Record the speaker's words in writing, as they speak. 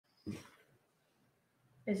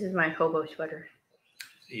This is my hobo sweater.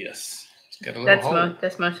 Yes. It's got a little hole.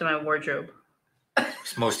 That's most of my wardrobe.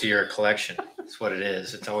 It's most of your collection. That's what it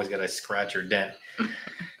is. It's always got a scratch or dent.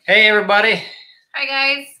 Hey, everybody. Hi,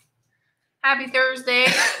 guys. Happy Thursday.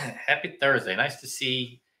 Happy Thursday. Nice to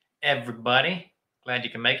see everybody. Glad you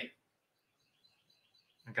can make it.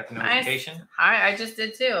 I got the notification. Nice. Hi, I just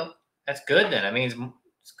did too. That's good then. That means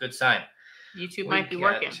it's a good sign. YouTube might be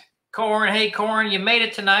working. Corin. Hey, Corin. You made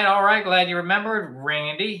it tonight. All right. Glad you remembered.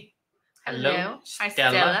 Randy. Hello. Hi,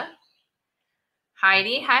 Stella.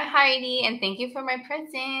 Heidi. Hi, Heidi. And thank you for my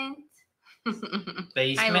present.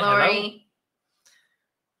 Basement. Hi, Lori.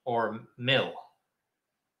 Hello. Or Mill.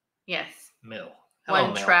 Yes. Mill. Hello,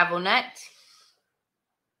 One Mill. travel nut.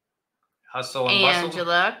 Hustle and bustle.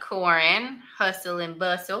 Angela, Corin, hustle and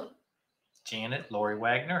bustle. Janet, Lori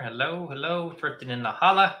Wagner. Hello, hello. Thrifting in the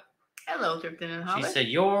holla. Hello, Thrifting in the holla. She said,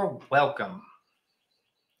 "You're welcome."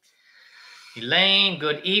 Elaine,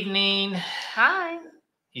 good evening. Hi.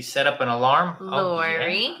 He set up an alarm.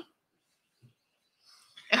 Lori.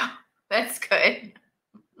 Oh, that's good.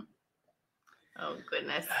 Oh,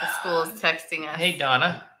 goodness. The school is texting us. Hey,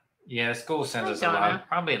 Donna. Yeah, school sends us Donna. a lot.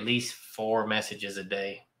 Probably at least 4 messages a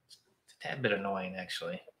day. It's a tad bit annoying,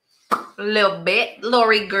 actually. A little bit.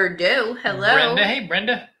 Lori Gurdo. Hello. Brenda. Hey,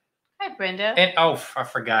 Brenda. Hi, Brenda. And oh, I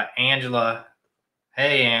forgot. Angela.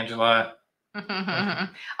 Hey, Angela.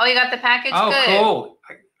 Oh, you got the package? Oh, good. Cool.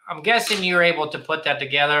 I'm guessing you're able to put that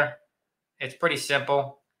together. It's pretty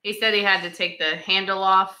simple. He said he had to take the handle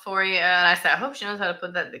off for you. And I said, I hope she knows how to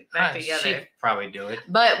put that back together. She'd probably do it.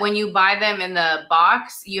 But when you buy them in the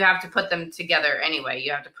box, you have to put them together anyway.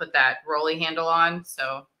 You have to put that rolly handle on.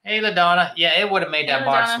 So. Hey, LaDonna. Yeah, it would have made that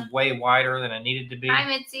box LaDonna. way wider than it needed to be. Hi,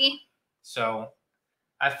 Mitzi. So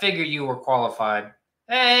I figured you were qualified.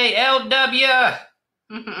 Hey, LW.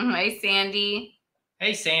 Hey, Sandy.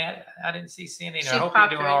 Hey, Sandy. I didn't see Sandy. I She hope you're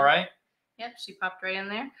popped doing right all right. Yep, she popped right in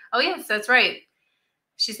there. Oh, yes, that's right.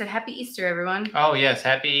 She said, Happy Easter, everyone. Oh, yes.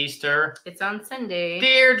 Happy Easter. It's on Sunday.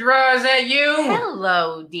 Deirdre, is that you?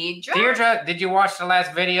 Hello, Deirdre. Deirdre, did you watch the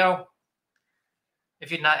last video?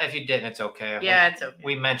 If you didn't, it's okay. Yeah, it's okay.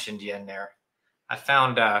 We mentioned you in there. I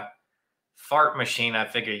found a fart machine. I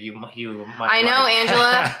figure you might. I know,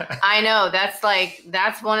 Angela. I know.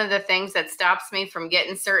 That's one of the things that stops me from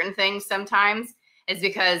getting certain things sometimes is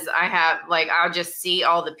because I'll just see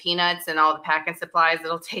all the peanuts and all the packing supplies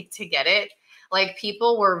it'll take to get it. Like,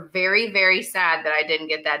 people were very, very sad that I didn't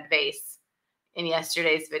get that vase in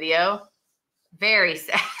yesterday's video. Very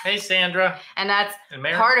sad. Hey, Sandra. And that's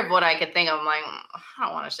part of what I could think of. I'm like, I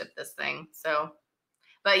don't want to ship this thing. So,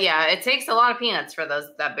 but yeah, it takes a lot of peanuts for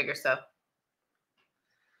that bigger stuff.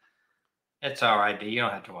 It's all right, D. You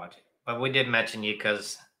don't have to watch it. But we did mention you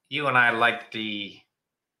because you and I like the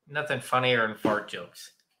nothing funnier than fart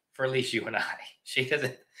jokes. For at least you and I. She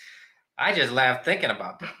doesn't. I just laugh thinking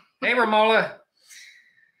about them. Hey, Ramola.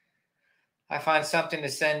 I find something to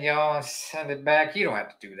send y'all and send it back. You don't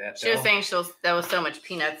have to do that, though. She was saying that was so many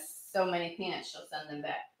peanuts, she'll send them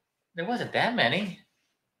back. There wasn't that many.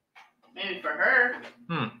 Maybe for her.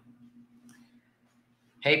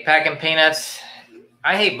 Hate packing peanuts.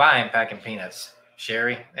 I hate buying packing peanuts,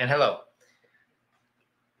 Sherry. And hello.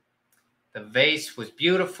 The vase was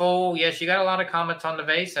beautiful. Yes, you got a lot of comments on the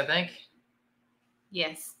vase, I think.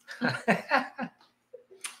 Yes.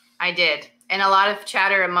 I did. And a lot of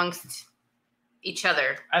chatter amongst each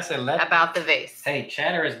other about the vase. Hey,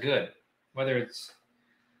 chatter is good. Whether it's...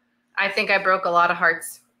 I think I broke a lot of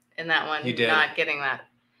hearts in that one. You did. Not getting that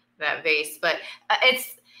vase. But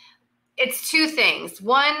it's two things.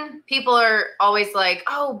 One, people are always like,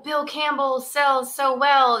 oh, Bill Campbell sells so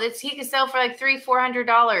well. He could sell for like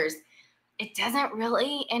 $300-400. It doesn't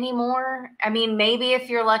really anymore. I mean, maybe if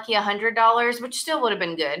you're lucky, $100, which still would have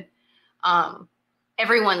been good.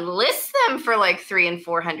 Everyone lists them for like $300 and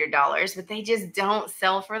 $400, but they just don't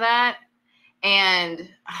sell for that. And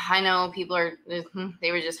I know people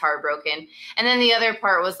they were just heartbroken. And then the other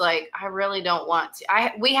part was like, I really don't want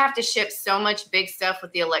to. We have to ship so much big stuff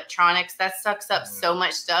with the electronics. That sucks up so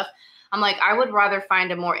much stuff. I'm like, I would rather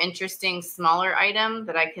find a more interesting, smaller item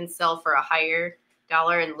that I can sell for a higher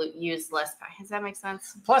dollar and use less. Does that make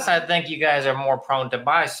sense? Plus, I think you guys are more prone to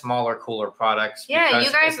buy smaller, cooler products. Yeah, you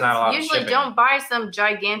guys usually don't buy some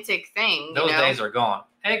gigantic thing. Those days are gone.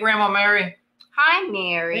 Hey, Grandma Mary. Hi,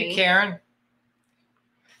 Mary. Hey, Karen.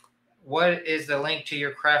 What is the link to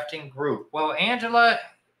your crafting group? Well, Angela,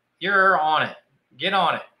 you're on it. Get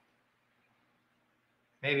on it.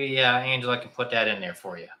 Maybe Angela can put that in there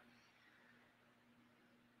for you.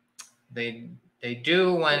 They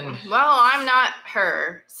do when... Well, I'm not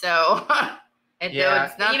her, so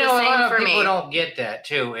it's not the same for me. People don't get that,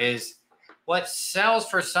 too, is what sells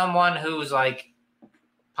for someone who's like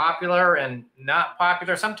popular and not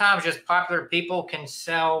popular. Sometimes just popular people can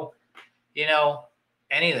sell, you know,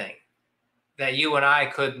 anything that you and I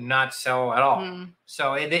could not sell at all.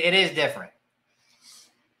 So it is different.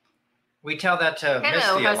 We tell that to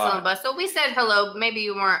Hello, Misty a hustle lot. and bustle. We said hello. Maybe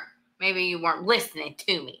you weren't listening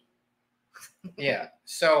to me. Yeah.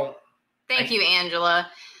 So thank you, Angela.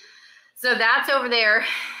 So that's over there.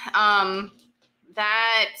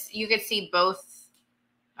 That you could see both.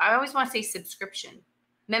 I always want to say subscription.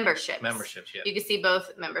 Memberships. Memberships, yeah. You can see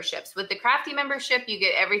both memberships. With the Crafty membership, you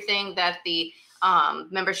get everything that the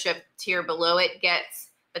membership tier below it gets,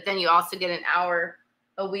 but then you also get an hour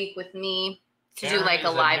a week with me to do like a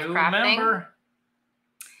live crafting. Member?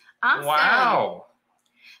 Awesome. Wow.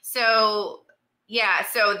 So yeah,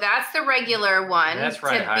 so that's the regular one. That's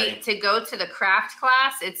right. To go to the craft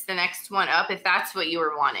class, it's the next one up if that's what you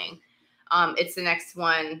were wanting. It's the next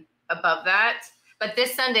one above that. But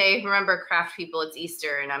this Sunday, remember, craft people, it's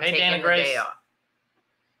Easter, and I'm taking the day off.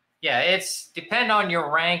 Yeah, it's depend on your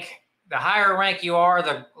rank. The higher rank you are,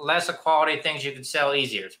 the lesser quality things you can sell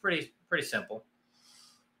easier. It's pretty simple.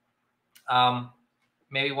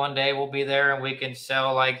 Maybe one day we'll be there and we can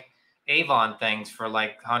sell like Avon things for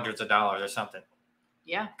like hundreds of dollars or something.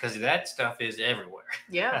 Yeah. Because that stuff is everywhere.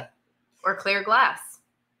 Yeah. Or clear glass.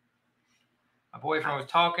 My boyfriend was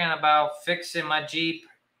talking about fixing my Jeep.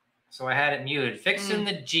 So I had it muted. Fixing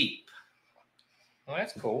the Jeep. Well,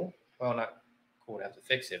 that's cool. Well, not cool to have to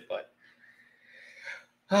fix it, but.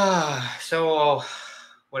 So,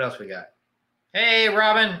 what else we got? Hey,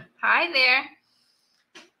 Robin. Hi there.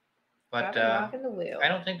 But rocking the wheel. I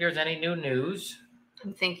don't think there's any new news.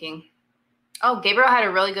 I'm thinking. Oh, Gabriel had a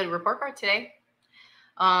really good report card today.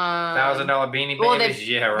 $1,000 beanie babies?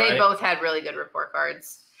 Yeah, right. They both had really good report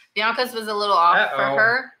cards. Bianca's was a little off for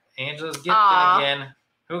her. Angela's gifting again.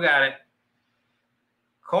 Who got it?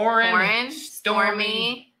 Corin,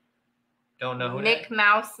 Stormy. Don't know who. Mick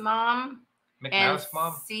Mouse Mom. Mick Mouse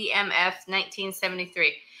Mom. CMF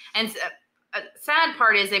 1973. And sad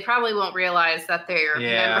part is they probably won't realize that they're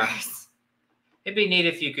members. It'd be neat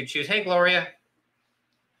if you could choose. Hey, Gloria.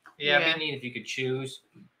 Yeah, it'd be neat if you could choose.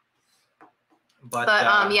 But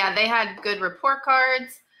yeah, they had good report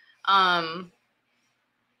cards.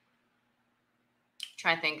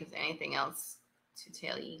 Try to think of anything else to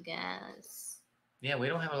tell you guys. Yeah, we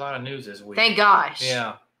don't have a lot of news this week. Thank gosh.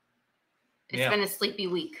 Yeah. It's been a sleepy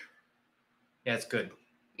week. Yeah, it's good.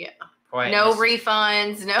 Yeah. Quiet. No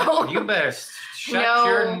refunds. No. You better shut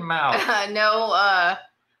your mouth.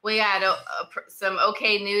 We had some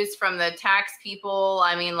okay news from the tax people.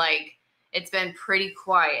 I mean, like, it's been pretty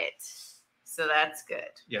quiet. So that's good.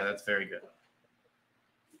 Yeah, that's very good.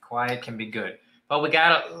 Quiet can be good. But we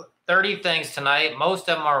got 30 things tonight. Most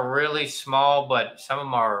of them are really small, but some of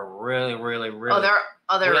them are really, really, really,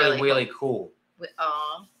 they're really cool.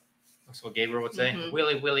 Oh. That's what Gabriel would say.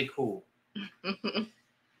 Really, really cool.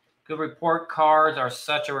 Good report cards are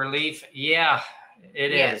such a relief. Yeah,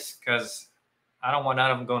 it is. Because I don't want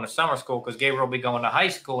none of them going to summer school because Gabriel will be going to high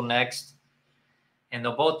school next. And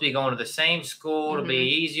they'll both be going to the same school. It'll be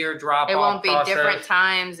easier drop-off process. It won't be different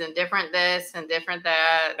times and different this and different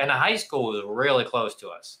that. And the high school is really close to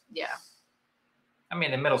us. Yeah. I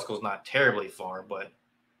mean, the middle school's not terribly far, but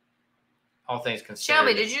all things considered.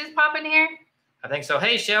 Shelby, did you just pop in here? I think so.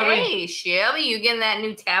 Hey, Shelby. Hey, Shelby, you getting that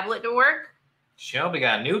new tablet to work? Shelby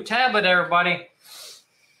got a new tablet, everybody.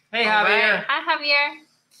 Hey, all Javier. Right. Hi,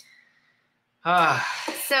 Javier.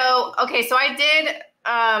 So I did...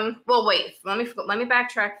 well, wait, let me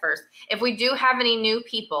backtrack first. If we do have any new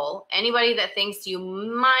people, anybody that thinks you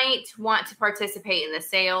might want to participate in the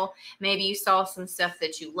sale, maybe you saw some stuff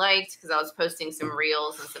that you liked because I was posting some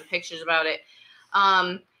reels and some pictures about it.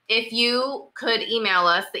 If you could email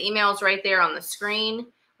us, the email is right there on the screen.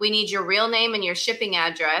 We need your real name and your shipping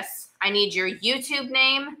address. I need your YouTube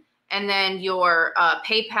name and then your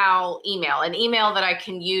PayPal email, an email that I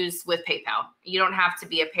can use with PayPal. You don't have to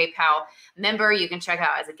be a PayPal member. You can check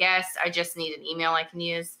out as a guest. I just need an email I can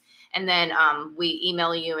use. And then we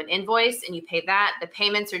email you an invoice and you pay that. The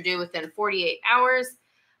payments are due within 48 hours.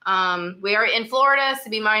 We are in Florida, so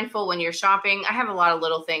be mindful when you're shopping. I have a lot of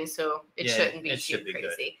little things, so it shouldn't be too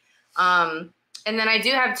crazy. And then I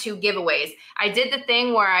do have 2 giveaways. I did the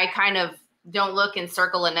thing where I kind of don't look and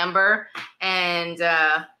circle a number, and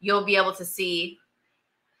you'll be able to see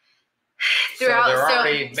throughout. So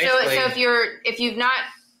if you've not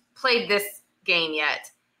played this game yet,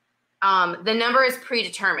 the number is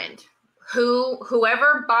predetermined.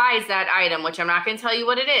 Whoever buys that item, which I'm not going to tell you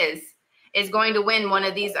what it is going to win one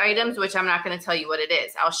of these items, which I'm not going to tell you what it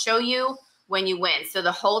is. I'll show you when you win. So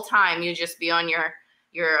the whole time you just be on your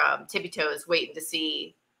tippy toes, waiting to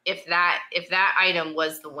see if that item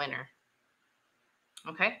was the winner.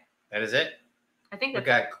 Okay. That is it. I think we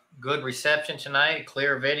got good reception tonight.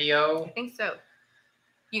 Clear video. I think so.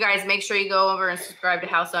 You guys make sure you go over and subscribe to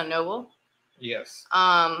House on Noble. Yes.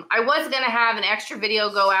 I was gonna have an extra video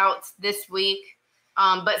go out this week,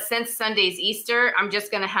 but since Sunday's Easter, I'm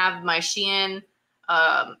just gonna have my Shein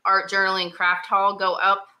art journaling craft haul go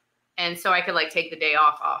up, and so I could like take the day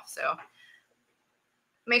off. So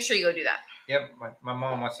make sure you go do that. Yep, my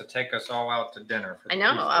mom wants to take us all out to dinner. I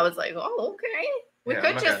know. Easter. I was like, oh, okay. We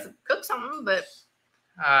could just cook something, but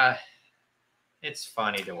it's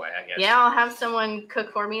fun either way, I guess. Yeah, I'll have someone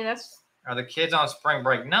cook for me. Are the kids on spring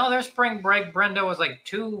break? No, their spring break, Brenda, was like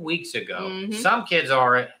 2 weeks ago. Mm-hmm. Some kids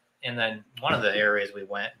are in one of the areas we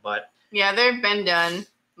went, but yeah, they've been done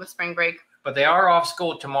with spring break. But they are off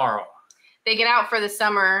school tomorrow. They get out for the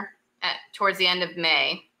summer towards the end of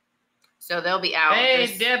May. So they'll be out.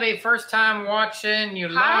 Hey, Debbie, first time watching you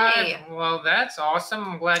live. Well, that's awesome.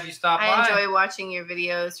 I'm glad you stopped by. I enjoy watching your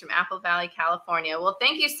videos from Apple Valley, California. Well,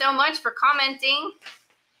 thank you so much for commenting.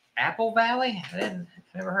 Apple Valley? I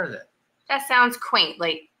never heard of that. That sounds quaint,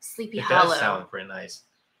 like Sleepy Hollow. It does sound pretty nice.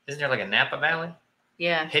 Isn't there like a Napa Valley?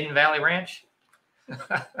 Yeah. Hidden Valley Ranch?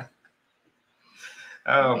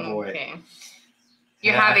 Oh, boy. Okay.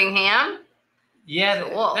 You're having ham? Yeah,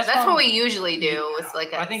 cool. That's what we usually do. It's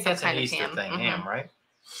like I think that's an Easter thing, ham, right?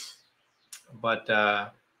 But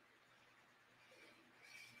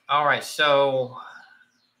all right, so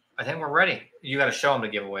I think we're ready. You got to show them the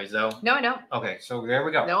giveaways, though. No, I don't. Okay, so there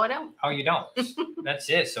we go. No, I don't. Oh, you don't. That's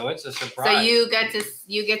it. So it's a surprise. So you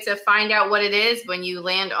get to find out what it is when you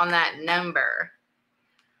land on that number.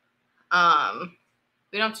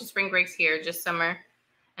 We don't do spring breaks here, just summer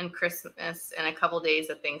and Christmas and a couple days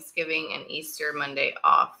of Thanksgiving and Easter Monday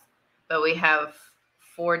off. But we have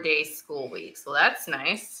 4-day school week, so that's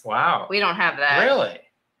nice. Wow. We don't have that. Really?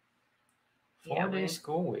 4-day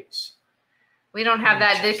school weeks. We don't have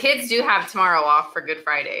that. The kids do have tomorrow off for Good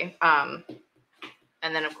Friday. And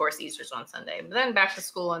then, of course, Easter's on Sunday. But then back to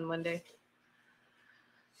school on Monday.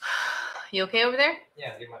 You okay over there?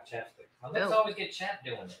 Yeah, get my chapstick. My lips always get chapped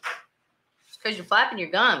doing it. It's because you're flapping your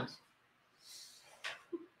gums.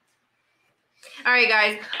 All right,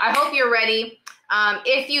 guys. I hope you're ready.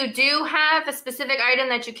 If you do have a specific item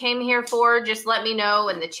that you came here for, just let me know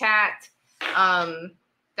in the chat.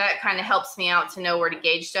 That kind of helps me out to know where to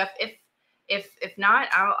gauge stuff. If not,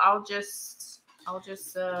 I'll just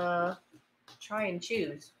try and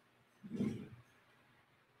choose.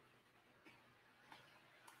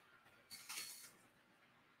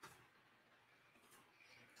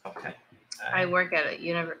 Okay. I work at a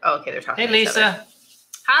university. Oh, okay, they're talking. Hey, Lisa.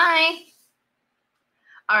 Hi.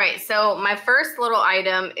 All right, so my first little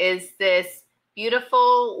item is this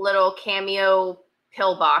beautiful little cameo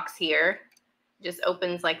pill box here. Just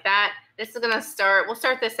opens like that. This is gonna start. We'll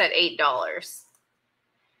start this at $8.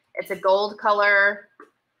 It's a gold color.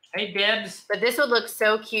 Hey, Debs. But this would look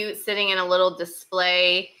so cute sitting in a little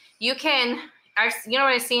display. You know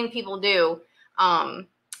what I've seen people do.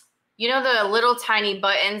 You know the little tiny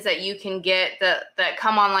buttons that you can get that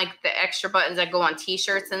come on like the extra buttons that go on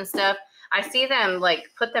T-shirts and stuff. I see them like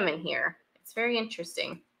put them in here. It's very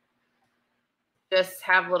interesting. Just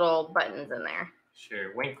have little buttons in there.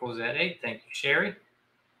 Sure. Winkles at 8. Thank you, Sherry.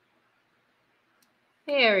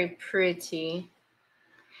 Very pretty.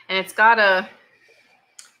 And it's got a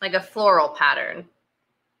floral pattern.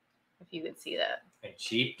 If you could see that. And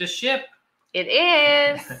cheap to ship. It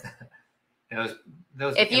is.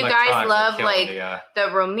 Those if you guys love like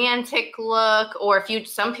the romantic look, or if you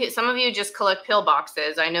some of you just collect pill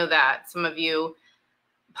boxes, I know that some of you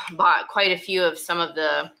bought quite a few of some of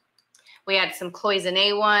the. We had some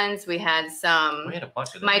cloisonne ones. We had a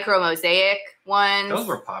bunch of them. Micro mosaic ones. Those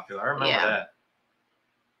were popular. I remember that.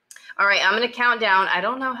 All right, I'm going to count down. I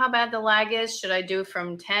don't know how bad the lag is. Should I do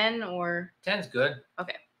from 10 or? 10's good.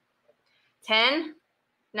 Okay. 10,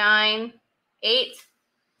 9, 8,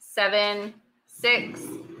 7, 6,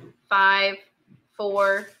 5,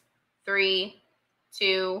 4, 3,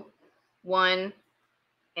 2, 1,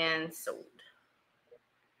 and sold.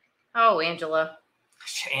 Oh, Angela.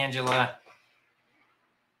 Angela.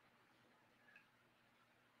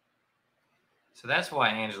 So that's why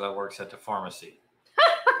Angela works at the pharmacy.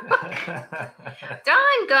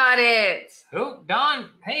 Dawn got it. Who? Dawn.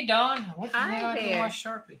 Hey, Dawn. What the hell Hi did there. my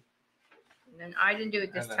Sharpie? And then I didn't do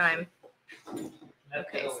it this time.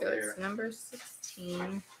 Okay, so here. it's number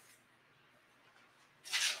 16.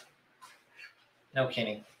 No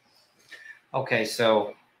kidding. Okay,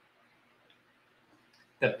 so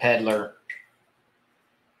the peddler.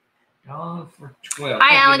 Gone for 12. Hi,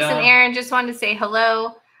 Thank you, Alex and Don. Aaron. Just wanted to say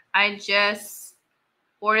hello. I just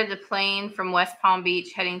boarded the plane from West Palm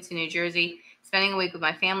Beach heading to New Jersey. Spending a week with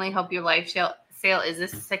my family. Hope your life sale is a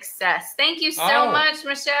success. Thank you so much,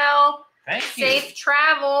 Michelle. Thank you. Safe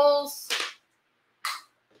travels.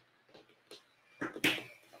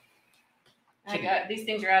 These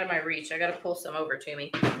things are out of my reach. I got to pull some over to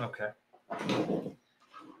me. Okay.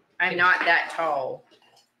 I'm not that tall.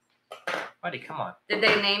 Buddy, come on. Did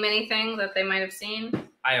they name anything that they might have seen?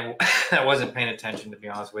 I wasn't paying attention, to be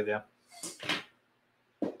honest with you.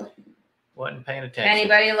 Wasn't paying attention.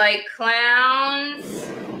 Anybody like clowns?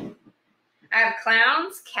 I have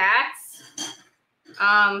clowns, cats,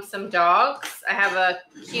 some dogs. I have a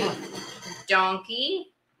cute donkey.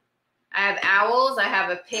 I have owls. I have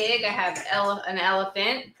a pig. I have an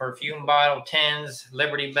elephant. Perfume bottle, tins,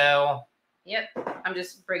 Liberty Bell. Yep. I'm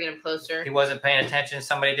just bringing him closer. He wasn't paying attention.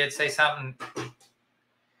 Somebody did say something.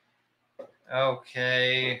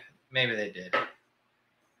 Okay. Maybe they did.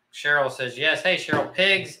 Cheryl says yes. Hey, Cheryl,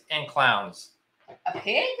 pigs and clowns. A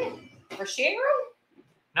pig? For Cheryl?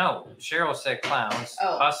 No, Cheryl said clowns.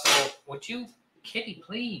 Oh. Hustle. Would you, Kitty,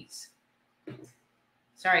 please?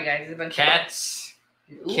 Sorry, guys. There's a bunch Cats.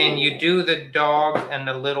 Ooh. Can you do the dogs and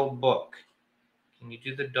the little book? Can you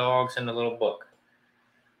do the dogs and the little book?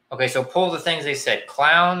 Okay, so pull the things they said.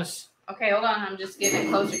 Clowns. Okay, hold on. I'm just getting it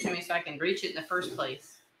closer to me so I can reach it in the first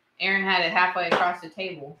place. Aaron had it halfway across the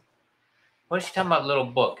table. What is she talking about, little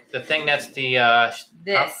book? The thing that's the...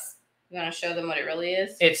 This. You want to show them what it really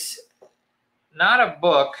is? It's not a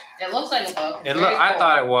book. It looks like a book. I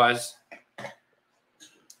thought it was.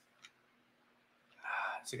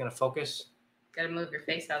 Is it going to focus? Got to move your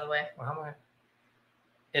face out of the way. Well, how am I?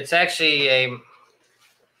 It's actually a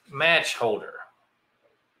match holder.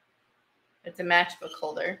 It's a matchbook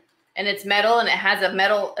holder. And it's metal, and it has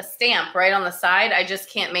a stamp right on the side. I just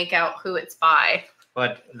can't make out who it's by.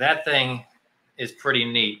 But that thing is pretty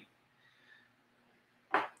neat.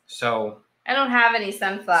 So I don't have any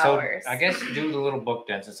sunflowers. So I guess do the little book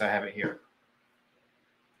then, since I have it here.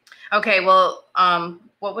 Okay, well,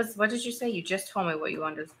 what did you say? You just told me what you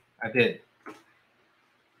wanted. I did.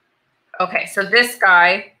 Okay, so this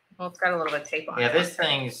guy, well, it's got a little bit of tape on it. Yeah, this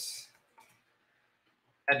thing's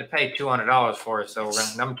had to pay $200 for it, so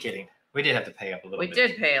I'm kidding. We did have to pay up a little bit. We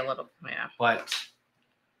did pay a little, yeah. But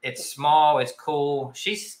it's small, it's cool.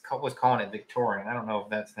 She was calling it Victorian. I don't know if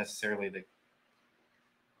that's necessarily the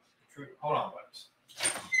truth. Hold on, Bugs.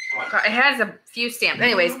 It has a few stamps.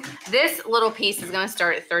 Anyways, this little piece is going to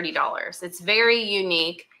start at $30. It's very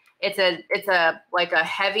unique. It's a like a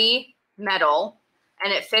heavy metal,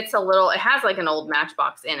 and it fits a little. It has like an old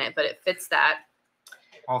matchbox in it, but it fits that.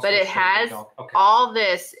 Also but it has okay. All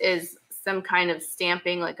this is some kind of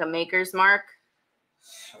stamping, like a maker's mark.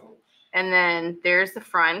 And then there's the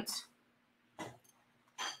front.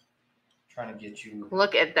 Trying to get you.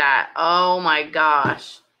 Look at that. Oh my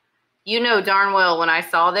gosh. You know darn well when I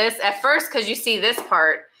saw this, at first, because you see this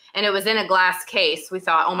part, and it was in a glass case, we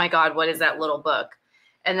thought, oh my God, what is that little book?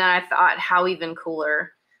 And then I thought, how even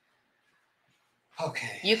cooler.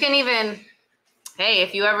 Okay. You can even, hey,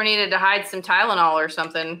 if you ever needed to hide some Tylenol or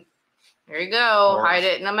something, there you go. Hide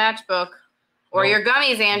it in a matchbook. Or your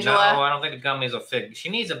gummies, Angela. No, I don't think the gummies will fit. She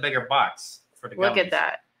needs a bigger box for the gummies. Look at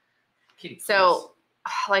that. Kitty, so,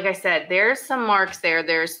 like I said, there's some marks there.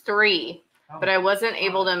 There's 3. But I wasn't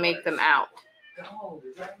able to make them out. Go,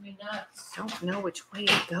 you're driving me nuts. I don't know which way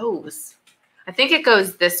it goes. I think it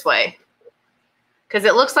goes this way. Because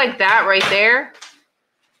it looks like that right there.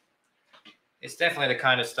 It's definitely the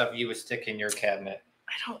kind of stuff you would stick in your cabinet.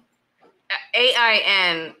 I don't.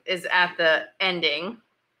 AIN is at the ending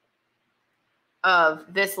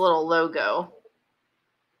of this little logo.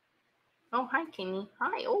 Oh, hi, Kenny.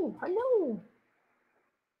 Hi. Oh, hello.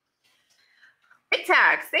 Big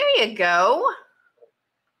tax. There you go.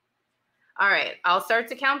 All right. I'll start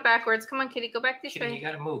to count backwards. Come on, Kitty. Go back this way. You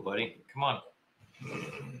got to move, buddy. Come on.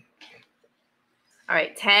 All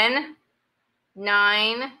right. 10,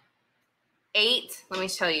 9, 8. Let me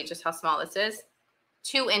tell you just how small this is.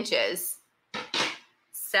 2 inches.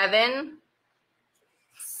 7,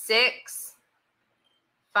 6,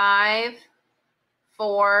 5,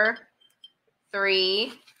 4,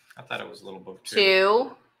 3. I thought it was a little book too.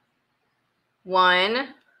 2, 1,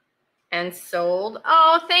 and sold.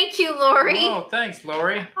 Oh, thank you, Lori. Oh, thanks,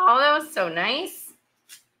 Lori. Oh, that was so nice.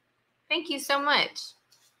 Thank you so much.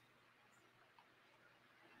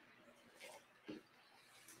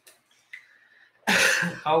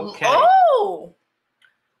 Okay. Oh.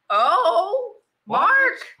 Oh.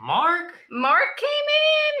 What? Mark came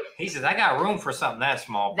in. He says, I got room for something that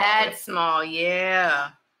small. That small, yeah.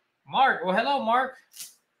 Mark. Well, hello, Mark.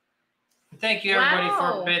 Thank you, everybody,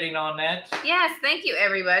 Wow. for bidding on that. Yes, thank you,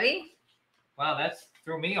 everybody. Wow, that's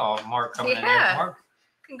threw me off. Mark coming in Yeah. there. Mark.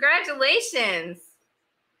 Congratulations.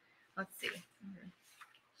 Let's see.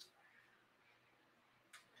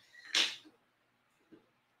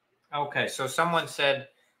 Okay, so someone said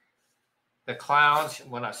the clowns.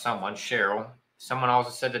 Well, not someone. Cheryl. Someone also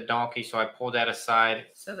said the donkey, so I pulled that aside.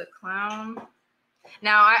 So the clown.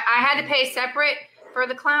 Now, I had to pay separate for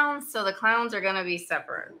the clowns, so the clowns are going to be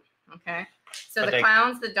separate. Okay? So But the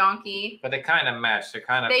clowns, the donkey. But they kind of match. They're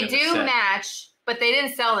kind of. They do match, but they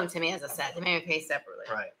didn't sell them to me as a set. They made me pay separately.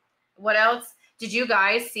 Right. What else? Did you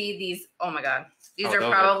guys see these? Oh my God. These are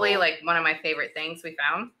probably like one of my favorite things we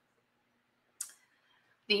found.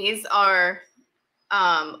 These are,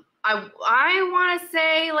 I want to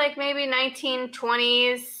say like maybe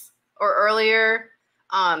 1920s or earlier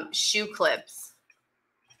shoe clips.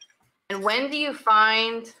 And when do you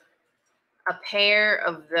find a pair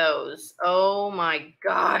of those? Oh my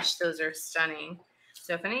gosh, those are stunning.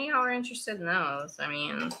 So if any of y'all are interested in those, I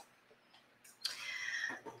mean.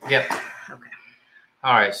 Yep. Okay.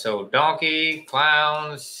 All right. So donkey,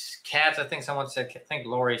 clowns, cats. I think someone said. I think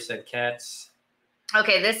Lori said cats.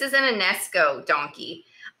 Okay, this is an Enesco donkey.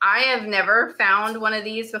 I have never found one of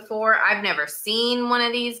these before. I've never seen one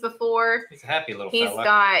of these before. He's a happy little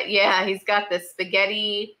fella. He's got the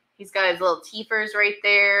spaghetti. He's got his little teepers right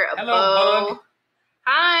there. Hello, bow. bug.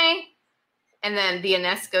 Hi. And then the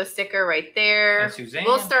Enesco sticker right there. And Suzanne.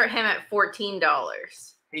 We'll start him at $14.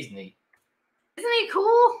 He's neat. Isn't he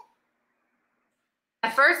cool?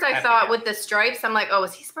 At first I thought with the stripes, I'm like, oh,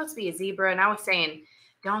 is he supposed to be a zebra? And I was saying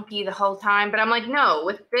donkey the whole time. But I'm like, no,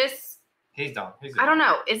 with this. He's donkey. I don't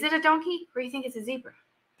know. Is it a donkey or do you think it's a zebra?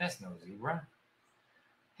 That's no zebra.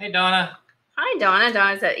 Hey, Donna. Hi, Donna.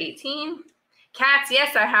 Donna's at 18. Cats.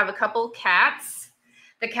 Yes, I have a couple cats.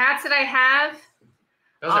 The cats that I have.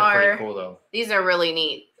 Those are pretty cool, though. These are really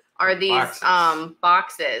neat. Are these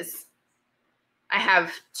boxes? I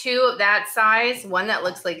have two of that size. One that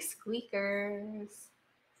looks like squeakers.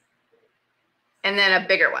 And then a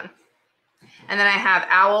bigger one. And then I have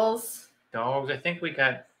owls. Dogs. I think we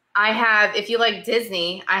got. I have, if you like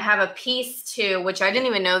Disney, I have a piece too, which I didn't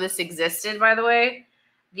even know this existed, by the way.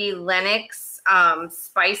 The Lennox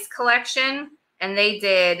Spice Collection. And they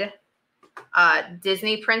did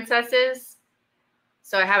Disney princesses.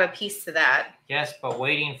 So I have a piece to that. Yes, but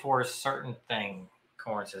waiting for a certain thing.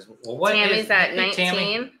 Corin says, well, what Tammy's at 19.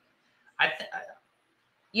 Tammy?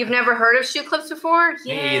 You've never heard of shoe clips before?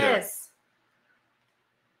 Me either.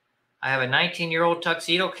 I have a 19-year-old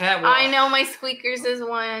tuxedo cat. Well, I know my Squeakers is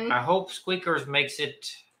one. I hope Squeakers makes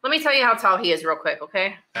it. Let me tell you how tall he is real quick,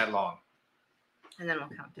 okay? That long. And then we'll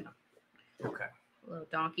count down. Okay. Little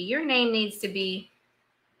donkey. Your name needs to be,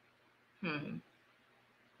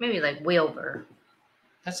 maybe like Wilbur.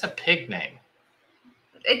 That's a pig name.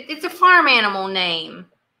 It's a farm animal name.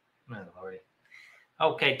 Oh, Lordy.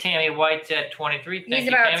 Okay, Tammy White's at 23. He's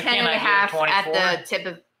about 10 and a half at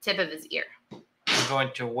the tip of his ear. I'm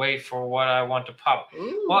going to wait for what I want to pop.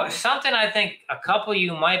 Ooh. Well, something I think a couple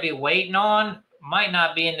you might be waiting on might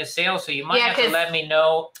not be in the sale, so you might have to let me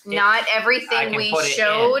know. Not everything we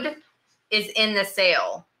showed is in the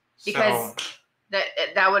sale because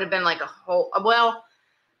that would have been like a whole. Well,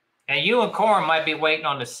 and you and Corin might be waiting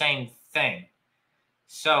on the same thing,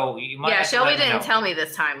 so you might. Yeah, Shelby didn't tell me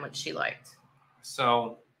this time what she liked.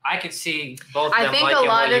 So I could see both of them liking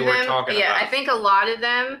what you were talking about. I think a lot of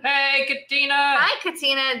them. Hey, Katina. Hi,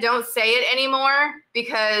 Katina. Don't say it anymore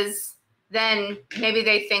because then maybe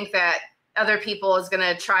they think that other people is going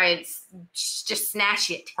to try and just snatch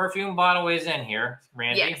it. Perfume bottle is in here,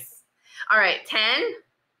 Randy. Yes. All right, 10.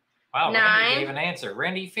 Wow, 9, Randy gave an answer.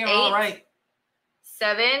 Randy, you feeling 8, all right?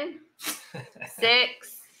 7,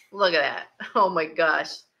 6. Look at that. Oh, my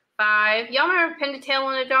gosh. 5. Y'all remember Pin the Tail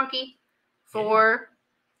on a Donkey? 4,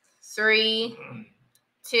 3,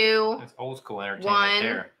 2. That's old school entertainment 1, right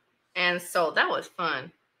there. And sold. That was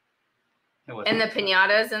fun. And the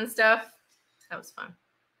piñatas and stuff. That was fun.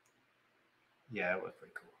 Yeah, it was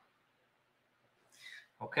pretty cool.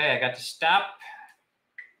 Okay, I got to stop.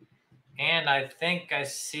 And I think I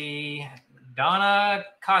see Donna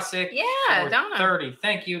Kosick. Yeah, Donna. 30.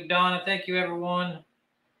 Thank you, Donna. Thank you, everyone.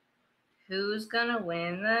 Who's going to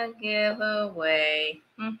win the giveaway?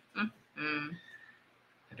 I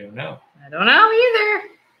don't know. I don't know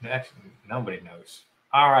either. Actually, nobody knows.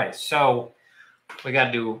 All right, so we got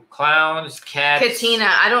to do clowns, cats. Katina,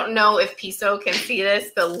 I don't know if Piso can see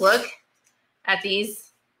this, but look at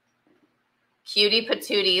these cutie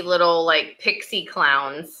patootie little like pixie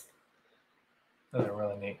clowns. Those are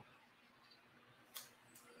really neat.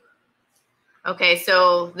 Okay,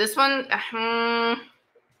 so this one,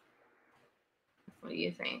 What do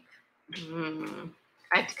you think?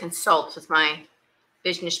 I have to consult with my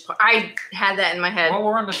business partner. I had that in my head. Well,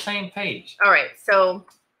 we're on the same page. All right, so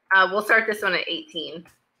we'll start this one at 18.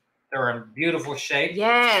 They're in beautiful shape.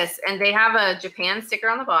 Yes, and they have a Japan sticker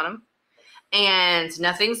on the bottom, and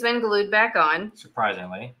nothing's been glued back on.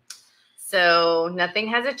 Surprisingly. So nothing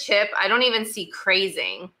has a chip. I don't even see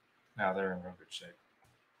crazing. No, they're in real good shape.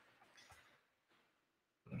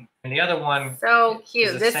 And the other one, so cute.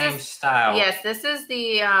 is This same is style. Yes, this is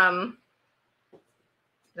the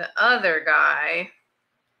other guy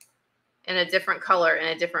in a different color, in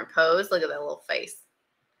a different pose. Look at that little face.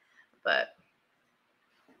 But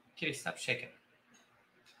Kitty, stop shaking.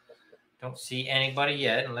 Don't see anybody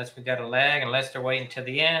yet, unless we got a lag, unless they're waiting till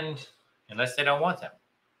the end, unless they don't want them.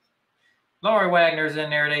 Lori Wagner's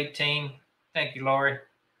in there at 18. Thank you, Lori.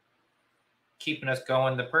 Keeping us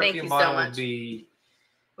going. The perfume bottle will be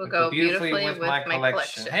will go beautifully with my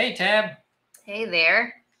collection. Hey, Tab. Hey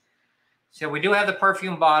there. So we do have the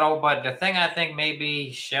perfume bottle, but the thing I think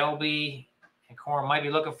maybe Shelby and Corin might be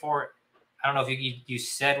looking for, I don't know if you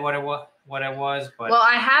said what it was, but well,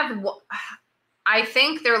 I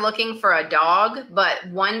think they're looking for a dog, but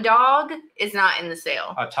one dog is not in the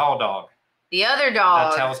sale. A tall dog. The other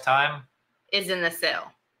dog that tells time is in the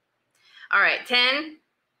sale. All right, 10,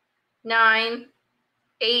 9,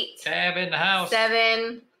 8, Tab in the house.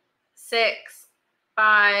 7, 6,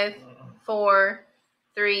 5, 4,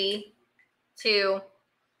 3, 2,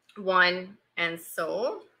 1, and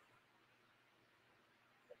sold.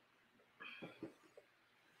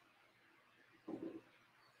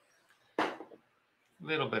 A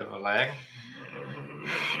little bit of a lag.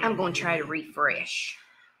 I'm going to try to refresh.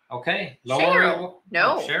 Okay. Cheryl.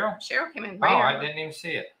 No. Oh, Cheryl? Cheryl came in. Oh, I didn't even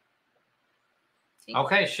see it. See?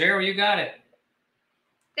 Okay, Cheryl, you got it.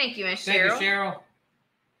 Thank you, Miss Cheryl. Thank you, Cheryl.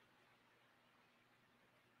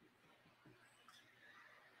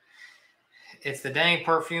 It's the dang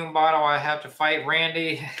perfume bottle. I have to fight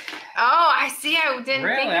Randy. Oh, I see. I didn't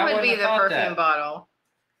really? think it would be the perfume that. bottle.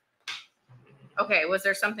 Okay, was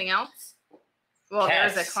there something else? Well,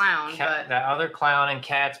 Cats. there's a clown, but that other clown and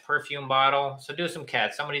Cats perfume bottle. So do some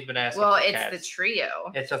Cats. Somebody's been asking. Well, for it's Cats. the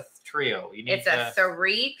trio. It's a trio. You need it's a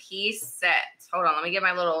 3-piece set. Hold on, let me get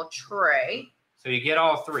my little tray. So you get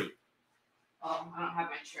all 3. Oh, I don't have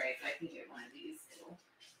my tray, but I can get one of these.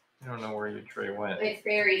 I don't know where your tray went. It's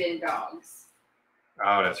buried in dogs.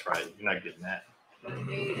 Oh, that's right. You're not getting that. I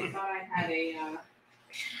thought I had a.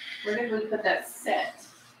 Where did we put that set?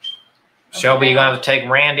 Shelby, you're going to take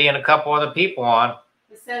Randy and a couple other people on.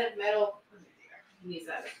 The set of metal. Use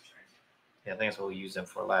that. Yeah, I think that's what we used them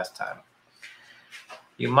for last time.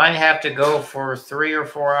 You might have to go for 3 or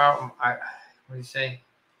 4 hours. What do you say?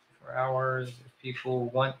 4 hours. If people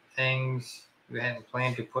want things we hadn't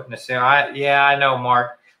planned to put in a sale. Yeah, I know,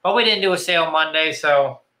 Mark. But we didn't do a sale Monday,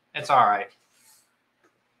 so it's all right.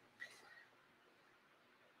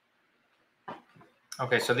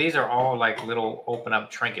 Okay, so these are all like little open up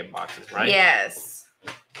trinket boxes, right? Yes.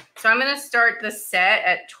 So I'm going to start the set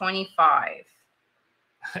at 25.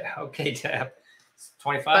 Okay, Tab.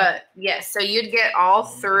 25? But yes, so you'd get all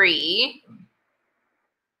 3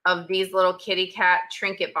 of these little kitty cat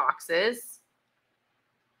trinket boxes.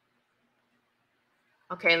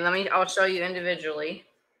 Okay, I'll show you individually.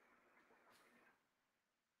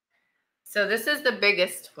 So this is the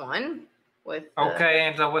biggest one with okay,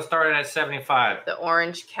 and so we'll start at 75. The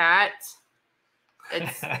orange cat. It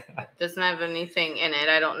doesn't have anything in it.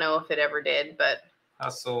 I don't know if it ever did, but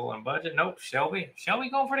hustle and budget. Nope, Shelby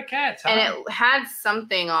going for the Cats, huh? And it had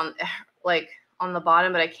something on the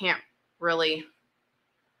bottom, but I can't really.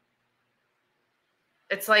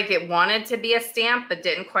 It's like it wanted to be a stamp, but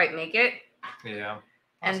didn't quite make it. Yeah. Possible.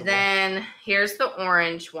 And then here's the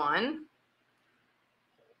orange one.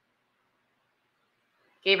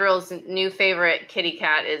 Gabriel's new favorite kitty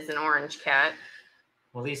cat is an orange cat.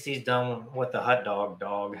 Well, at least he's done with the hot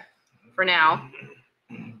dog. For now.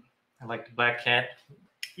 I like the black cat.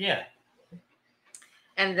 Yeah.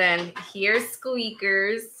 And then here's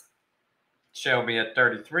Squeakers. Shelby at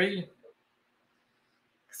 33.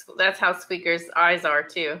 That's how Squeakers' eyes are,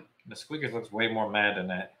 too. The Squeakers looks way more mad than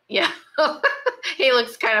that. Yeah. He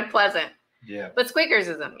looks kind of pleasant. Yeah. But Squeakers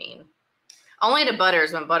isn't mean. Only to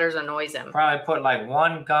Butters when Butters annoys him. Probably put like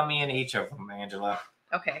 1 gummy in each of them, Angela.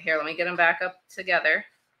 Okay, here, let me get them back up together.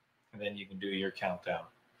 And then you can do your countdown.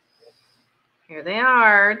 Here they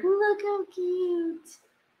are. Look how cute.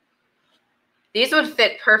 These would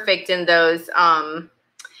fit perfect in those.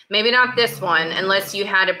 Maybe not this one, unless you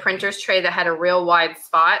had a printer's tray that had a real wide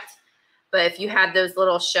spot. But if you had those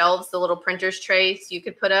little shelves, the little printer's trays you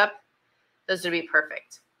could put up, those would be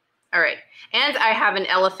perfect. All right. And I have an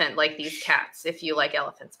elephant like these cats, if you like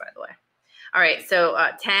elephants, by the way. All right. So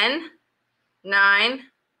 10, 9,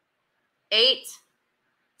 8,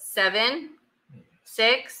 7,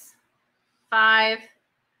 6, 5,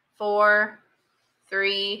 4,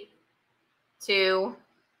 3, 2,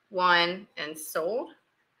 1, and sold.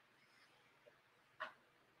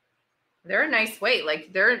 They're a nice weight.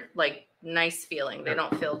 Like they're like nice feeling. They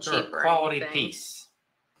don't feel cheap or quality anything. piece.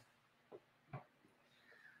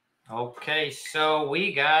 Okay, so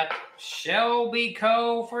we got Shelby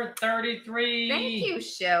Co. for 33. Thank you,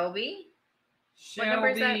 Shelby. Shelby, what number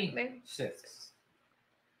is that, babe? 6.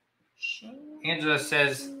 Angela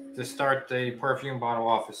says to start the perfume bottle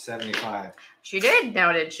off at 75. She did,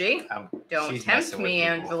 now did she? Don't She's tempt me,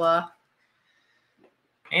 Angela.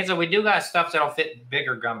 Angela, we do got stuff that'll fit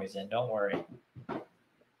bigger gummies in. Don't worry.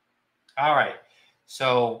 All right.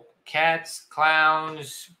 So cats,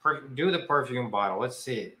 clowns, do the perfume bottle. Let's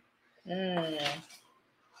see it.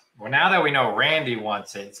 Well, now that we know Randy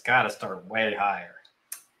wants it, it's got to start way higher.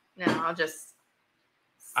 No, I'll just.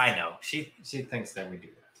 I know. She thinks that we do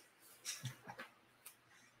that.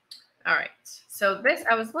 All right. So this,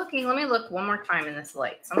 I was looking. Let me look one more time in this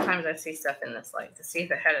light. Sometimes I see stuff in this light to see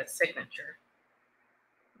if it had a signature.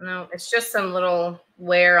 No, it's just some little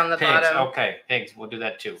wear on the bottom. Okay, pigs. We'll do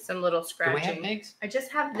that too. Some little scratching. Do we have pigs? I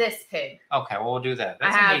just have this pig. Okay, well, we'll do that.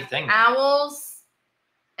 That's I a neat thing. Owls,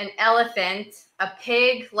 an elephant, a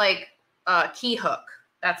pig, like a key hook.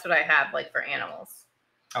 That's what I have, like for animals.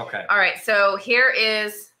 Okay. All right, so here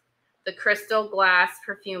is the crystal glass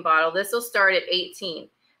perfume bottle. This will start at 18.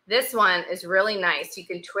 This one is really nice. You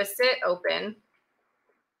can twist it open.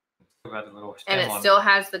 Got the little stem and it on still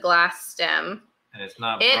has the glass stem. And it's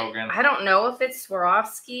not broken. I don't know if it's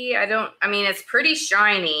Swarovski. I mean, it's pretty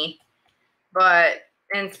shiny, and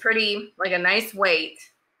it's pretty, like a nice weight,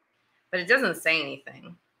 but it doesn't say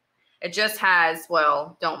anything. It just has,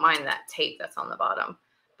 well, don't mind that tape that's on the bottom,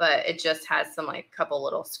 but it just has some like couple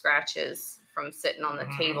little scratches from sitting on the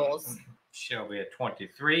tables. Shelby at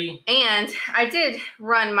 23. And I did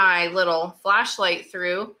run my little flashlight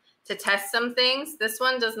through to test some things. This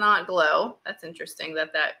one does not glow. That's interesting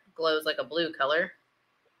that glows like a blue color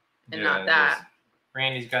and not that.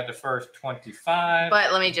 Randy's got the first 25.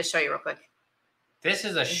 But let me just show you real quick. This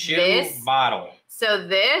is a shoe bottle. So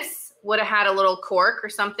this would have had a little cork or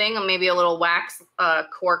something, or maybe a little wax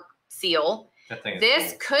cork seal.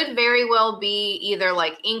 This could very well be either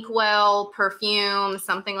like inkwell, perfume,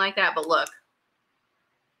 something like that. But look,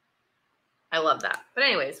 I love that. But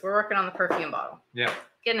anyways, we're working on the perfume bottle. Yeah.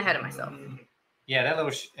 Getting ahead of myself. Yeah, that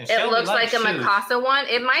little. It looks like a Mikasa one.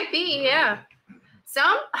 It might be, yeah.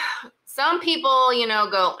 Some people,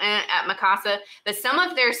 go at Mikasa, but some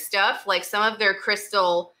of their stuff, like some of their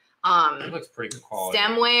crystal, it looks pretty good quality.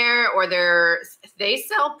 Stemware, or they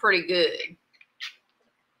sell pretty good.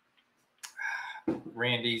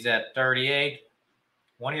 Randy's at 38.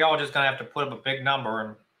 One of y'all just gonna have to put up a big number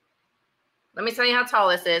and. Let me tell you how tall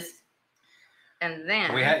this is. And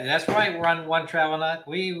then that's right, we're on One Travel Nut.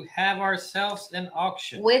 We have ourselves an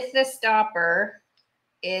auction. With the stopper,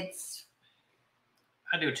 it's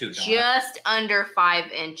I do too, just under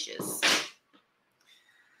 5 inches.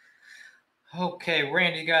 Okay,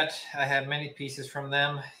 I have many pieces from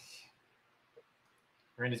them.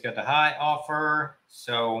 Randy's got the high offer.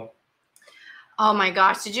 So oh my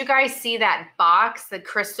gosh, did you guys see that box, the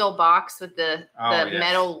crystal box with the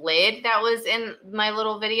metal lid that was in my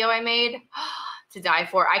little video I made? To die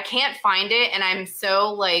for. I can't find it, and I'm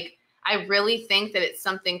so like, I really think that it's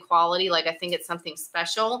something quality. Like, I think it's something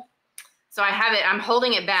special. So I have it. I'm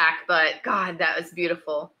holding it back, but God, that was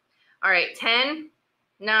beautiful. All right, 10,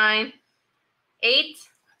 9, 8,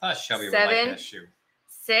 I thought Shelby 7, would like that shoe.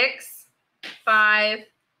 6, 5,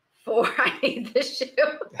 4. I need the shoe.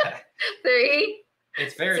 3.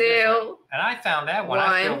 It's very 2, different. And I found that one.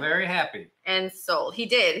 I feel very happy. And sold. He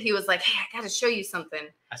did. He was like, "Hey, I got to show you something."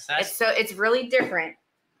 It's really different.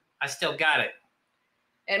 I still got it.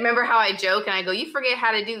 And remember how I joke and I go, "You forget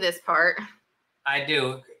how to do this part." I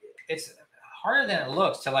do. It's harder than it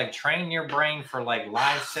looks to like train your brain for like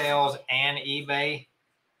live sales and eBay.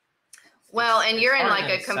 Well, and you're in like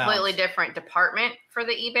a completely different department for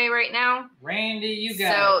the eBay right now. Randy, you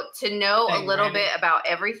got so to know a little bit about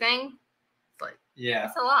everything. Yeah.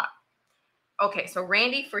 That's a lot. Okay, so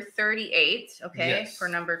Randy for 38. Okay, yes. For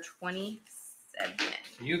number 27.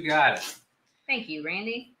 You got it. Thank you,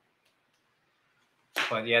 Randy.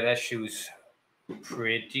 But yeah, that shoe's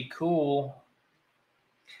pretty cool.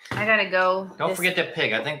 I gotta go. Don't forget the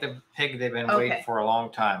pig. I think the pig they've been waiting for a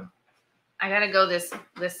long time. I gotta go this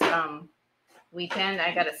weekend.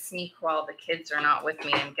 I gotta sneak while the kids are not with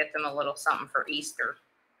me and get them a little something for Easter.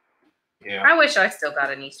 Yeah. I wish I still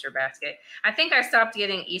got an Easter basket. I think I stopped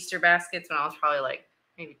getting Easter baskets when I was probably like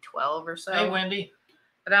maybe 12 or so. Hey, Wendy.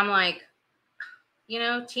 But I'm like, you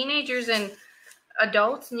know, teenagers and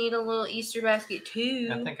adults need a little Easter basket too.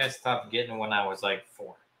 I think I stopped getting when I was like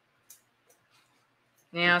 4.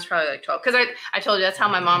 Yeah, I was probably like 12. Because I told you that's how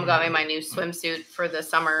my mom got me my new swimsuit for the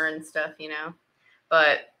summer and stuff, you know.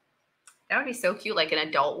 But that would be so cute, like an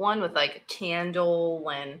adult one with like a candle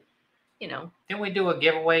and, you know. Didn't we do a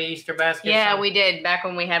giveaway Easter basket? Yeah, we did back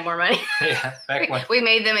when we had more money. Yeah, back when. We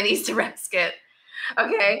made them an Easter basket.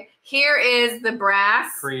 Okay, here is the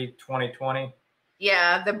brass. Pre-2020.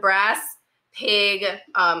 Yeah, the brass pig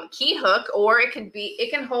key hook, or it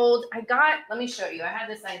can hold. Let me show you. I had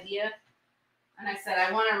this idea, and I said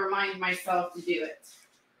I want to remind myself to do it.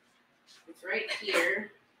 It's right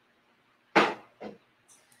here. And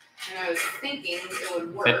I was thinking it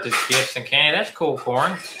would work. Fit the gifts and candy. That's cool,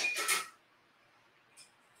 Corn.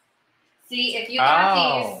 See, if you got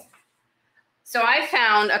these. So I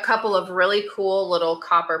found a couple of really cool little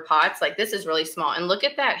copper pots. Like this is really small. And look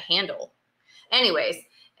at that handle. Anyways,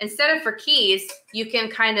 instead of for keys, you can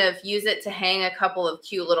kind of use it to hang a couple of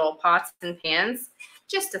cute little pots and pans.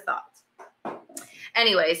 Just a thought.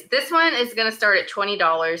 Anyways, this one is going to start at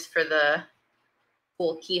 $20 for the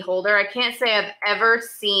cool key holder. I can't say I've ever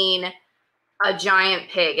seen a giant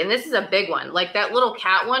pig. And this is a big one. Like that little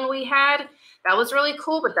cat one we had, that was really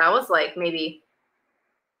cool. But that was like maybe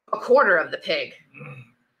a quarter of the pig.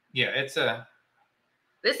 Yeah,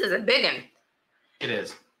 This is a big one. It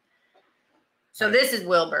is. So this is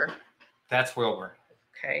Wilbur. That's Wilbur.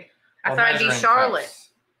 Okay. I thought it'd be Charlotte. Cups.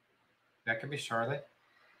 That could be Charlotte.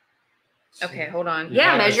 Okay, hold on.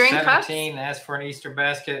 Yeah, measuring cups. 17, ask for an Easter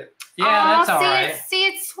basket. Yeah, that's all right. See,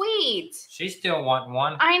 it's sweet. She's still wanting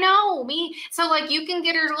one. I know. So like you can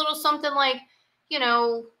get her a little something like, you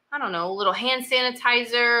know, I don't know, a little hand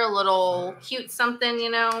sanitizer, a little cute something, you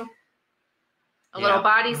know, a little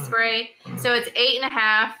body spray. So it's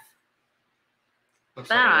 8.5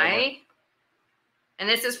 by, and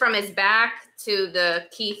this is from his back to the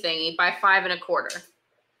key thingy by 5.25.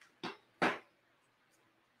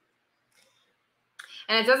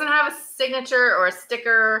 And it doesn't have a signature or a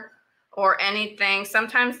sticker or anything.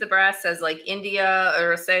 Sometimes the brass says like India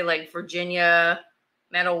or say like Virginia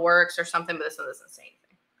Metal Works or something, but this one doesn't say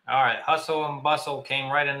anything. All right, Hustle and Bustle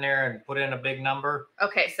came right in there and put in a big number.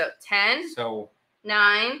 Okay, so 10, so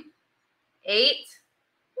 9, 8,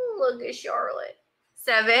 look at Charlotte,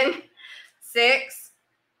 7, 6,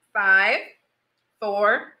 5,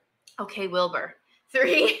 4, okay, Wilbur,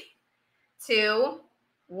 3, 2,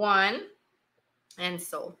 1, and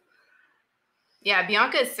sold. Yeah,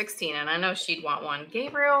 Bianca is 16, and I know she'd want one.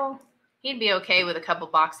 Gabriel, he'd be okay with a couple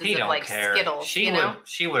boxes of like Skittles.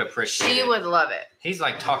 She would appreciate it. She would love it. He's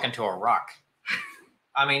like talking to a rock.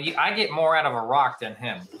 I mean, I get more out of a rock than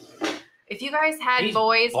him. If you guys had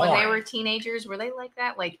boys when they were teenagers, were they like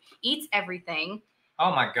that? Like eats everything.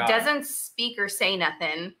 Oh my God. Doesn't speak or say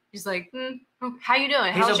nothing. He's like, how you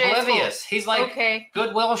doing? He's oblivious. He's like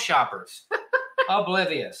Goodwill shoppers.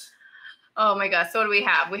 Oblivious. Oh my gosh. So what do we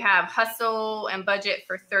have? We have Hustle and Budget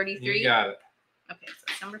for 33. You got it. Okay, so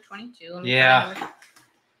it's number 22. Yeah.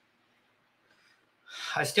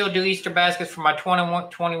 I still do Easter baskets for my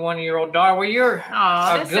 21-year-old daughter. Well, you're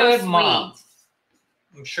a good mom.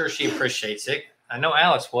 I'm sure she appreciates it. I know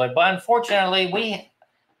Alex would, but unfortunately,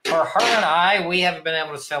 for her and I, we haven't been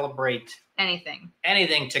able to celebrate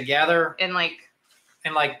anything together in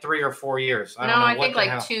like 3 or 4 years. I think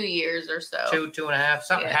like 2 years or so. 2.5.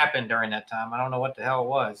 Something happened during that time. I don't know what the hell it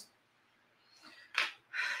was.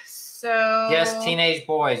 So yes, teenage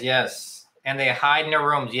boys, yes. And they hide in their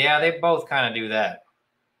rooms. Yeah, they both kind of do that.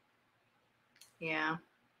 Yeah.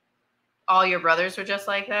 All your brothers were just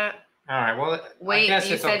like that? All right, well, wait,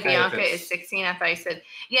 you said Bianca is 16. I thought you said,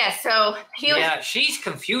 so she's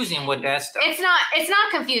confusing with that stuff. It's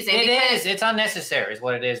not confusing. It is. It's unnecessary is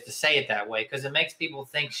what it is to say it that way because it makes people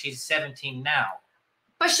think she's 17 now.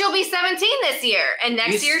 But she'll be 17 this year, and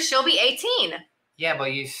next year she'll be 18. Yeah, but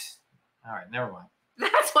all right, never mind.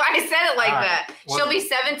 That's why I said it like that. Well, she'll be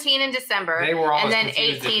 17 in December, they were and then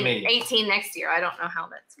 18 next year. I don't know how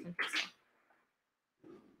that's confusing.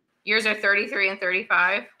 Yours are 33 and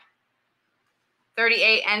 35.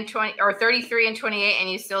 38 and 20 or 33 and 28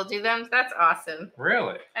 and you still do them? That's awesome.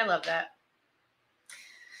 Really? I love that.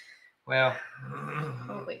 Well,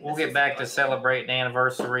 we'll get back to celebrating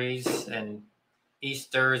anniversaries and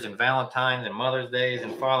Easters and Valentine's and Mother's Days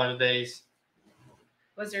and Father's Days.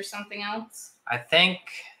 Was there something else? I think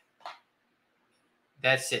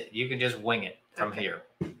that's it. You can just wing it from here.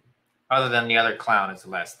 Other than the other clown is the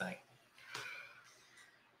last thing.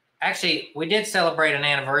 Actually, we did celebrate an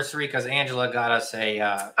anniversary because Angela got us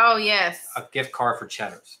a oh yes, a gift card for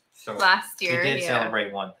Cheddar's. So last year we did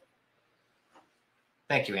celebrate one.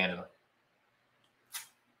 Thank you, Angela.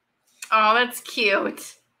 Oh, that's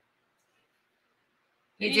cute.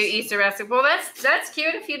 You do Easter basketball. That's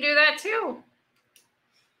cute if you do that too.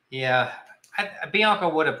 Yeah, Bianca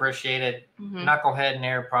would appreciate it. Knucklehead in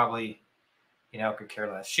there probably, could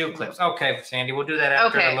care less. Shoe clips. Okay, Sandy, we'll do that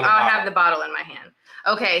after the little I'll bottle. have the bottle in my hand.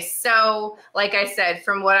 Okay, so like I said,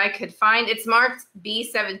 from what I could find, it's marked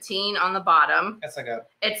B17 on the bottom. That's like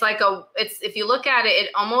if you look at it,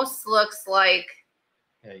 it almost looks like.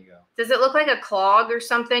 There you go. Does it look like a clog or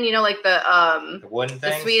something? Like the wooden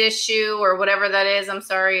thing, the Swedish shoe or whatever that is. I'm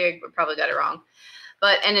sorry, I probably got it wrong.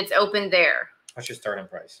 And it's open there. What's your starting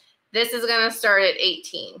price? This is gonna start at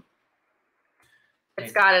 18.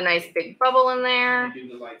 It's got a nice big bubble in there. Let me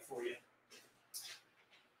do the light for you.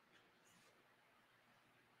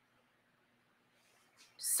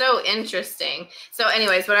 So interesting. So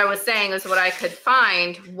anyways, what I was saying is what I could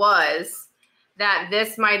find was that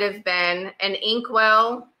this might have been an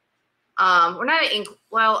inkwell. Or not an ink,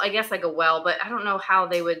 well, I guess like a well, but I don't know how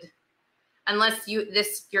they would, unless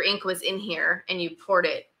your ink was in here and you poured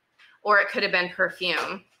it, or it could have been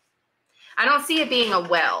perfume. I don't see it being a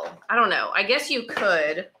well. I don't know. I guess you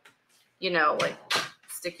could, like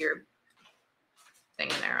stick your thing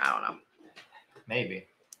in there. I don't know. Maybe.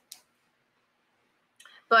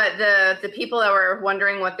 But the people that were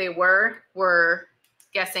wondering what they were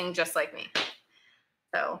guessing just like me.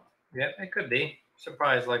 So. Yeah, it could be.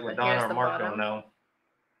 Surprised like Madonna or Mark don't know.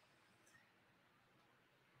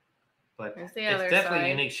 But it's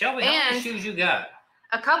definitely unique. Shelby, how many shoes you got?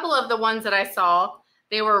 A couple of the ones that I saw,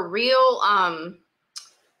 they were real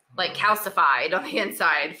like calcified on the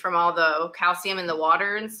inside from all the calcium in the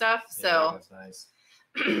water and stuff. So yeah, that's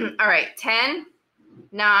nice. All right, 10,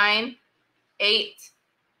 9, 8,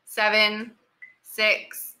 7,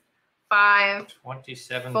 6, 5,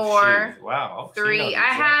 27 4, shoes. Wow. 3. I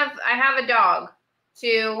have a dog.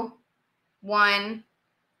 2, 1,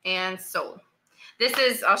 and sold. This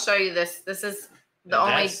is, I'll show you this. This is the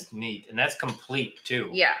only. That's neat. And that's complete too.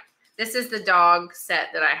 Yeah. This is the dog set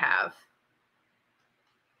that I have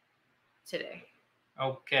today.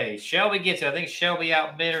 Okay. Shelby gets it. I think Shelby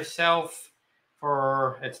outbid herself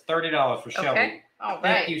for, it's $30 for Shelby. Okay. All right.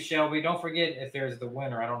 Thank you, Shelby. Don't forget if there's the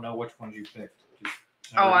winner. I don't know which ones you picked.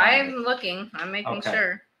 I'm looking. I'm making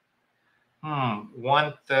sure.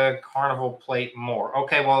 Want the carnival plate more.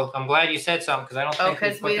 Okay, well, I'm glad you said something because I don't think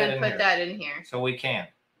because we didn't put that in here. So we can.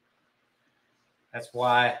 That's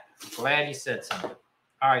why I'm glad you said something.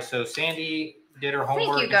 All right, so Sandy did her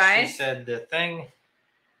homework. Thank you, guys. She said the thing.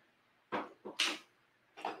 All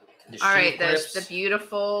right, there's the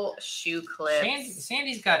beautiful shoe clips.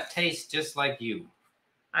 Sandy's got taste just like you.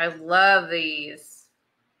 I love these.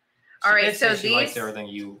 All right, so she likes everything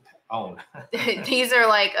you own. These are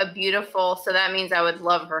like a beautiful, so that means I would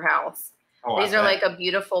love her house. Oh, these are like a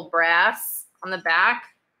beautiful brass on the back.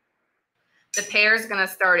 The pair is going to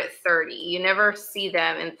start at 30. You never see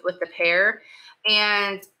them with the pair.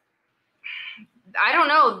 And I don't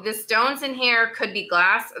know, the stones in here could be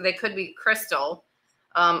glass, or they could be crystal.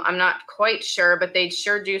 I'm not quite sure, but they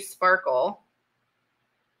sure do sparkle.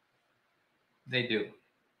 They do.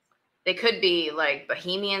 They could be like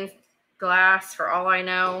Bohemian glass for all I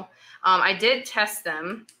know. I did test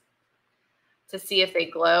them to see if they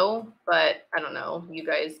glow, but I don't know. You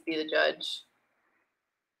guys be the judge.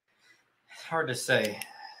 It's hard to say.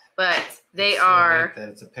 But they are. That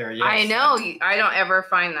it's a pair. Yes, I know. I don't ever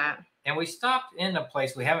find that. And we stopped in a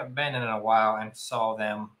place we haven't been in a while and saw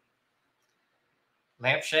them.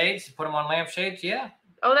 Lampshades? Put them on lampshades? Yeah.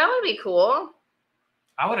 Oh, that would be cool.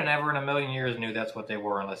 I would have never in a million years knew that's what they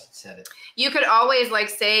were unless it said it. You could always, like,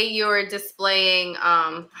 say you were displaying,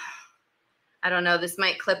 I don't know, this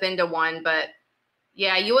might clip into one, but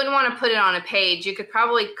yeah, you wouldn't want to put it on a page. You could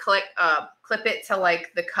probably clip it to,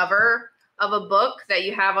 like, the cover of a book that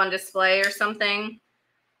you have on display or something.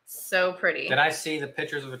 So pretty. Did I see the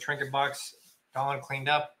pictures of a trinket box Dawn cleaned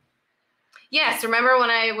up? Yes, remember when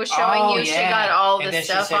I was showing you, she got all the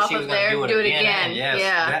stuff off of there? Do it again. Yes.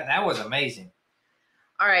 Yeah. That was amazing.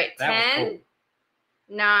 All right, 10, cool.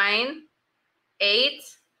 9, 8.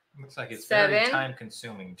 Looks like it's 7, very time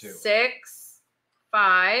consuming too. 6,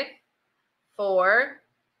 5, 4,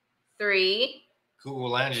 3. Google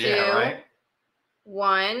Lens, 2, yeah, right?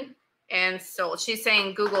 1, and sold. She's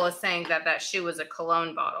saying Google is saying that shoe was a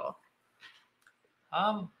cologne bottle.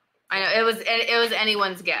 I know it was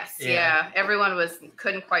anyone's guess. Yeah, everyone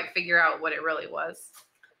couldn't quite figure out what it really was.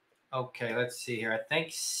 Okay, let's see here. I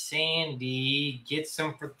think Sandy gets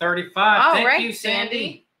them for $35. Thank you,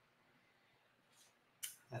 Sandy.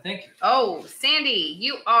 I think. Oh, Sandy,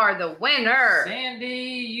 you are the winner. Sandy,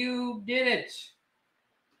 you did it.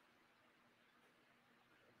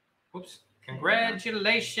 Whoops.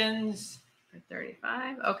 Congratulations. For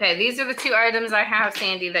 35. Okay, these are the two items I have,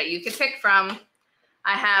 Sandy, that you could pick from.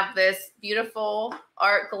 I have this beautiful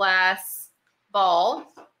art glass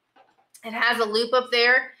ball. It has a loop up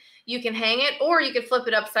there. You can hang it, or you could flip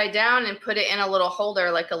it upside down and put it in a little holder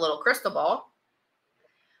like a little crystal ball.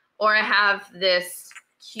 Or I have this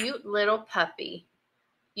cute little puppy.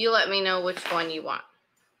 You let me know which one you want.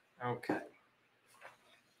 Okay.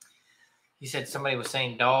 You said somebody was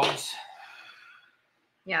saying dogs.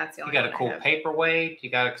 Yeah, that's the only You one. got a cool paperweight.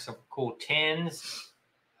 You got some cool tins.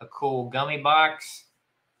 A cool gummy box.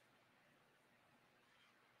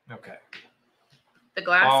 Okay. The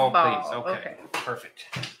glass ball. Please. Okay. Perfect.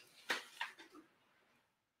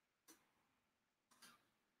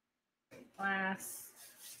 Glass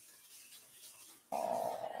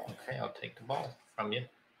ball. Okay, I'll take the ball from you.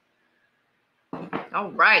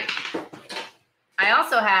 All right. I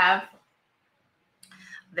also have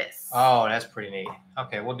this. Oh, that's pretty neat.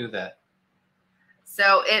 Okay, we'll do that.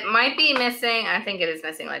 So it might be missing. I think it is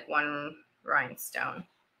missing like one rhinestone.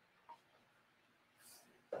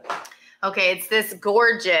 Okay, it's this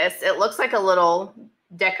gorgeous. It looks like a little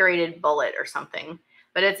decorated bullet or something.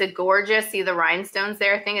 But it's a gorgeous. See the rhinestones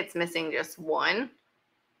there? I think it's missing just one.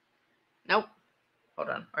 Nope. Hold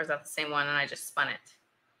on. Or is that the same one and I just spun it?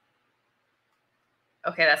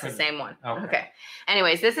 Okay, that's the same one. Okay.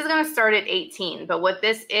 Anyways, this is going to start at 18. But what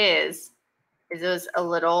this is a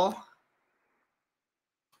little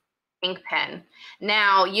ink pen.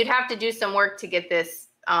 Now, you'd have to do some work to get this,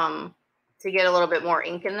 to get a little bit more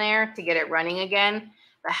ink in there, to get it running again.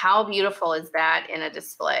 But how beautiful is that in a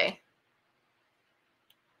display?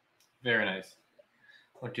 Very nice.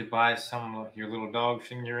 What you buy some of your little dog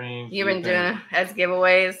figurines? You've been doing as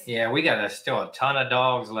giveaways? Yeah, we got still a ton of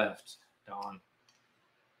dogs left, Dawn.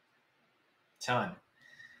 Ton.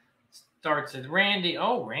 Starts at Randy.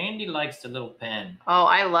 Oh, Randy likes the little pen. Oh,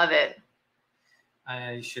 I love it.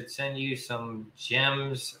 I should send you some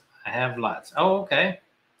gems. I have lots. Oh, okay.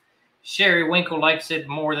 Sherry Winkle likes it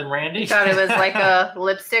more than Randy. You thought it was like a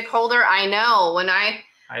lipstick holder? I know. When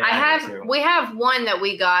we have one that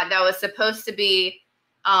we got that was supposed to be,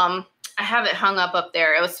 I have it hung up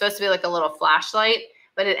there. It was supposed to be like a little flashlight,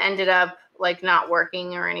 but it ended up like not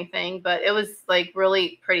working or anything. But it was like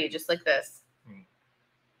really pretty, just like this.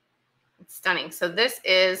 It's stunning. So this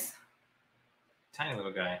is tiny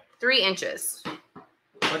little guy. 3 inches.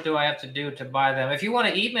 What do I have to do to buy them? If you want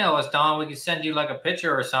to email us, Dawn, we can send you like a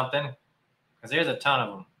picture or something. Because there's a ton of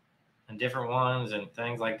them. And different ones and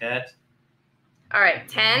things like that. All right.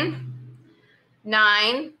 10,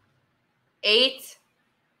 9, 8,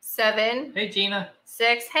 7. Hey, Gina.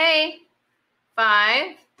 6. Hey.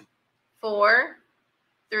 5, 4,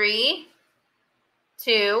 3,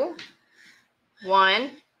 2,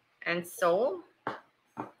 1. And sold.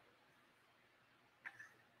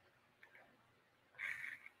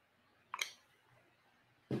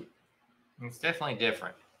 It's definitely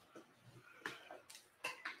different.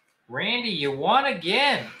 Randy, you won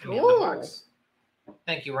again. Ooh.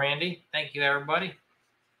 Thank you, Randy. Thank you, everybody.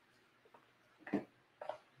 Okay.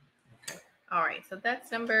 All right, so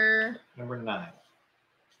that's number 9.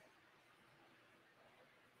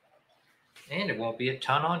 And it won't be a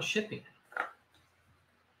ton on shipping.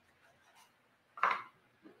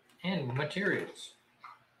 And materials.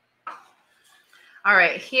 All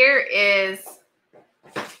right, here is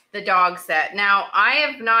the dog set. Now, I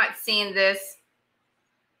have not seen this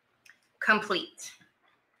complete.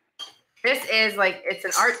 This is like, it's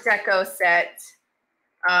an Art Deco set.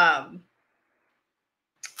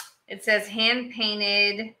 It says hand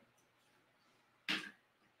painted.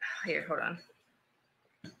 Here, hold on.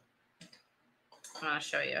 I'm going to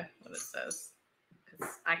show you what it says.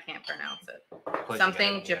 I can't pronounce it.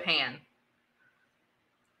 Something Japan.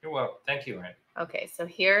 You're welcome. Thank you, Rand. Okay, so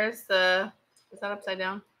here's the, is that upside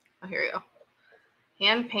down? Oh, here you go.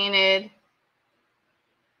 Hand painted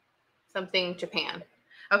something Japan.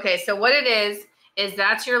 Okay, so what it is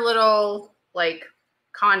that's your little like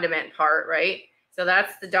condiment part, right? So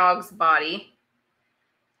that's the dog's body.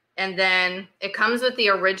 And then it comes with the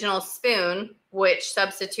original spoon, which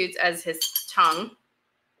substitutes as his tongue.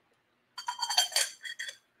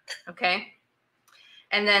 Okay.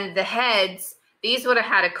 And then the heads, these would have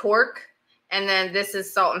had a cork, and then this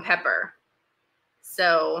is salt and pepper.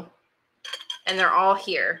 So, and they're all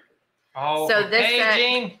here. Oh, so this hey, set,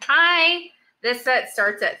 Jean. Hi. This set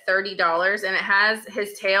starts at $30, and it has,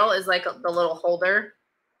 his tail is like the little holder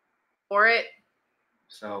for it.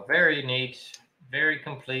 So very neat, very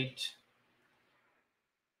complete.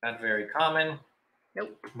 Not very common.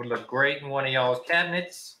 Nope. Would look great in one of y'all's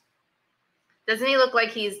cabinets. Doesn't he look like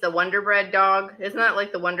he's the Wonder Bread dog? Isn't that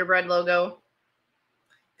like the Wonder Bread logo?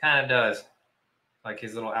 Kind of does. Like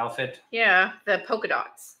his little outfit. Yeah, the polka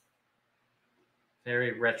dots.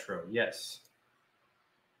 Very retro, yes.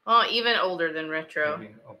 Oh, even older than retro.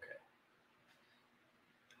 Maybe, okay.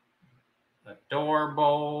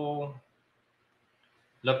 Adorable.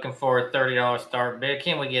 Looking for a $30 start bid.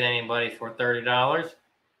 Can we get anybody for $30?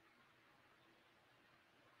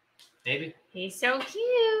 Maybe. He's so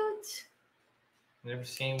cute. Never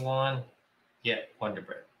seen one yet. Wonder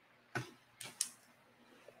Bread.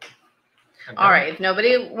 All right. If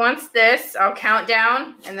nobody wants this, I'll count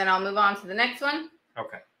down and then I'll move on to the next one.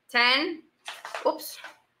 Okay. 10. Oops.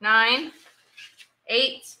 9.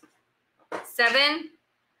 8. 7.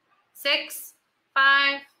 6.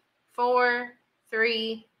 5. 4.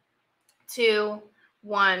 3. 2.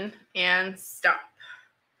 1. And stop.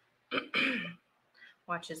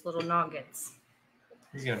 Watch his little nuggets.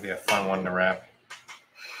 He's going to be a fun one to wrap.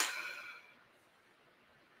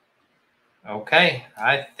 Okay.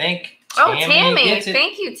 I think Tammy. gets it.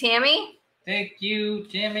 Thank you, Tammy. Thank you,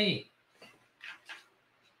 Tammy.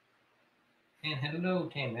 And hello,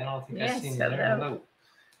 Tammy. I don't think I've seen you there. Hello.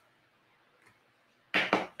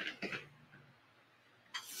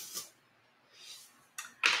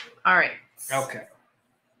 All right. Okay.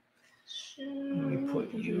 Let me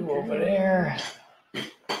put you over there.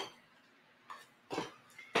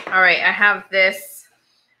 All right. I have this.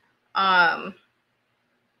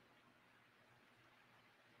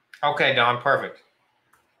 Okay, Dawn. Perfect.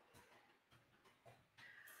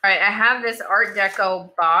 All right. I have this Art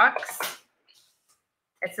Deco box.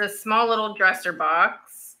 It's a small little dresser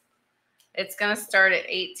box. It's going to start at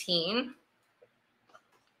 18.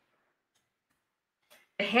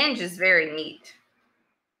 The hinge is very neat.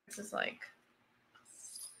 This is like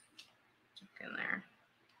in there.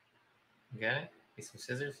 You got it? Need some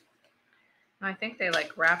scissors? I think they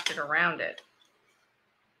like wrapped it around it.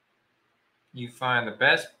 You find the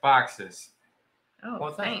best boxes. Oh,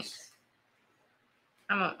 well, thanks.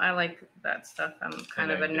 I like that stuff. I'm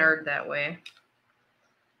kind of a nerd that way.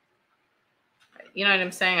 You know what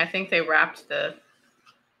I'm saying? I think they wrapped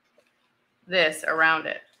this around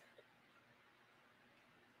it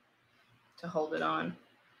to hold it on.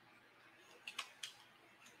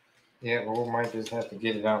 Yeah, well, we might just have to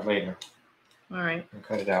get it out later. All right. And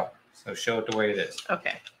cut it out. So show it the way it is.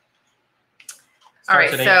 Okay. All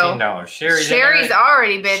right, at $18. Sherry's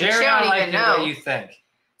already bid. Sherry, she don't like even know. What you think?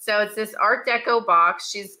 So it's this Art Deco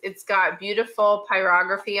box. It's got beautiful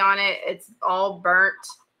pyrography on it. It's all burnt,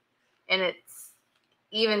 and it's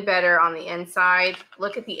even better on the inside.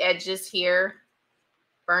 Look at the edges here,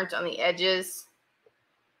 burnt on the edges.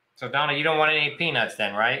 So Donna, you don't want any peanuts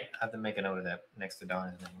then, right? I have to make a note of that next to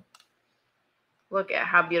Donna's name. Look at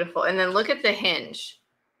how beautiful. And then look at the hinge.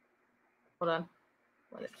 Hold on.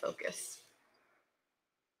 Let it focus.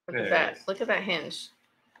 Look at that. Look at that hinge.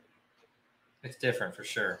 It's different for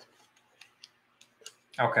sure.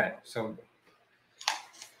 Okay, so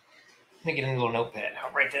let me get a little notepad.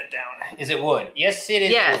 I'll write that down. Is it wood? Yes, it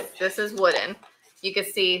is. Yes, wood. This is wooden. You can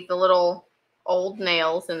see the little old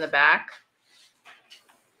nails in the back.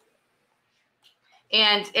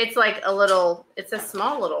 And it's like it's a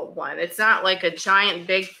small little one. It's not like a giant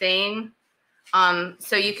big thing.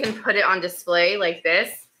 So you can put it on display like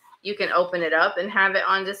this. You can open it up and have it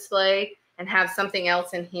on display and have something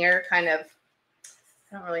else in here kind of,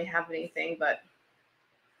 I don't really have anything, but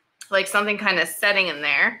like something kind of setting in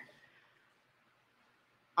there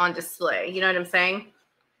on display. You know what I'm saying?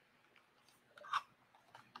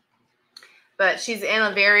 But she's in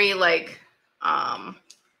a very like,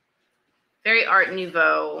 very Art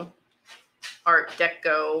Nouveau, Art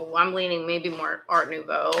Deco. I'm leaning maybe more Art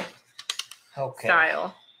Nouveau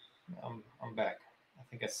style. I'm back. I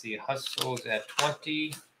think I see Hustles at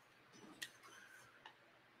 20.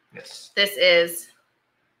 Yes. This is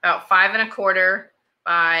about 5 1/4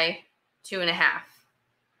 by 2 1/2.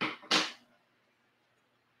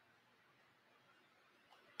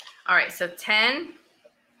 All right, so 10,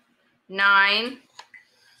 9,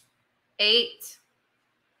 8,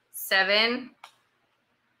 7,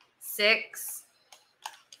 6,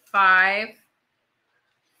 5,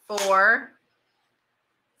 4,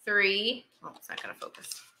 3. Oh, it's not going to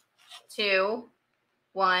focus. 2,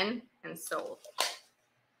 1, and sold.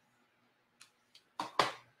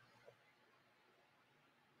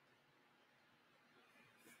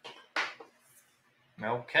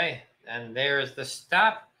 Okay, and there's the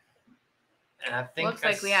stop. And I think looks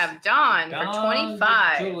like we have Dawn for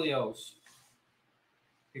 25. Julio's.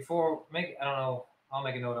 Before I don't know. I'll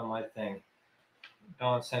make a note on my thing.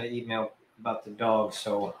 Dawn sent an email about the dog,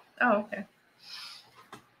 so. Oh, okay.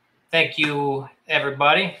 Thank you,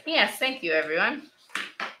 everybody. Yes, thank you, everyone.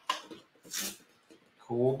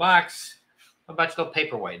 Cool box. What about your little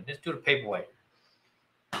paperweight? Let's do the paperweight.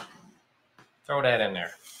 Throw that in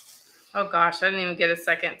there. Oh gosh, I didn't even get a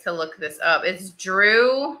second to look this up. It's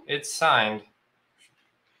Drew It's signed.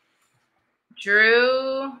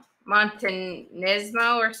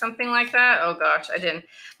 Montanismo or something like that. Oh gosh, I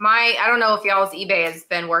don't know if y'all's eBay has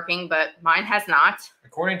been working, but mine has not.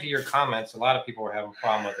 According to your comments, a lot of people are having a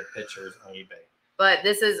problem with the pictures on eBay. But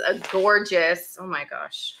this is a gorgeous, oh my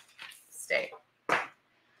gosh, stay.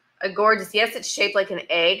 A gorgeous, yes, it's shaped like an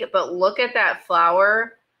egg, but look at that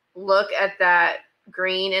flower. Look at that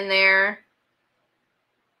green in there.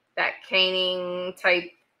 That caning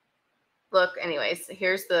type look. Anyways,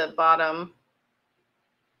 here's the bottom.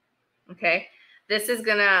 Okay, this is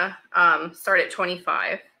gonna start at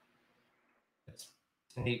 25. It's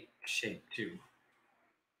a neat shape too.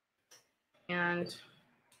 And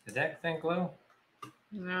did that thing glow?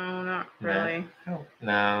 No, not really.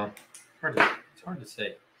 No. It's hard to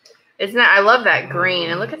say. Isn't it? I love that green.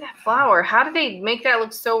 And look at that flower. How did they make that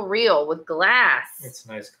look so real with glass? It's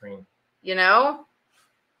nice green. You know?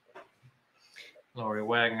 Lori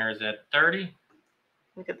Wagner's at 30.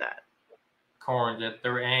 Look at that. Corn's at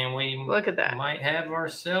 30. And we look at that. Might have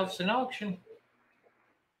ourselves an auction.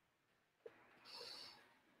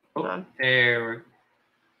 Hold on. There.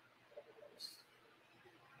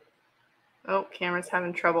 Oh, camera's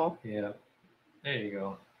having trouble. Yeah. There you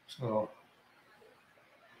go. So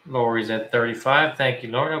Lori's at 35. Thank you,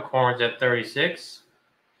 Lori. Corn's at 36.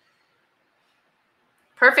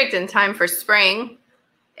 Perfect in time for spring.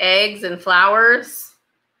 Eggs and flowers.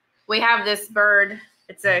 We have this bird.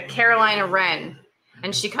 It's a Carolina wren.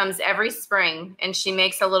 And she comes every spring. And she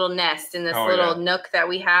makes a little nest in this little nook that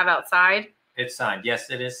we have outside. It's signed. Yes,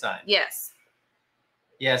 it is signed. Yes.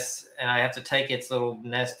 Yes, and I have to take its little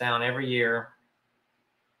nest down every year.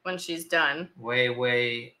 When she's done. Way,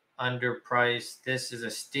 way underpriced. This is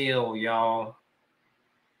a steal, y'all.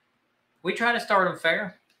 We try to start them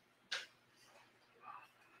fair.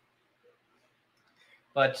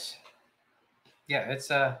 But, yeah,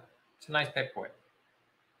 it's a nice paperweight.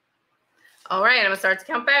 All right, I'm going to start to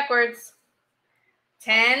count backwards.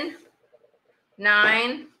 10,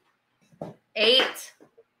 9, 8,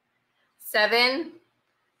 7.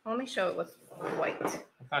 Let me show it with white. I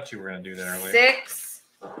thought you were going to do that earlier. 6.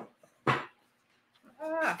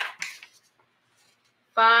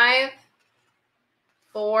 5.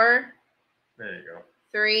 4. There you go.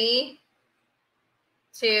 3,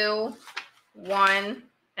 2, 1,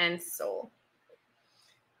 and sold.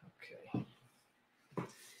 Okay.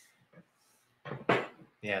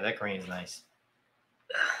 Yeah, that green's nice.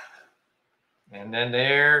 And then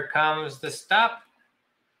there comes the stop.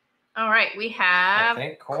 All right, we have I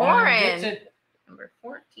think Corin gets it. Number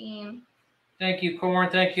 14. Thank you, Corin.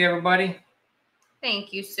 Thank you, everybody.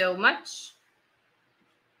 Thank you so much.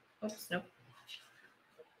 Oops, nope.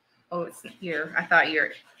 Oh, it's here. I thought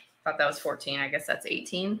that was 14. I guess that's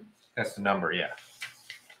 18. That's the number, yeah.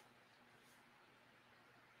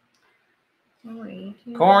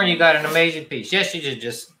 Corin, you got an amazing piece. Yes, you did.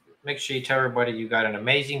 Just make sure you tell everybody you got an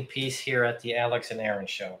amazing piece here at the Alex and Aaron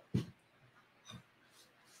show.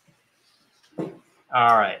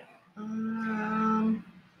 All right.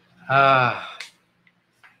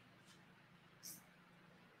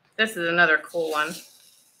 This is another cool one.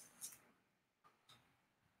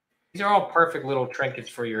 These are all perfect little trinkets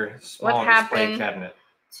for your small display cabinet.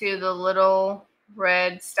 To the little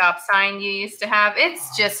red stop sign you used to have?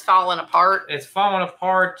 It's just fallen apart. It's fallen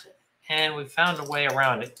apart, and we found a way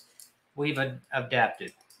around it. We've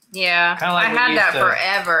adapted. Yeah, like I had that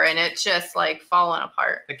forever, and it's just like falling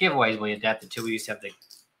apart. The giveaways we adapted to. We used to have the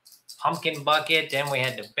pumpkin bucket, then we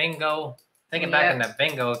had the bingo. Thinking back in the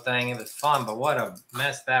bingo thing, it was fun, but what a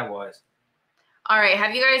mess that was. All right,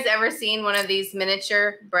 have you guys ever seen one of these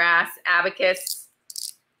miniature brass abacus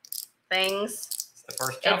things? It's the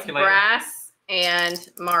first calculator. It's brass and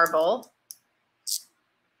marble.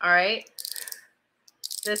 All right.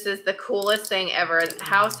 This is the coolest thing ever.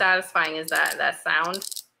 How satisfying is that sound?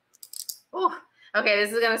 Oh, okay.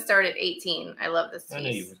 This is going to start at 18. I love this piece. I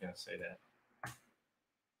knew you were going to say that.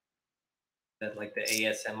 That like the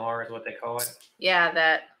ASMR is what they call it? Yeah,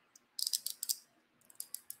 that.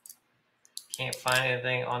 Can't find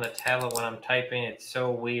anything on the tablet when I'm typing. It's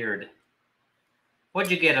so weird.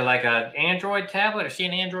 What'd you get? Like an Android tablet? Is she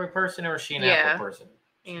an Android person or is she an Apple person?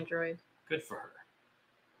 Android. Good for her.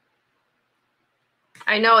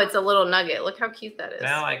 I know, it's a little nugget. Look how cute that is.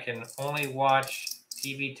 Now I can only watch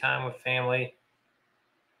TV time with family.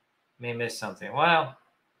 May miss something. Well.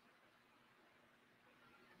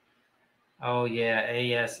 Oh yeah,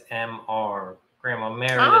 ASMR. Grandma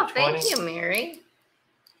Mary. Oh, the 20. thank you, Mary.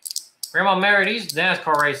 Grandma Mary, these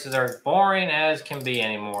NASCAR races are boring as can be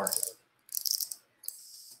anymore.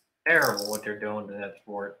 Terrible what they're doing to that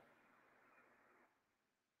sport.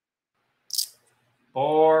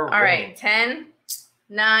 Boring. All right, 10,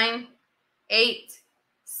 9, 8,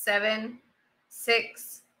 7,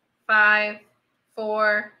 6, 5,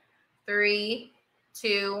 4, 3,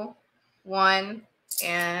 2, 1,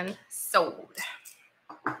 and sold.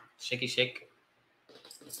 Shaky shake.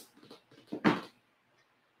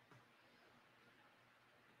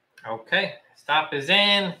 Okay, stop is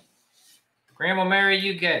in. Grandma Mary,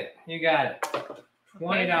 you get it. You got it.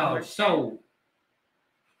 $20 sold.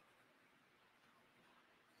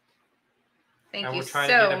 Thank you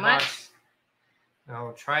so much.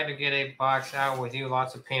 I'll try to get a box out with you.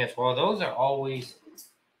 Lots of peanuts. Well, those are always,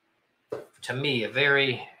 to me, a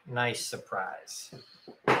very nice surprise.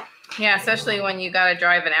 Yeah, especially when you got to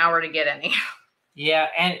drive an hour to get any. Yeah,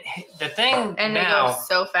 and the thing and now, it goes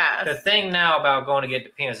so fast. The thing now about going to get the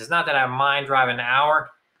peanuts, it's not that I mind driving an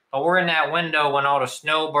hour, but we're in that window when all the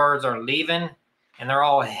snowbirds are leaving and they're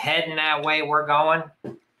all heading that way we're going.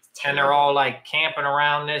 And they're all like camping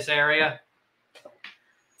around this area.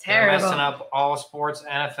 Terrible. They're messing up all sports,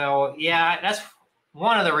 NFL. Yeah, that's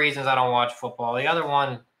one of the reasons I don't watch football. The other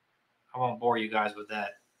one, I won't bore you guys with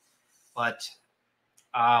that. But,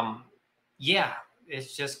 yeah,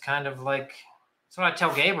 it's just kind of like, that's what I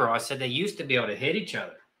tell Gabriel. I said they used to be able to hit each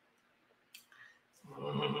other.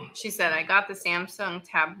 She said, I got the Samsung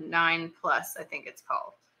Tab 9 Plus, I think it's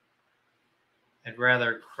called. I'd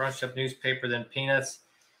rather crunch up newspaper than peanuts.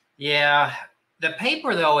 Yeah, the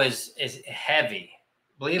paper, though, is heavy.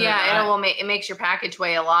 Believe it or not. It makes your package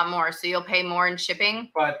weigh a lot more, so you'll pay more in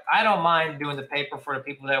shipping. But I don't mind doing the paper for the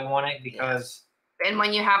people that want it because... And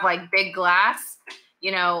when you have, like, big glass,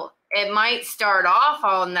 you know, it might start off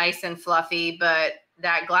all nice and fluffy, but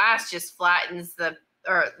that glass just flattens the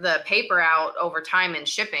paper out over time in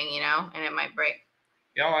shipping, you know, and it might break.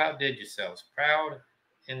 Y'all outdid yourselves. Proud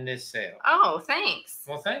in this sale. Oh, thanks.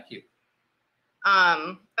 Well, thank you.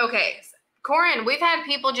 Okay. Corin, we've had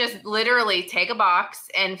people just literally take a box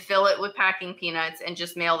and fill it with packing peanuts and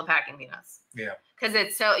just mail the packing peanuts. Yeah. Because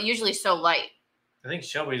it's usually so light. I think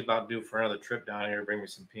Shelby's about due for another trip down here to bring me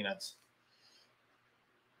some peanuts.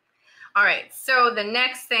 All right. So the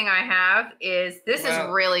next thing I have is, this is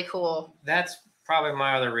really cool. That's probably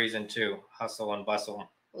my other reason too. Hustle and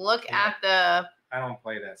bustle. Look at the... I don't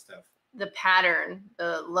play that stuff. The pattern,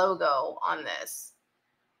 the logo on this.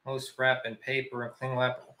 Most wrap and paper and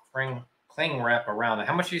cling wrap around it.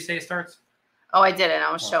 How much do you say it starts? Oh, I didn't.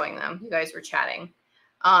 I was showing them. You guys were chatting.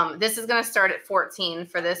 This is going to start at 14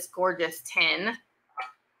 for this gorgeous tin.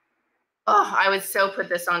 Oh, I would so put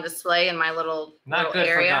this on display in my little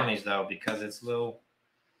area. For dummies though, because it's a little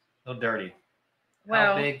dirty.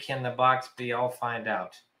 Well, how big can the box be? I'll find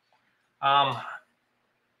out. I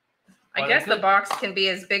guess the box can be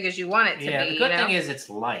as big as you want it to be. Yeah, the good thing is it's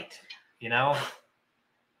light, you know?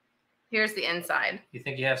 Here's the inside. You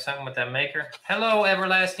think you have something with that maker? Hello,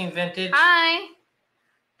 Everlasting Vintage. Hi.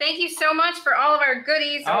 Thank you so much for all of our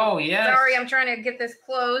goodies. Oh, yes. Sorry, I'm trying to get this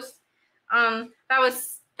closed. That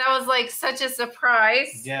was like such a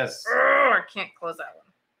surprise. Yes. I can't close that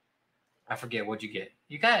one. I forget what'd you get.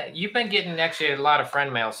 You've been getting actually a lot of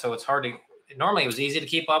friend mail, so it's hard to... Normally, it was easy to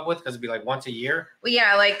keep up with because it'd be like once a year. Well,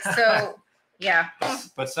 yeah, like, so, yeah.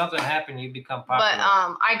 But something happened, you become popular.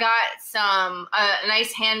 But I got a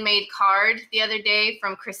nice handmade card the other day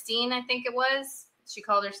from Christine, I think it was. She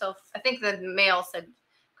called herself, I think the mail said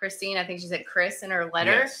Christine. I think she said Chris in her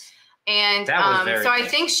letter. Yes. And so I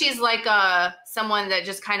think she's like someone that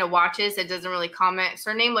just kind of watches. It doesn't really comment.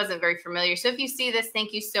 So her name wasn't very familiar. So if you see this,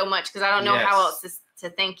 thank you so much, because I don't know how else to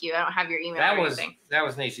thank you. I don't have your email or anything. That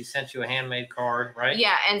was neat. She sent you a handmade card, right?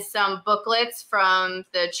 Yeah, and some booklets from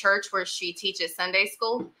the church where she teaches Sunday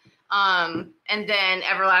school. And then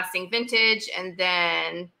Everlasting Vintage, and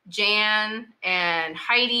then Jan and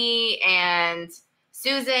Heidi and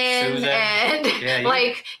Susan. And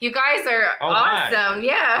like, you guys are awesome. My.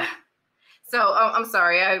 Yeah. So I'm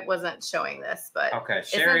sorry, I wasn't showing this, but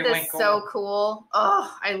isn't this so cool?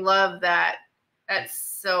 Oh, I love that. That's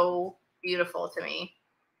so beautiful to me.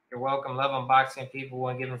 You're welcome. Love unboxing people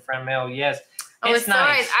and giving friend mail. Yes. Oh, it's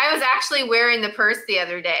nice. I was actually wearing the purse the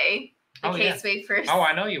other day. The Kate Spade purse. Oh,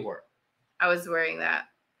 I know you were. I was wearing that.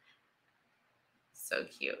 So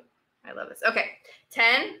cute. I love this. Okay.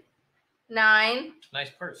 10, 9. Nice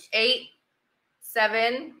purse. 8,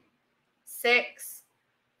 7, 6,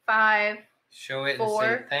 5. Show it 4,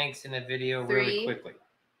 and say thanks in the video 3, really quickly.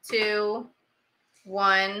 2,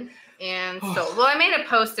 1, and sold. Well, I made a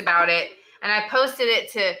post about it, and I posted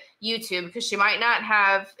it to YouTube because she might not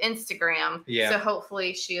have Instagram. Yeah. So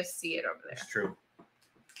hopefully she'll see it over there. That's true.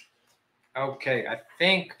 Okay, I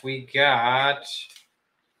think we got...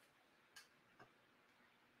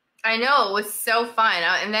 I know, it was so fun.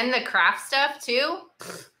 And then the craft stuff, too.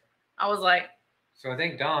 I was like... So I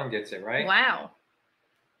think Dawn gets it, right? Wow.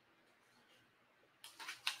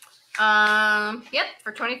 Yep,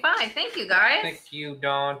 for 25. Thank you, guys. Thank you,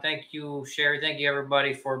 Dawn. Thank you, Sherry. Thank you,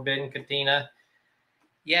 everybody, for bidding, Katina.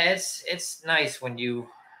 Yeah, it's nice when you...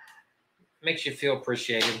 Makes you feel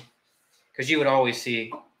appreciated. Because you would always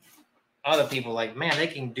see other people like, man, they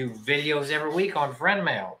can do videos every week on friend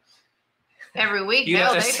mail. Every week,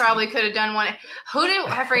 they probably could have done one.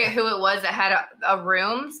 I forget who it was that had a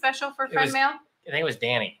room special for friend mail. I think it was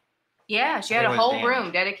Danny. Yeah, she had a whole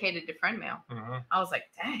room dedicated to friend mail. Mm-hmm. I was like,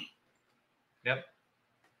 dang. Yep.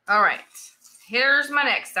 All right. Here's my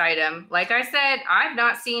next item. Like I said, I've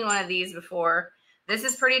not seen one of these before. This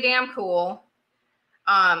is pretty damn cool.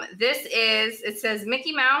 It says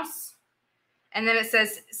Mickey Mouse. And then it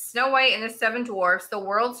says Snow White and the Seven Dwarfs, the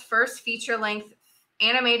world's first feature-length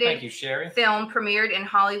animated film premiered in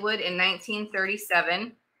Hollywood in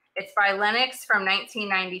 1937. It's by Lennox from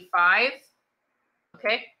 1995.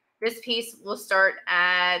 Okay. This piece will I'll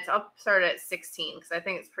start at 16 because I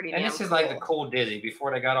think it's pretty damn cool. And this is like the cool Disney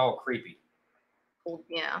before they got all creepy. Cool,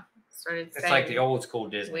 yeah. It's like the old school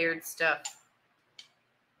Disney. Weird stuff.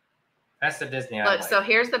 That's the Disney I Look, like. so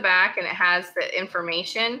here's the back, and it has the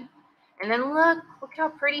information. And then look how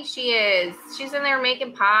pretty she is. She's in there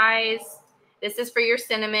making pies. This is for your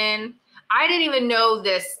cinnamon. I didn't even know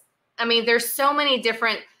this. I mean, there's so many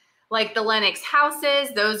different, like the Lennox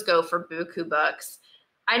houses. Those go for buku bucks.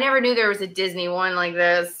 I never knew there was a Disney one like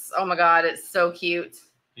this. Oh my God, it's so cute.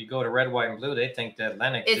 You go to Red, White, and Blue, they think that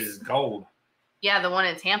Lennox is gold. Yeah, the one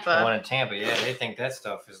in Tampa. The one in Tampa, yeah. They think that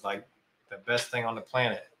stuff is like the best thing on the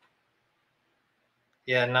planet.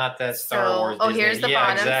 Yeah, not that Star Wars Disney. Oh, here's the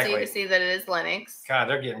bottom, exactly. so you can see that it is Lennox. God,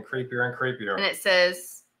 they're getting creepier and creepier. And it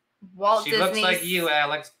says Walt Disney. She looks like you,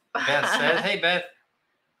 Alex. Beth says, hey, Beth.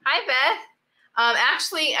 Hi, Beth.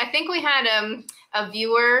 Actually, I think we had a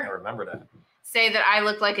viewer. I remember that. Say that I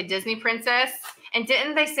look like a Disney princess. And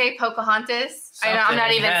didn't they say Pocahontas? I'm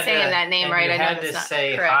not even saying that name right. I know had to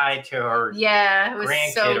say hi to her. Yeah, it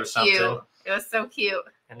was so or something. cute. It was so cute.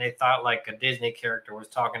 And they thought like a Disney character was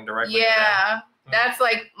talking directly to them. Yeah. That's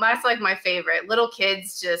like my favorite. Little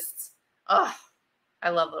kids just, I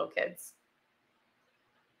love little kids.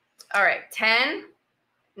 All right, 10,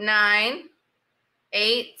 9,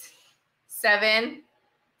 8, 7,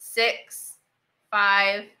 6,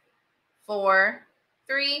 5, 4,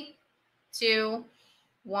 3, 2,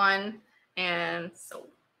 1, and sold.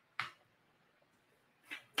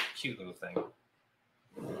 Cute little thing.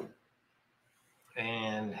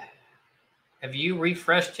 And have you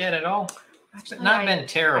refreshed yet at all? It's not been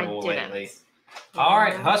terrible lately. All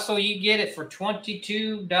right, Hustle, you get it for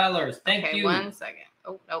 $22. Thank you. 1 second.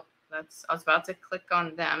 Oh, nope. I was about to click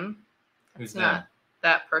on them. Who's not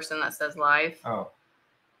that person that says live. Oh.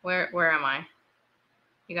 Where am I?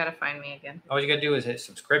 You got to find me again. All you got to do is hit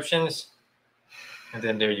subscriptions, and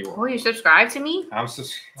then there you are. Oh, you subscribe to me? I'm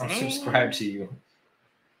subscribed to you.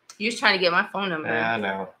 You're just trying to get my phone number. I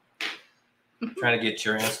know. Trying to get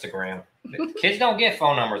your Instagram. Kids don't get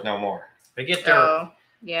phone numbers no more. They get their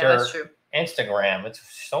that's true. Instagram. It's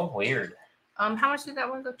so weird. How much did that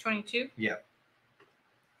one go? 22? Yeah.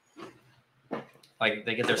 Like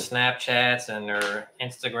they get their Snapchats and their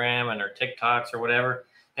Instagram and their TikToks or whatever.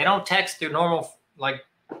 They don't text through normal like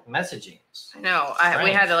messaging. I know.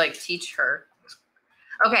 We had to like teach her.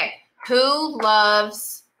 Okay. Who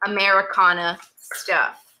loves Americana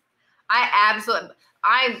stuff? I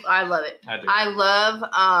love it. I do. I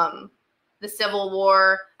love the Civil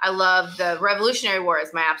War. I love the Revolutionary War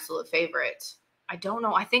is my absolute favorite. I don't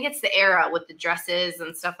know. I think it's the era with the dresses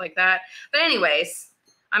and stuff like that. But anyways,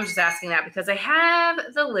 I'm just asking that because I have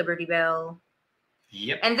the Liberty Bell.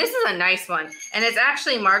 Yep. And this is a nice one. And it's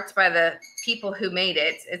actually marked by the people who made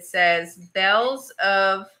it. It says Bells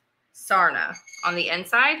of Sarna on the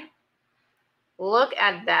inside. Look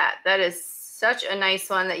at that. That is such a nice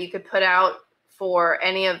one that you could put out for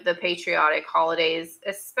any of the patriotic holidays,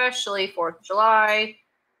 especially 4th of July,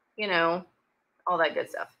 you know, all that good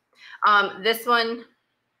stuff. This one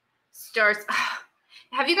starts.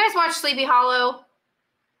 Have you guys watched Sleepy Hollow?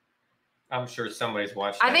 I'm sure somebody's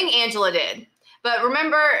watched I think Angela did. But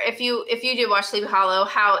remember, if you did watch Sleepy Hollow,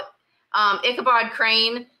 how Ichabod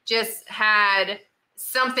Crane just had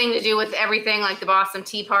something to do with everything, like the Boston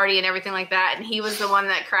Tea Party and everything like that. And he was the one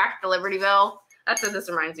that cracked the Liberty Bell. That's what this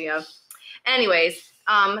reminds me of. Anyways,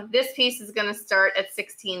 this piece is going to start at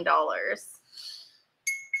 $16.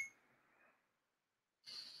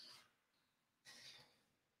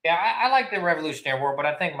 Yeah, I like the Revolutionary War, but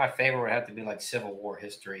I think my favorite would have to be like Civil War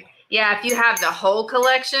history. Yeah, if you have the whole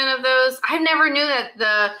collection of those. I never knew that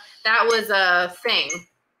that was a thing.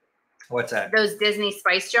 What's that? Those Disney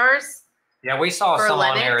spice jars. Yeah, we saw some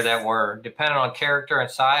Lennox. on there that were, depending on character and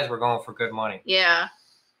size, we're going for good money. Yeah.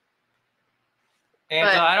 And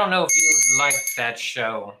I don't know if you would like that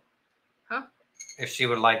show. Huh? If she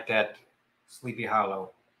would like that Sleepy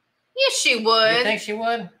Hollow. Yes, she would. You think she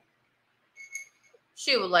would?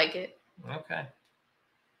 She would like it. Okay.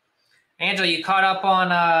 Angela, you caught up on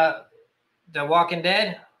The Walking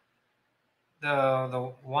Dead?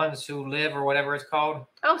 The ones who live or whatever it's called?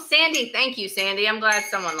 Oh, Sandy. Thank you, Sandy. I'm glad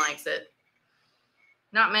someone likes it.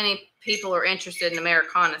 Not many people are interested in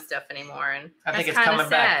Americana stuff anymore, and I think it's coming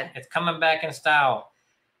back. It's coming back in style.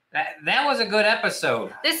 That was a good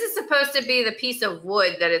episode. This is supposed to be the piece of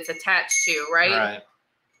wood that it's attached to, right? Right.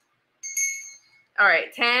 All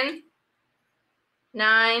right. 10, 9.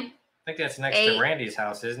 I think that's next 8, to Randy's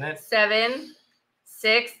house, isn't it? 7,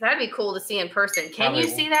 6. That'd be cool to see in person. Can you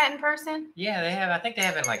see that in person? Yeah, they have. I think they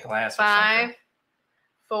have it in like glass. 5, or something.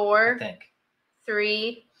 4, I think.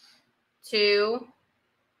 3, 2,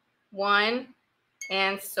 1,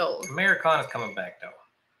 and sold. Americana's coming back though.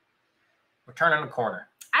 We're turning the corner.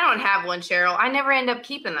 I don't have one, Cheryl. I never end up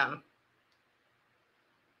keeping them.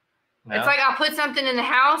 No? It's like I'll put something in the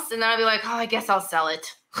house and then I'll be like, oh, I guess I'll sell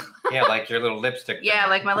it. Yeah, like your little lipstick. Yeah,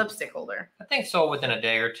 like my lipstick holder. I think sold within a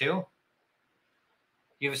day or two.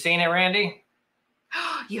 You've seen it, Randy?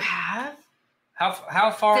 You have? How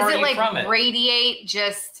far are you from it? Does it radiate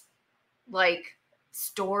just like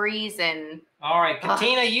stories and? All right,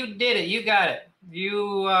 Katina, you did it. You got it.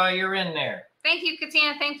 You're in there. Thank you,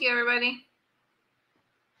 Katina. Thank you, everybody.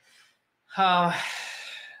 Yeah,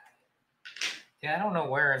 I don't know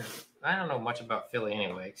where. I don't know much about Philly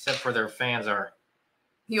anyway, except for their fans are.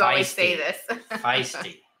 You always say this.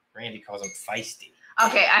 Feisty. Randy calls them feisty.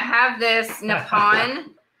 Okay, I have this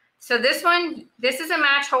Nippon. So this is a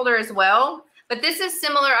match holder as well, but this is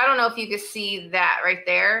similar. I don't know if you can see that right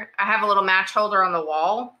there. I have a little match holder on the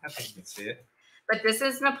wall. I think you can see it. But this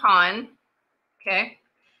is Nippon. Okay.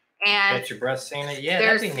 And Got your breath seeing it? Yeah,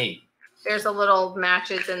 that'd be neat. There's a little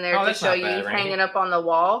matches in there to show you hanging up on the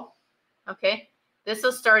wall. Okay. This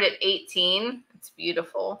will start at 18. It's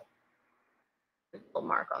beautiful. Little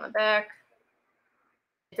mark on the back.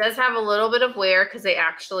 It does have a little bit of wear because they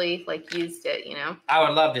actually used it, you know. I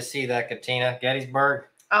would love to see that, Katina. Gettysburg.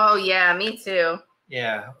 Oh yeah, me too.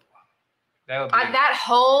 Yeah. That would be... that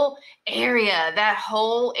whole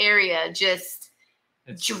area just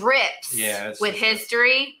drips with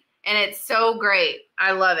history, and it's so great.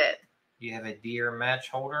 I love it. You have a deer match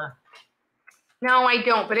holder? No, I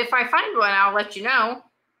don't. But if I find one, I'll let you know.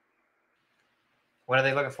 What are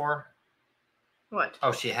they looking for? What?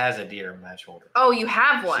 Oh, she has a deer match holder. Oh, you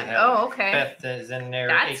have one. Oh, okay. Beth is in there.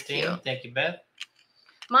 That's 18. cute. Thank you, Beth.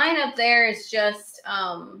 Mine up there is just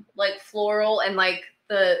like floral, and like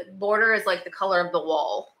the border is like the color of the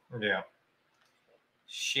wall. Yeah.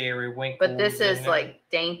 Sherry Winkle. But this is like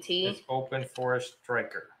dainty. It's open for a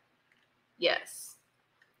striker. Yes.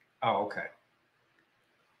 Oh, okay.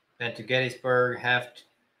 Then to Gettysburg,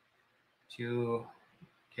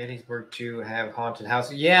 to have haunted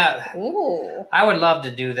house. Yeah. Ooh. I would love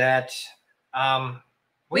to do that.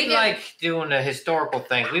 We like doing the historical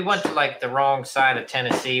things. We went to like the wrong side of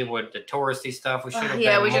Tennessee with the touristy stuff. We should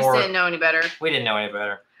have we just didn't know any better. We didn't know any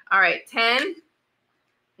better. All right. 10,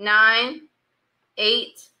 9,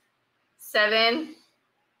 8, 7,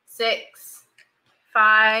 6,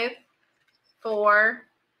 5, 4,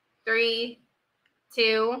 3,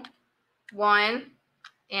 2, 1,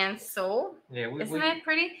 and sold. Yeah, isn't it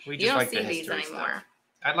pretty? We just you don't like see these anymore. Stuff.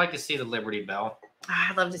 I'd like to see the Liberty Bell.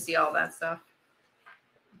 I'd love to see all that stuff.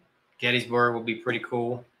 Gettysburg would be pretty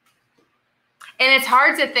cool. And it's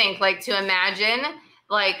hard to think, to imagine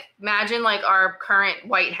our current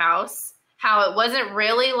White House, how it wasn't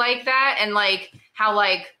really like that, and how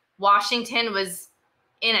Washington was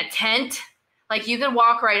in a tent. You could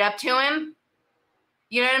walk right up to him.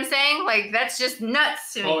 You know what I'm saying? That's just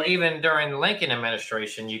nuts to me. Well, even during the Lincoln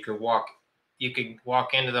administration, you could walk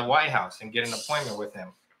into the White House and get an appointment with him.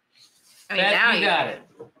 I mean, now you got it.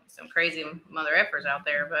 Some crazy mother effers out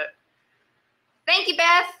there, but thank you,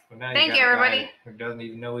 Beth. Well, thank you, everybody. Who doesn't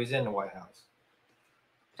even know he's in the White House?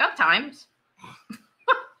 Sometimes.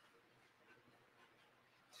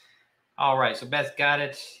 All right, so Beth got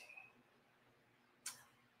it.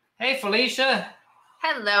 Hey, Felicia.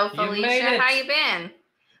 Hello, Felicia. How you been?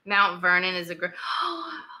 Mount Vernon is a great.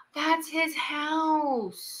 Oh, that's his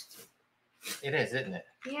house. It is, isn't it?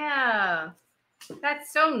 Yeah.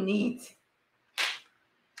 That's so neat.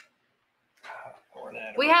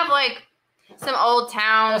 We have like some old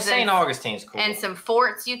towns. St. Augustine's cool. And some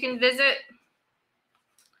forts you can visit.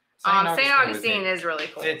 St. Augustine is really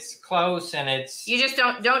cool. It's close and it's. You just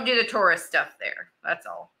don't do the tourist stuff there. That's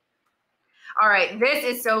all. All right, this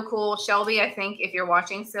is so cool, Shelby. I think if you're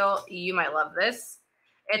watching still, you might love this.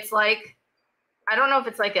 It's like, I don't know if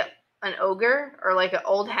it's like an ogre or like an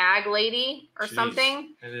old hag lady or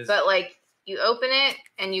something. It is. But like you open it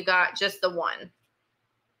and you got just the one.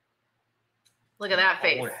 Look at that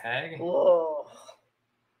face. Old hag? Whoa,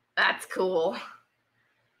 that's cool.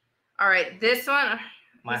 All right, this one.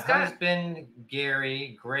 My husband,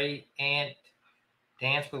 Gary, great aunt,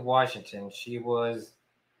 danced with Washington. She was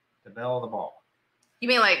the belle of the ball. You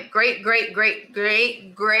mean like great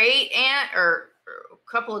aunt or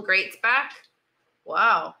a couple of greats back?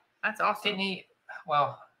 Wow, that's awesome. Didn't he?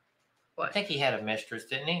 Well, what? I think he had a mistress,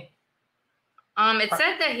 didn't he? It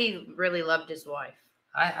said that he really loved his wife.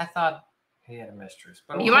 I thought he had a mistress.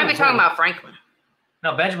 But you might be talking about Franklin.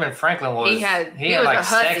 No, Benjamin Franklin was. He had was like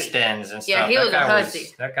sex dens and stuff. Yeah, he was a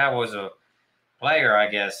hussy. That guy was a player, I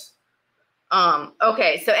guess.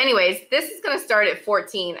 Okay, so anyways, this is gonna start at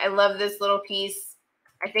 14. I love this little piece.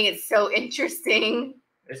 I think it's so interesting.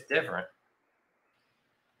 It's different.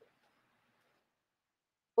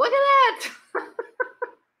 Look at that.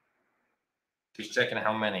 She's checking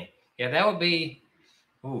how many. Yeah, that would be.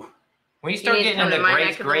 Ooh, when you start getting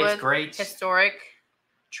into greats. Historic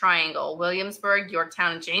triangle: Williamsburg,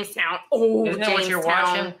 Yorktown, and Jamestown. Oh, isn't that what you're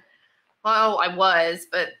watching? Well, I was,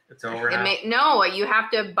 but it's over now. No, you have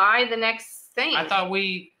to buy the next thing. I thought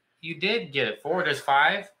you did get it. 4, there's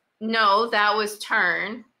 5. No, that was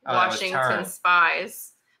Turn. Washington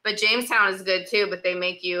Spies. But Jamestown is good too, but they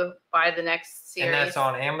make you buy the next series. And that's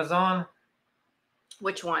on Amazon?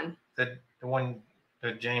 Which one? The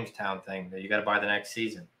Jamestown thing that you got to buy the next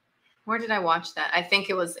season. Where did I watch that? I think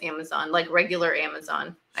it was Amazon, like regular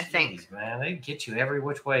Amazon, I think. Man, they get you every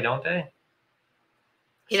which way, don't they?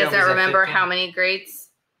 He doesn't remember how many greats.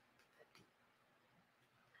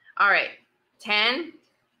 All right. 10,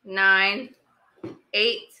 9,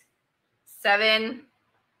 8, 7,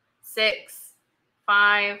 6,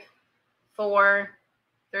 5, 4,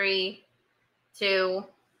 3, 2,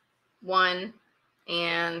 1,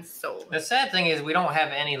 and sold. The sad thing is we don't have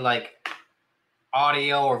any like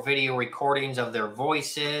audio or video recordings of their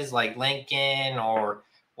voices like Lincoln or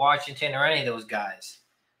Washington or any of those guys.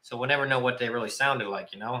 So we'll never know what they really sounded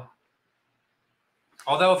like, you know?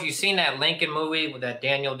 Although if you've seen that Lincoln movie with that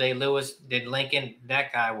Daniel Day-Lewis did Lincoln,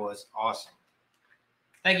 that guy was awesome.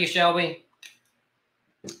 Thank you, Shelby.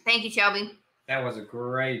 Thank you, Shelby. That was a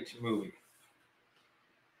great movie.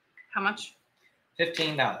 How much?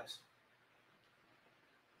 $15.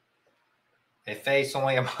 A face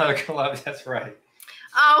only a mother can love. That's right.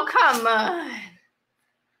 Oh, come on.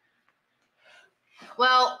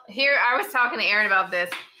 Well, here I was talking to Aaron about this.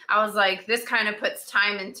 I was like, this kind of puts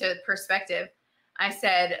time into perspective. I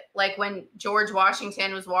said, like when George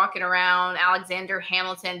Washington was walking around, Alexander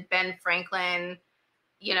Hamilton, Ben Franklin,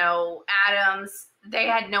 Adams, they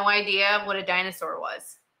had no idea what a dinosaur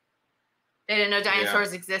was. They didn't know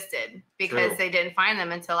dinosaurs existed because they didn't find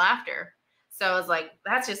them until after. So I was like,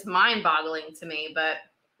 that's just mind-boggling to me. But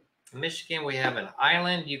in Michigan, we have an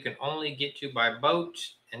island you can only get to by boat,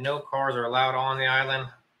 and no cars are allowed on the island.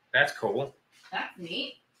 That's cool. That's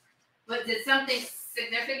neat. But did something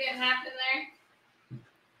significant happen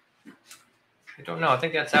there? I don't know. I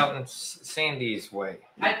think that's out in Sandy's way.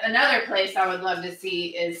 Another place I would love to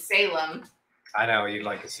see is Salem. I know. You'd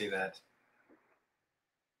like to see that.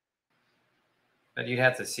 But you'd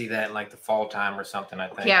have to see that in like the fall time or something, I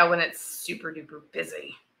think. Yeah, when it's super duper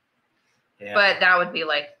busy. Yeah. But that would be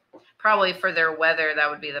like, probably for their weather, that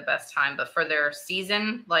would be the best time. But for their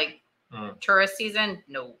season, like tourist season,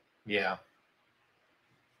 no. Yeah.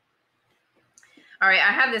 All right,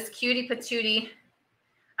 I have this cutie patootie.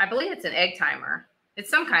 I believe it's an egg timer. It's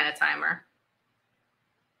some kind of timer.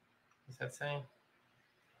 What's that saying?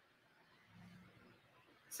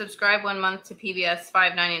 Subscribe 1 month to PBS,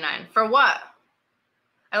 $5.99. For what?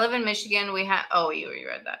 I live in Michigan. We have. Oh, you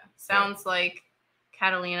read that. Sounds like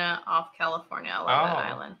Catalina off California. I love that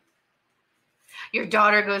island. Your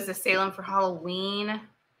daughter goes to Salem for Halloween.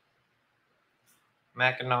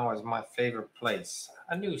 Mackinac is my favorite place.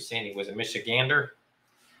 I knew Sandy was a Michigander.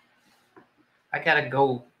 I gotta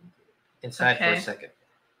go inside for a second.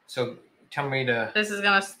 So tell me to. This is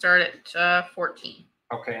gonna start at 14.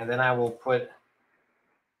 Okay, and then I will put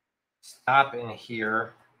stop in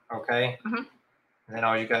here. Okay. Mm-hmm. And then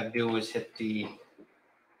all you got to do is hit the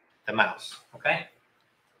mouse. Okay.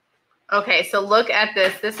 Okay, so look at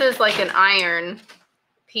this. This is like an iron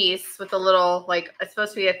piece with a little, like, it's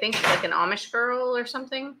supposed to be, I think, like an Amish girl or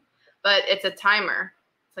something, but it's a timer.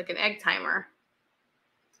 It's like an egg timer.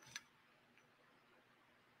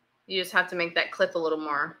 You just have to make that clip a little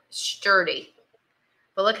more sturdy.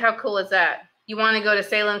 But look how cool is that? You want to go to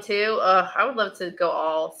Salem too? I would love to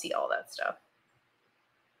go see all that stuff.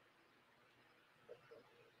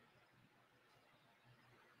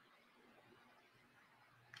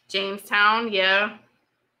 Jamestown, yeah.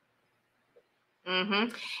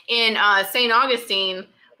 In St. Augustine,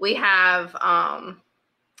 we have a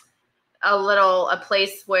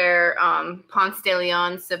place where Ponce de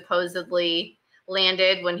Leon supposedly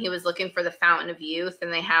landed when he was looking for the Fountain of Youth,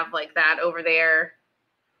 and they have like that over there.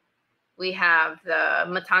 We have the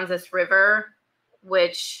Matanzas River,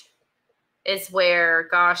 which is where,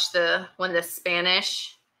 gosh, when the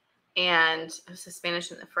Spanish and it was the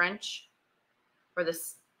Spanish and the French, or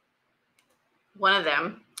one of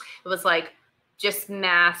them, it was like just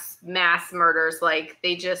mass murders. Like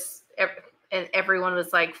they just, and everyone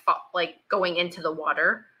was like going into the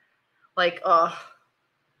water. Like, oh.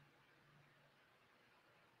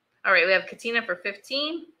 All right, we have Katina for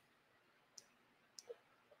 15.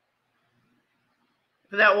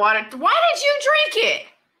 For that water. Why did you drink it?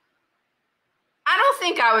 I don't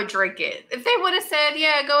think I would drink it. If they would have said,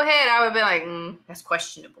 yeah, go ahead, I would have been like, that's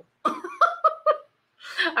questionable. All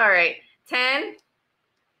right. 10,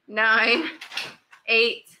 9,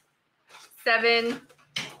 8, 7,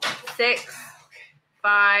 6,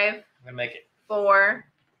 5. I'm gonna make it. 4,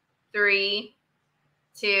 3,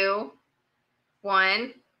 2,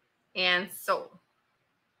 1, and sold.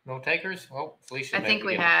 No takers? Oh, Felicia. I think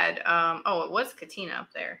we had, it was Katina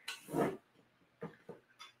up there.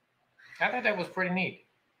 I thought that was pretty neat.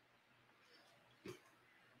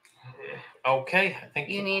 Okay, I think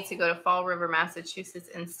you need to go to Fall River, Massachusetts,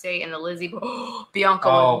 and stay in the Lizzie. Oh, Bianca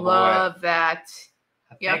would love that.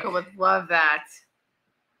 Bianca would love that.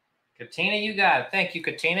 Katina, you got it. Thank you,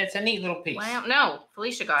 Katina. It's a neat little piece. Well, no,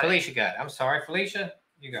 Felicia got it. Felicia got it. I'm sorry, Felicia.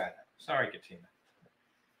 You got it. Sorry, Katina.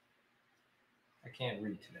 I can't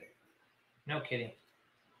read today. No kidding.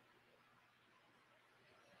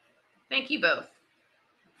 Thank you both.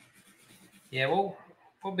 Yeah, we'll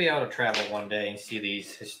be able to travel one day and see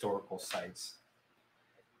these historical sites.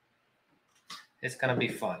 It's going to be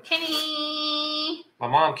fun. Kenny! My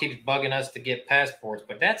mom keeps bugging us to get passports,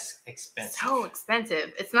 but that's expensive. So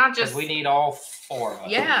expensive. It's not just... we need all 4 of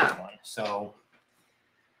us. Yeah. So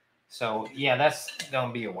yeah, that's going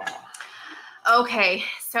to be a while. Okay,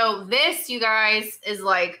 so this, you guys, is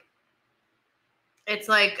like... It's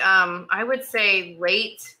like, I would say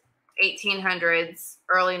late 1800s,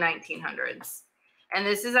 early 1900s. And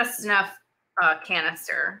this is a snuff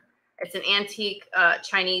canister. It's an antique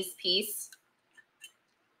Chinese piece.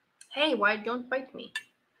 Hey, why don't bite me?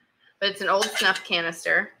 But it's an old snuff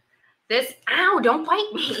canister. This, ow, don't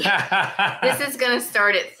bite me. This is going to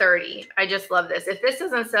start at 30. I just love this. If this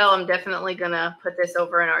doesn't sell, I'm definitely going to put this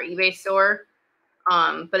over in our eBay store.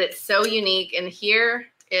 But it's so unique. And here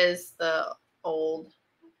is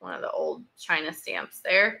one of the old China stamps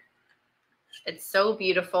there. It's so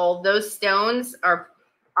beautiful. Those stones are,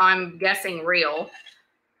 I'm guessing, real.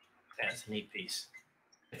 That's a neat piece.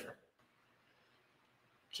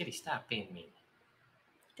 Kitty, stop being mean.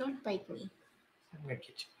 Don't bite me. I'm going to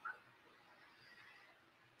get you.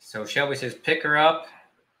 So Shelby says, pick her up.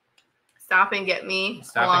 Stop and get me.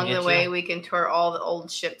 Along the way, we can tour all the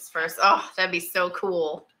old ships first. Oh, that'd be so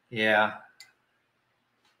cool. Yeah.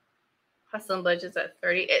 Hustle and Budget's at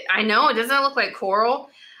 30. I know, it doesn't look like coral.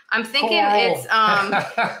 I'm thinking it's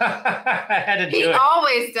I had to do he it.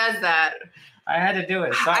 always does that. I had to do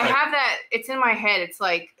it. Sorry. I have that. It's in my head. It's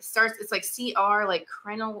like it's like CR, like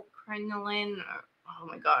crinoline. Oh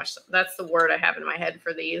my gosh, that's the word I have in my head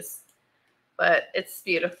for these. But it's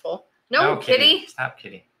beautiful. No, Kitty. Stop,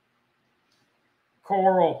 Kitty.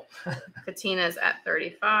 Coral. Katina's at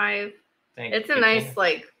 35. It's a nice,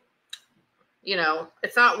 like, you know,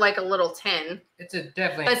 it's not like a little tin. It's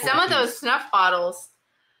definitely. But some of those snuff bottles,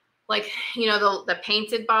 like, you know, the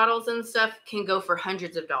painted bottles and stuff can go for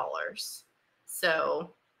hundreds of dollars.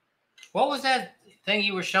 So. What was that thing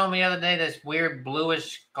you were showing me the other day? This weird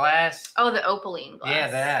bluish glass? Oh, the opaline glass. Yeah,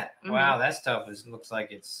 that. Mm-hmm. Wow, that stuff looks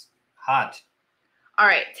like it's hot. All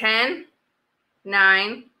right, 10,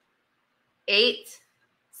 9, 8,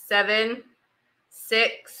 7,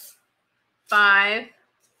 6, 5,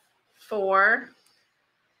 4,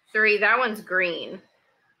 3. That one's green.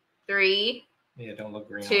 3. Yeah, don't look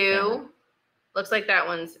green. 2. Looks like that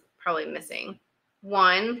one's probably missing.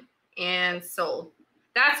 1 and sold.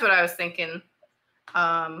 That's what I was thinking.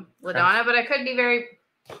 LaDonna, but I could be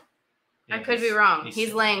I could be wrong.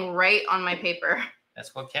 He's laying right on my paper.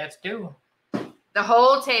 That's what cats do. The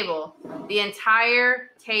whole table. The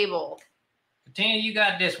entire table. Katina, you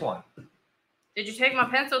got this one. Did you take my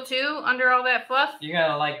pencil too under all that fluff? You're going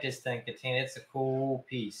to like this thing, Katina. It's a cool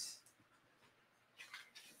piece.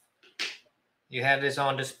 You have this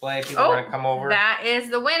on display. People are going to come over. That is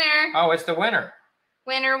the winner. Oh, it's the winner.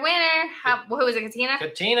 Winner. Who was it, Katina?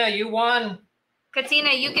 Katina, you won.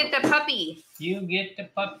 Katina, you get the puppy. You get the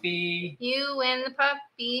puppy. You win the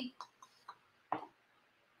puppy.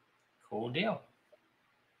 Cool deal.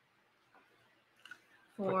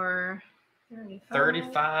 For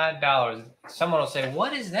 $35. Someone will say,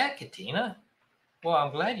 what is that, Katina? Well,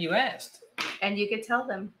 I'm glad you asked. And you could tell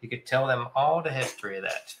them. You could tell them all the history of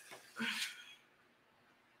that.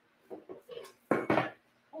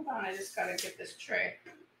 Hold on, I just gotta get this tray.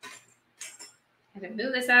 I had to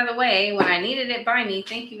move this out of the way when I needed it by me.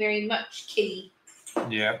 Thank you very much, kitty.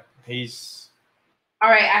 Yeah, he's... All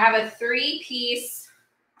right, I have a 3-piece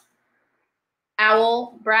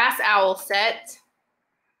brass owl set.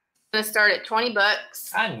 I'm gonna start at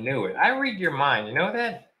 $20. I knew it. I read your mind. You know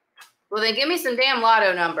that? Well, then give me some damn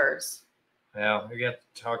lotto numbers. Well, we got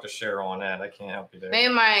to talk to Cheryl on that. I can't help you there.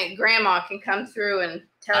 Maybe my grandma can come through and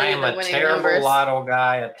tell you the winning numbers. I am a terrible lotto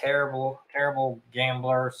guy, a terrible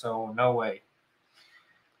gambler, so no way.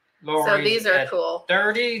 Lori's so these are cool.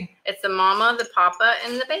 30. It's the mama, the papa,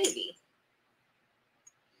 and the baby.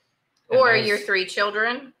 And or your 3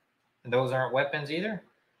 children. And those aren't weapons either?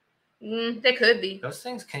 They could be. Those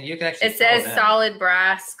things you can actually. It says solid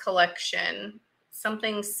brass collection.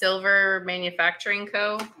 Something Silver Manufacturing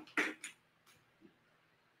Co.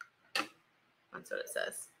 That's what it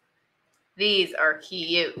says. These are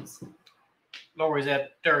cute. Lori's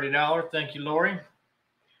at $30. Thank you, Lori.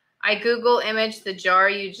 I Google imaged the jar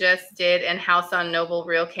you just did, and House on Noble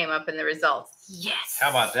Reel came up in the results. Yes. How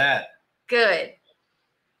about that? Good.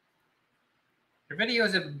 Your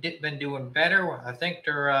videos have been doing better. I think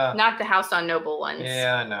they're... Not the House on Noble ones.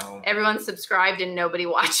 Yeah, I know. Everyone's subscribed and nobody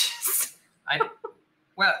watches.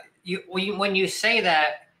 Well, when you say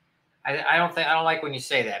that, I don't like when you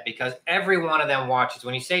say that, because every one of them watches.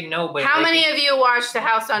 When you say nobody... How many of you watched the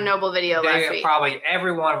House on Noble video last week? Probably,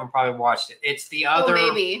 every one of them probably watched it. It's the other... Well,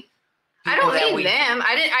 maybe. I don't mean them.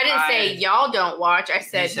 I didn't say y'all don't watch. I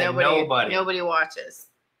said nobody watches.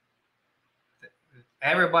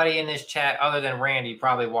 Everybody in this chat, other than Randy,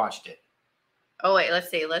 probably watched it. Oh, wait.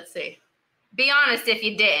 Let's see. Be honest if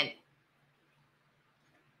you didn't.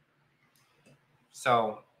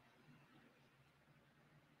 So,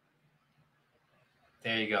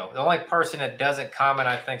 there you go. The only person that doesn't comment,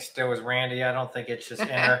 I think, still is Randy. I don't think it's just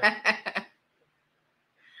Enter.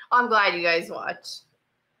 I'm glad you guys watch.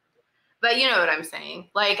 But you know what I'm saying.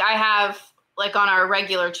 Like, I have, like, on our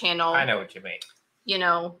regular channel. I know what you mean.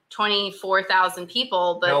 24,000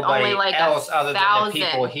 people, but nobody only like else 1,000 other than the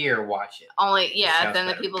people here watch it. Only, yeah, than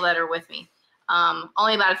the people that are with me.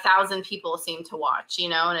 Only about 1,000 people seem to watch,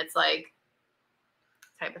 and it's like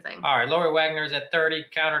type of thing. All right, Lori Wagner's at 30.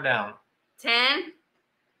 Count her down. 10.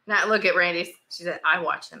 Now look at Randy. She said, "I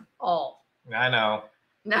watch them all." I know.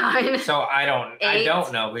 9. So I don't 8, I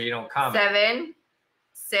don't know, but you don't comment. 7,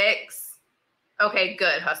 6. Okay,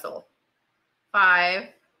 good hustle. 5,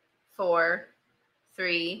 4,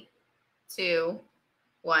 3, 2,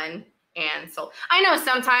 1, and sold. I know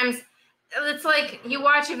sometimes it's like you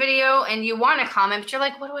watch a video and you want to comment, but you're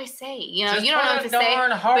like, what do I say? You don't know what to say.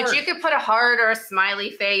 Heart. But you could put a heart or a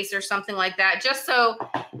smiley face or something like that, just so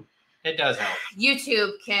it does help.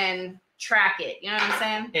 YouTube can track it. You know what I'm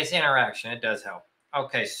saying? It's interaction. It does help.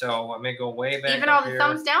 Okay, so let me go way back. Even all the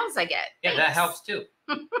thumbs downs I get. Yeah, that helps too.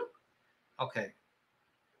 Okay.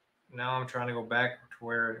 Now I'm trying to go back to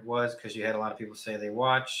where it was because you had a lot of people say they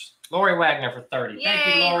watch. Lori Wagner for 30. Yay,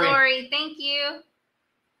 thank you, Lori. Lori. Thank you.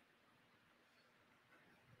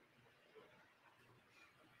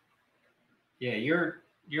 Yeah,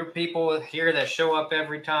 your people here that show up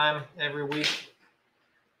every week,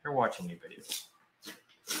 they're watching your videos.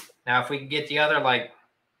 Now, if we can get the other like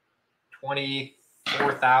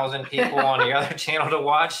 24,000 people on the other channel to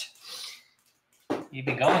watch, you'd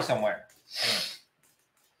be going somewhere.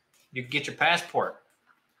 You could get your passport.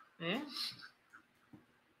 Yeah.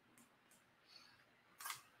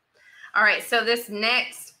 All right, so this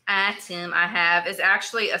next item I have is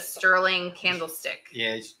actually a sterling candlestick.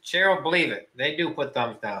 Yeah, Cheryl, believe it. They do put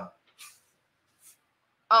thumbs down.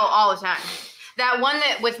 Oh, all the time. That one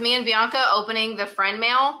that with me and Bianca opening the friend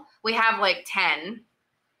mail, we have like 10.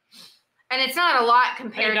 And it's not a lot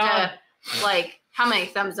compared to like how many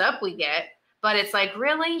thumbs up we get. But it's like,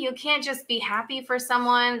 really? You can't just be happy for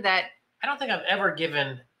someone that... I don't think I've ever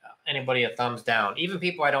given anybody a thumbs down. Even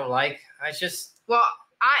people I don't like, I just... Well,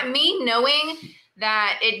 me knowing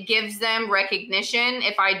that it gives them recognition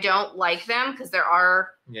if I don't like them, because there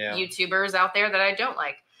are YouTubers out there that I don't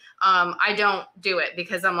like. I don't do it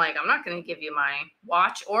because I'm like, I'm not going to give you my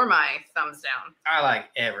watch or my thumbs down. I like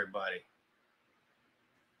everybody.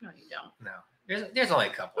 No, you don't. No. There's only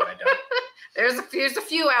a couple I don't. There's a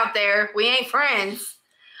few out there. We ain't friends.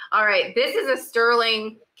 All right. This is a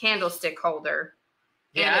sterling candlestick holder.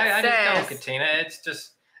 Yeah, I just don't, Katina. It's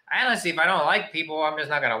just, honestly, if I don't like people, I'm just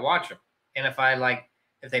not going to watch them. And if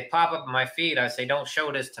they pop up in my feed, I say, don't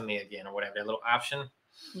show this to me again or whatever. That little option.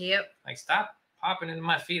 Yep. Like, stop popping into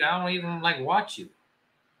my feed. I don't even watch you.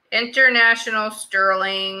 International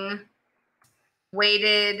sterling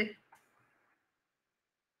weighted.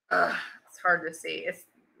 It's hard to see.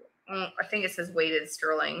 I think it says weighted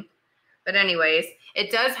sterling. But anyways, it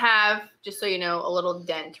does have, just so you know, a little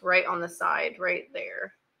dent right on the side, right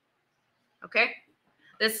there. Okay?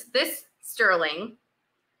 This sterling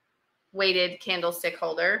weighted candlestick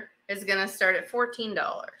holder is going to start at $14.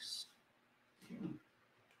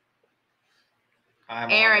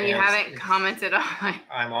 Aaron, you haven't commented on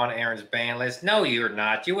I'm on Aaron's ban list. No, you're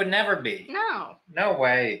not. You would never be. No. No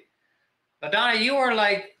way. LaDonna, you are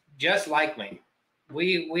just like me.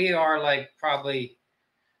 We are probably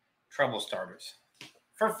trouble starters.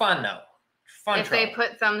 For fun, though. Fun trouble. They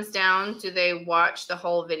put thumbs down, do they watch the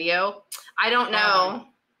whole video? I don't know.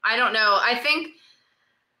 I don't know. I think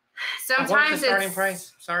sometimes what's the starting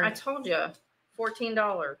price? Sorry. I told you. $14.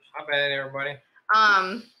 My bad, everybody.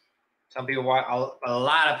 Some people watch, a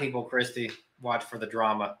lot of people, Christy, watch for the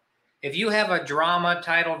drama. If you have a drama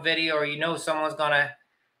title video or you know someone's going to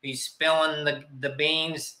be spilling the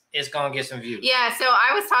beans, it's going to get some views. Yeah, so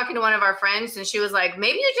I was talking to one of our friends, and she was like,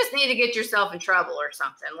 maybe you just need to get yourself in trouble or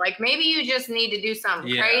something. Like, maybe you just need to do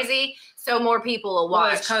something crazy so more people will watch.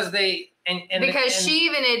 Well, it's because they... Because she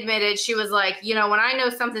even admitted, she was like, you know, when I know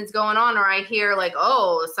something's going on or I hear, like,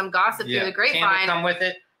 oh, some gossip through the grapevine. Can we come with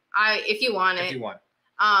it? If you want it. If you want.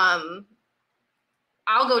 I'll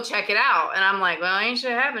go check it out. And I'm like, well, ain't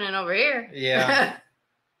shit happening over here. Yeah.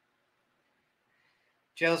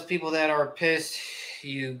 Jealous people that are pissed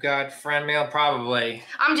you got friend mail, probably.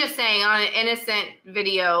 I'm just saying, on an innocent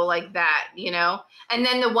video like that, you know? And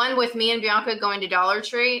then the one with me and Bianca going to Dollar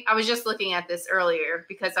Tree, I was just looking at this earlier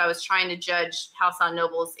because I was trying to judge House on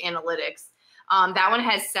Noble's analytics. That one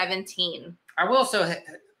has 17. I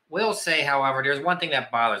will say, however, there's one thing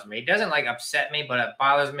that bothers me. It doesn't upset me, but it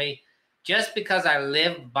bothers me. Just because I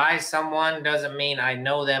live by someone doesn't mean I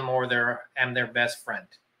know them or am their best friend.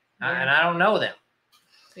 And I don't know them.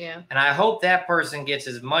 Yeah. And I hope that person gets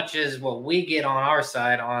as much as what we get on our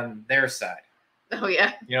side on their side. Oh,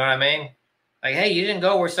 yeah. You know what I mean? Like, hey, you didn't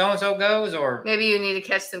go where so-and-so goes, or... Maybe you need to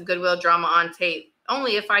catch some Goodwill drama on tape.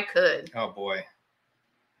 Only if I could. Oh, boy.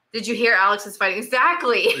 Did you hear Alex's fighting?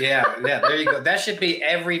 Exactly. Yeah, there you go. That should be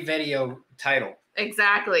every video title.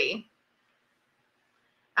 Exactly.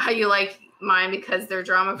 How you like mine because they're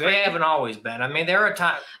drama-free? They haven't always been. I mean, there are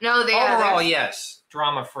times... No, they are. Overall, yes,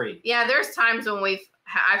 drama-free. Yeah, there's times when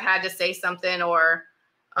I've had to say something or...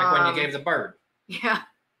 Like when you gave the bird. Yeah.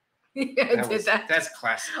 I did that. That's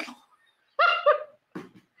classic.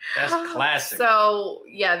 That's classic. So,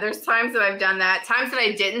 yeah, there's times that I've done that. Times that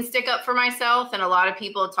I didn't stick up for myself, and a lot of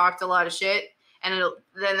people talked a lot of shit. And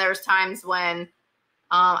then there's times when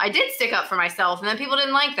I did stick up for myself, and then people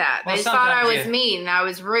didn't like that. They just thought I was mean, I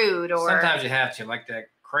was rude. Or sometimes you have to. Like that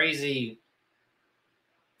crazy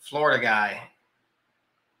Florida guy.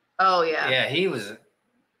 Oh, yeah. Yeah, he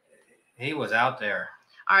was out there.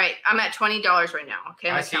 All right, I'm at $20 right now. Okay,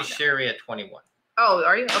 I see Sherry at 21. Oh,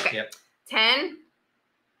 are you? Okay. Yep. 10,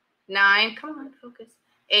 9, come on, focus.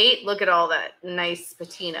 8, look at all that nice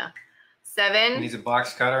patina. 7. He's a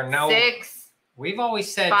box cutter. No. 6. We've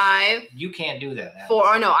always said 5. You can't do that.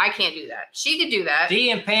 4. Oh, no, I can't do that. She could do that.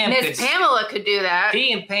 Dee and Pam Miss Pamela could do that.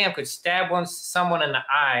 Dee and Pam could stab someone in the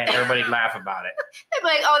eye and everybody'd laugh about it. They'd be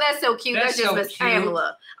like, oh, that's so cute. That's just so Miss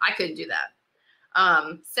Pamela. I couldn't do that.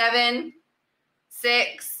 7,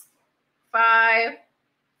 6, 5,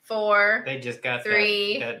 4. They just got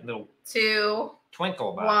 3, that little 2,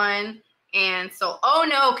 twinkle about 1, and so. Oh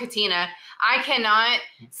no, Katina, I cannot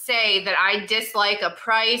say that I dislike a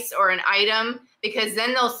price or an item because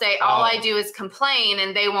then they'll say all I do is complain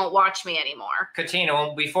and they won't watch me anymore.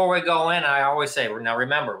 Katina, before we go in, I always say, now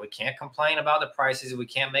remember, we can't complain about the prices. We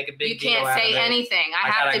can't make a big deal out of it. You can't say anything. I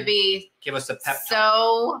have to be give us a pep talk.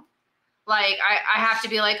 So. Like, I have to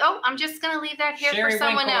be like, oh, I'm just going to leave that here Sherry for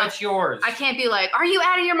someone Winkle, else. It's yours. I can't be like, are you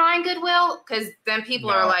out of your mind, Goodwill? Because then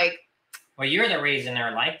people are like, Well, you're the reason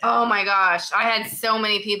they're like that. Oh my gosh. I had so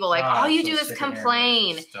many people like, all you do is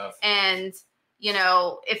complain. And, you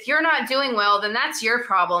know, if you're not doing well, then that's your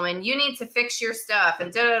problem. And you need to fix your stuff.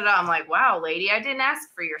 And da-da-da. I'm like, wow, lady, I didn't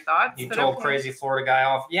ask for your thoughts. You told crazy Florida guy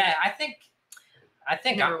off. Yeah, I think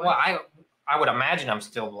I would imagine I'm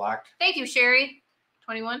still blocked. Thank you, Sherry.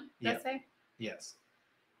 21, did I say? Yes.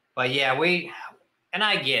 But yeah, and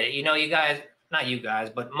I get it. You know, you guys, not you guys,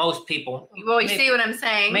 but most people. Well, you see what I'm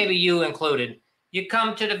saying. Maybe you included. You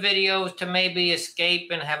come to the videos to maybe escape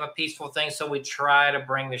and have a peaceful thing. So we try to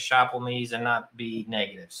bring the shop with me's and not be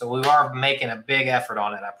negative. So we are making a big effort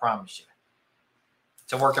on it. I promise you.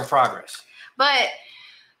 It's a work in progress. But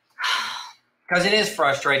because it is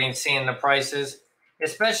frustrating seeing the prices,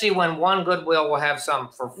 especially when one Goodwill will have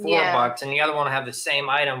something for $4 and the other one will have the same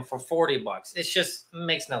item for $40. It just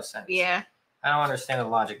makes no sense. Yeah. I don't understand the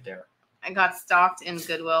logic there. I got stalked in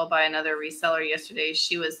Goodwill by another reseller yesterday.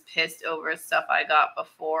 She was pissed over stuff I got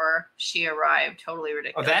before she arrived. Totally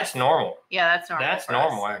ridiculous. Oh, that's normal. Yeah, that's normal. That's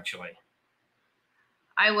normal, actually.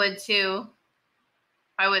 I would too.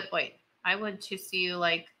 I would too see you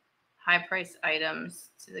like high price items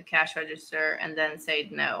to the cash register and then say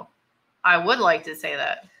no. I would like to say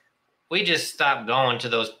that. We just stopped going to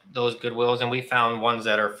those Goodwills and we found ones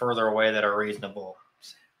that are further away that are reasonable.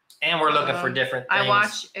 And we're looking for different things. I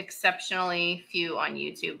watch exceptionally few on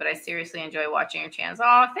YouTube, but I seriously enjoy watching your channels.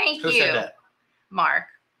 Oh, thank you. Who said that? Mark.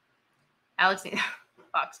 Alex,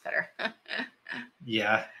 box cutter.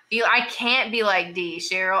 Yeah. I can't be like D,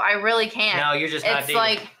 Cheryl. I really can't. No, you're just not It's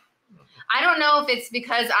like, I don't know if it's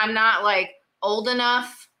because I'm not like old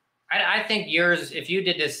enough. I think yours, if you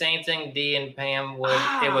did the same thing D and Pam would,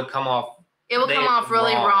 it would come off. It would come off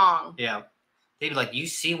really wrong. Yeah. They'd be like, you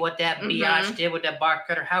see what that biatch did with that box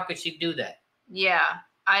cutter? How could she do that? Yeah.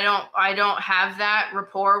 I don't have that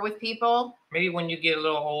rapport with people. Maybe when you get a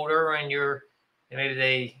little older and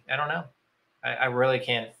I don't know. I really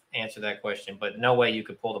can't answer that question, but no way you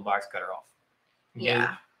could pull the box cutter off.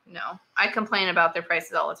 Yeah. No. I complain about their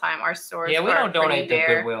prices all the time. Our stores we don't donate to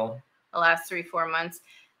Goodwill. The last 3-4 months.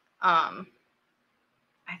 I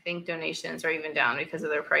think donations are even down because of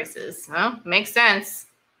their prices. Well, makes sense.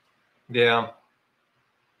 Yeah.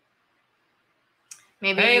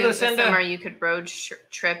 Maybe this summer you could road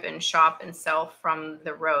trip and shop and sell from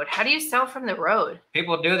the road. How do you sell from the road?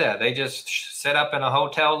 People do that. They just sit up in a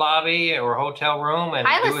hotel lobby or hotel room and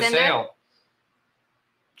do a sale.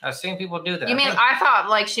 I've seen people do that. You mean, I thought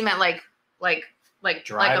like she meant like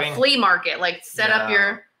a flea market, like set up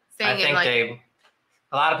your thing. I think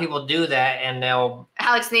a lot of people do that and they'll.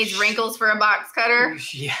 Alex needs wrinkles for a box cutter.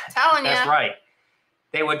 Yeah. Telling you. That's right.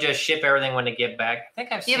 They would just ship everything when they get back. I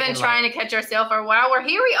think I've seen. You've been trying to catch our sale for a while.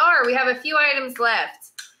 Here we are. We have a few items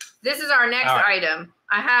left. This is our next item.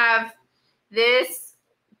 I have this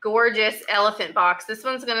gorgeous elephant box. This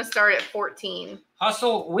one's going to start at $14.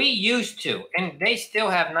 Hustle, we used to, and they still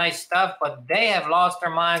have nice stuff, but they have lost their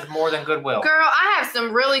minds more than Goodwill. Girl, I have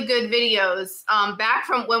some really good videos. Back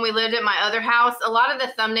from when we lived at my other house, a lot of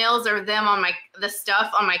the thumbnails are them on the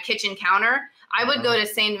stuff on my kitchen counter. I would go to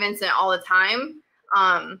St. Vincent all the time.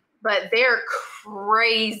 But they're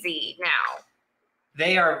crazy now.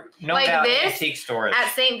 They are no doubt antique stores.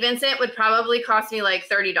 At St. Vincent would probably cost me like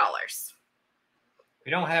 $30.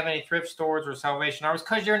 We don't have any thrift stores or Salvation Armies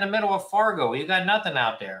because you're in the middle of Fargo. You got nothing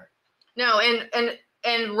out there. No,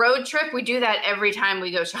 and road trip, we do that every time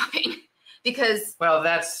we go shopping because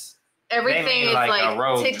that's everything is like a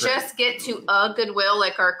road trip. Just get to a Goodwill,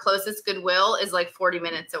 like our closest Goodwill is like 40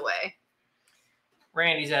 minutes away.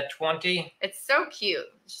 Randy's at 20. It's so cute.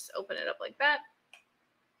 Just open it up like that.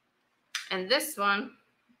 And this one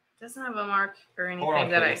doesn't have a mark or anything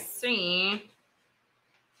that I see.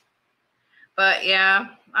 But yeah,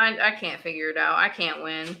 I can't figure it out. I can't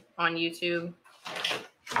win on YouTube.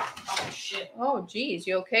 Oh, shit. Oh, geez.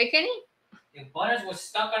 You okay, Kenny? Your butters was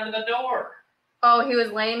stuck under the door. Oh, he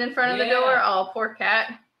was laying in front of the door? Oh, poor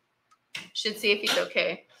cat. Should see if he's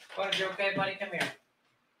okay. Butters, you okay, buddy? Come here.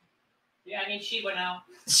 Yeah, I need Sheba now.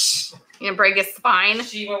 You gonna break his spine?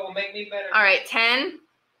 Sheba will make me better. All right, 10,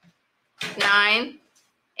 9,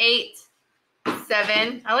 8,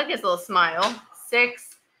 7. I like his little smile.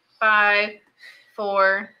 6, 5,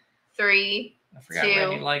 4, 3, I forgot 2,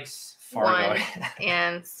 Randy likes Fargo. 1,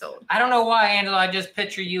 and sold. I don't know why, Angela. I just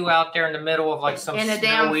picture you out there in the middle of like some in a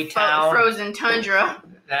snowy damn town. Frozen tundra.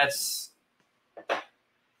 I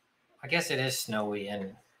guess it is snowy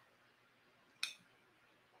and.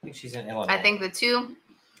 I think she's in Illinois. I think the two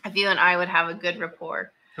of you and I would have a good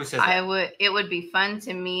rapport. Who says that? It would be fun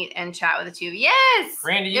to meet and chat with the two of you. Yes!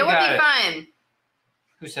 Randy, you it would be fun.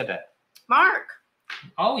 Who said that? Mark.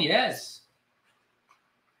 Oh, yes.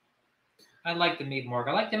 I'd like to meet Mark.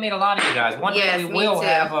 I'd like to meet a lot of you guys. One day we me will too.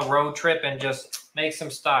 have a road trip and just make some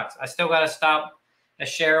stocks. I still got to stop at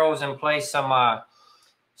Cheryl's and play some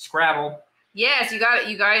Scrabble. Yes, you got it.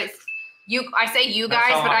 You guys. I say you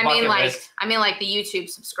guys, but I mean like the YouTube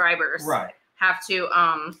subscribers. Right. Have to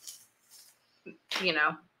you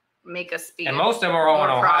know, make us be. And most of them are all in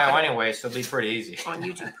Ohio anyway, so it'll be pretty easy. On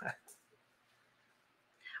YouTube.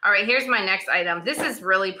 All right, here's my next item. This is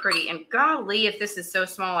really pretty, and golly, if this is so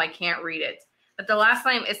small, I can't read it. But the last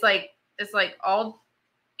name, it's like all,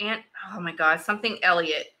 and oh my God, something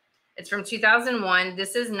Elliott. It's from 2001.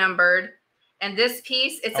 This is numbered, and this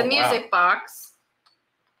piece, it's a music box,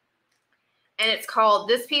 and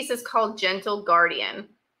this piece is called Gentle Guardian.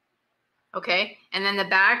 Okay, and then the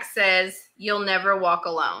back says, "You'll never walk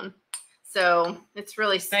alone." So it's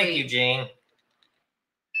really sweet. Thank you, Jane.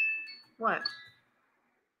 What?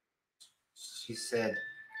 She said,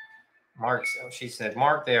 Mark,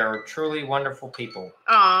 they are truly wonderful people.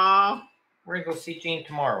 Aww. We're going to go see Jean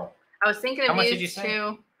tomorrow. I was thinking of you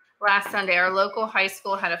too. Last Sunday, our local high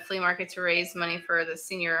school had a flea market to raise money for the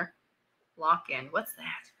senior lock-in. What's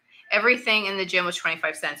that? Everything in the gym was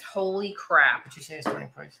 25 cents. Holy crap. Did you say it's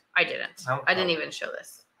 25? I didn't. I didn't even show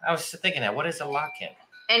this. I was thinking that. What is a lock-in?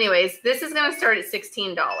 Anyways, this is going to start at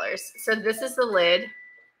 $16. So this is the lid.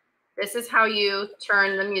 This is how you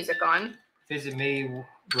turn the music on. Visit me.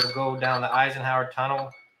 We'll go down the Eisenhower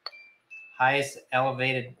Tunnel. Highest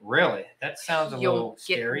elevated. Really? That sounds a little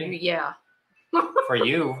scary. Yeah. For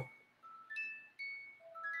you.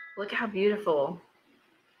 Look how beautiful.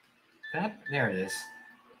 There it is.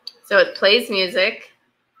 So it plays music.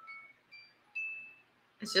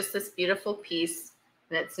 It's just this beautiful piece,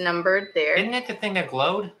 and it's numbered there. Isn't it the thing that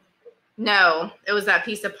glowed? No, it was that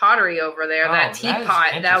piece of pottery over there, that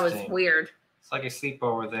teapot. That was weird. It's like a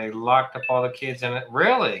sleepover. They locked up all the kids in it.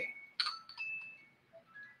 Really?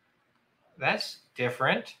 That's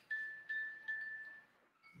different.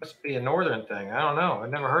 Must be a northern thing. I don't know.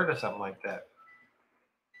 I've never heard of something like that.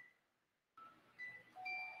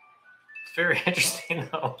 It's very interesting,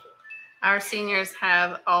 though. Our seniors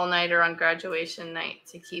have all-nighter on graduation night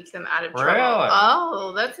to keep them out of trouble. Really?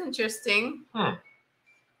 Oh, that's interesting.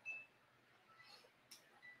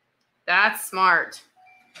 That's smart.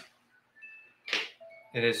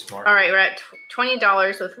 It is smart. All right, we're at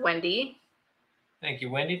 $20 with Wendy. Thank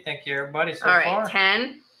you, Wendy. Thank you, everybody, so far. All far. right,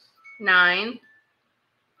 10, 9,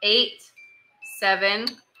 8, 7,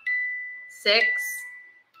 6,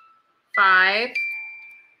 5,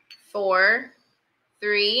 4,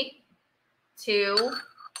 3, 2,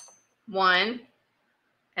 1,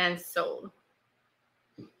 and sold.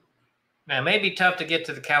 Now, it may be tough to get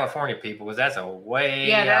to the California people because that's a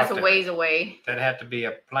way that's a ways away. That'd have to be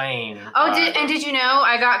a plane. Oh, did you know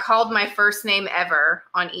I got called my first name ever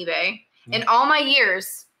on eBay? In all my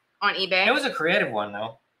years on eBay. It was a creative one,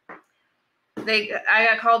 though. I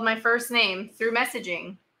got called my first name through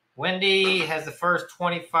messaging. Wendy has the first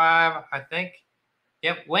 25, I think.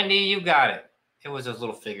 Yep, Wendy, you got it. It was those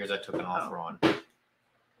little figures I took an offer on.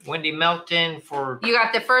 Wendy Melton for... You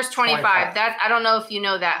got the first 25. I don't know if you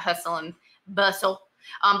know that, hustle and bustle,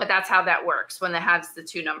 but that's how that works when it has the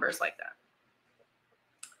two numbers like that.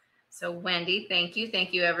 So, Wendy, thank you.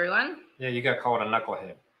 Thank you, everyone. Yeah, you got called a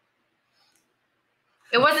knucklehead.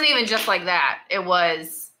 It wasn't even just like that. It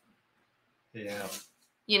was... Yeah.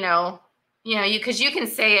 Because you can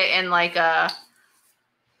say it in like a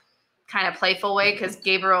kind of playful way, because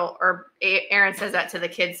Gabriel or Aaron says that to the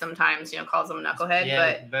kids sometimes, calls them a knucklehead.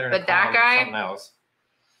 Yeah, but that guy, something else.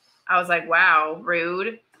 I was like, wow,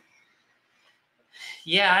 rude.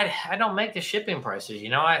 Yeah, I don't make the shipping prices,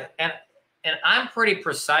 and I'm pretty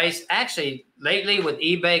precise. Actually, lately with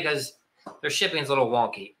eBay, because their shipping's a little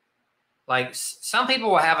wonky. Like some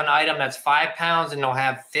people will have an item that's 5 pounds and they'll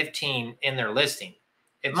have 15 in their listing.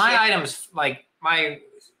 If my items, like my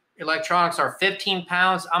electronics, are 15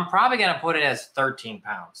 pounds, I'm probably going to put it as 13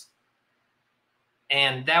 pounds.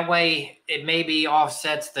 And that way it maybe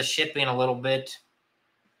offsets the shipping a little bit.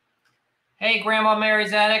 Hey, Grandma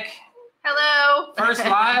Mary's Attic. Hello. First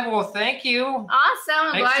live. Well, thank you.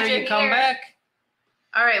 Awesome. I'm glad you're here. Make sure you come back.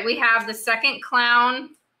 All right. We have the second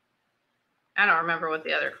clown. I don't remember what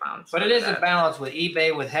the other clowns. But it is a balance with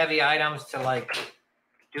eBay with heavy items to like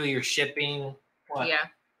do your shipping. What? Yeah.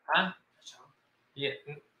 Huh? Yeah.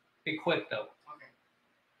 Be quick though. Okay.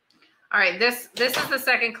 All right. This is the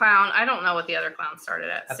second clown. I don't know what the other clown started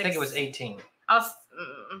at. I think it was 18.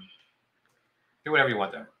 Do whatever you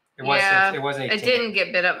want there. It was 18. It didn't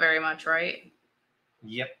get bid up very much, right?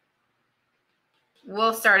 Yep.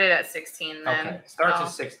 We'll start it at 16 then. Okay. Starts at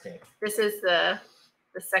 16. This is the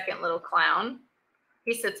second little clown.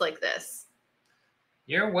 He sits like this.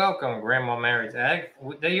 You're welcome, Grandma Mary's attic.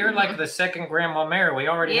 You're like the second Grandma Mary. We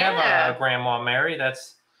already have a Grandma Mary.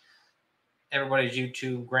 That's everybody's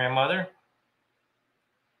YouTube grandmother.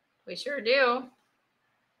 We sure do.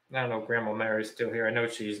 I don't know if Grandma Mary's still here. I know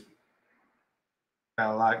she's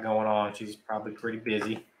got a lot going on. She's probably pretty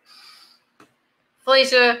busy.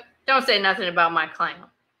 Felicia, don't say nothing about my clown.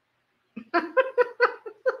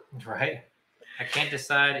 Right? I can't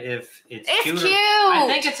decide if it's cute. Cute. I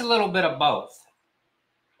think it's a little bit of both.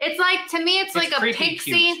 It's like, to me, it's like a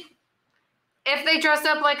pixie cute. If they dress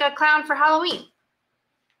up like a clown for Halloween.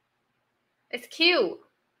 It's cute.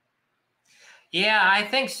 Yeah, I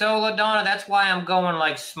think so, LaDonna. That's why I'm going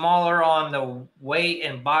like smaller on the weight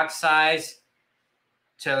and box size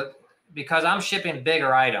because I'm shipping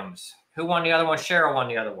bigger items. Who won the other one? Cheryl won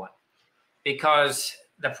the other one. Because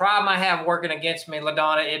the problem I have working against me,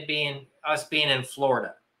 LaDonna, us being in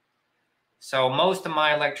Florida. So most of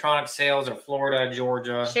my electronic sales are Florida,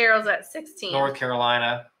 Georgia. Cheryl's at 16. North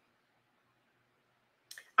Carolina.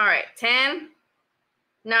 All right. 10,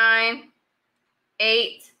 9,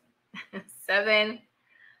 8, 7,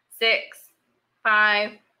 6,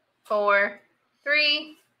 5, 4,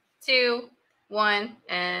 3, 2, 1,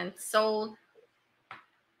 and sold.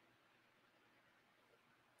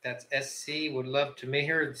 That's SC. Would love to meet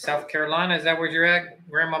her in South Carolina. Is that where you're at,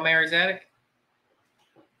 Grandma Mary's attic?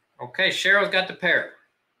 Okay, Cheryl's got the pair.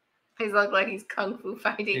 He looks like he's kung fu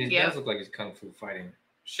fighting. He does look like he's kung fu fighting.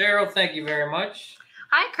 Cheryl, thank you very much.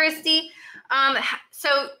 Hi, Christy.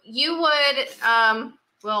 So you would,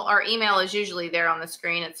 well, our email is usually there on the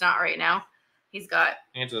screen. It's not right now. He's got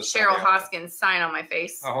Cheryl Hoskins' sign on my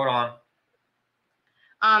face. Oh, hold on.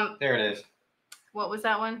 There it is. What was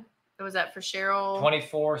that one? Was that for Cheryl?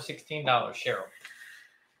 $16, Cheryl.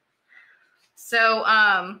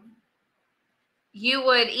 So, you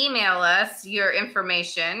would email us your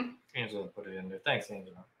information. Angela put it in there. Thanks,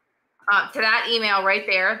 Angela. To that email right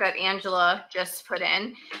there that Angela just put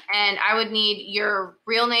in. And I would need your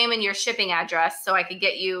real name and your shipping address so I could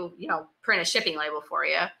get you, print a shipping label for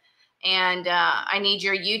you. And I need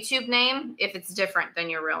your YouTube name if it's different than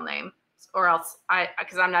your real name. Or else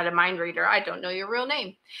because I'm not a mind reader, I don't know your real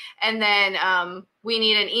name. And then we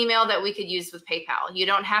need an email that we could use with PayPal. You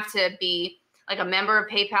don't have to be like a member of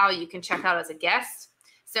PayPal. You can check out as a guest.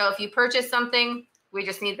 So if you purchase something, we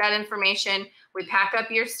just need that information. We pack up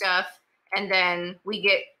your stuff, and then we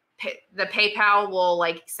get the PayPal will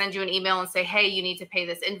like send you an email and say, hey, you need to pay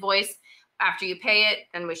this invoice. After you pay it,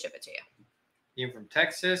 then we ship it to you. You're from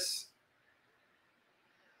Texas.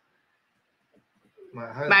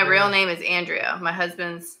 My real name is Andrea. My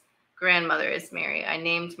husband's grandmother is Mary. I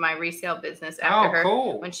named my resale business after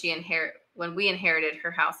her when we inherited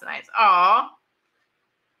her house and I. Aw.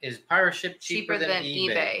 Is pirate ship cheaper than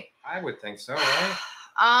eBay? I would think so,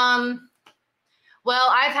 right?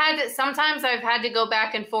 Well, sometimes I've had to go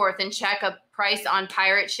back and forth and check a price on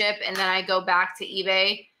pirate ship, and then I go back to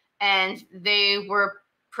eBay, and they were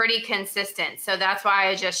pretty consistent. So that's why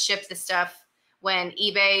I just ship the stuff when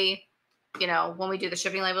eBay. When we do the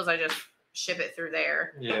shipping labels, I just ship it through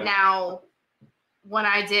there. Yeah. Now, when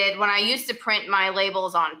I used to print my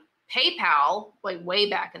labels on PayPal, like way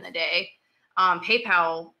back in the day,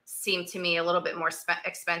 PayPal seemed to me a little bit more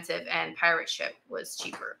expensive, and pirate ship was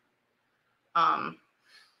cheaper.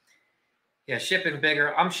 Yeah, shipping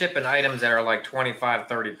bigger. I'm shipping items that are like 25,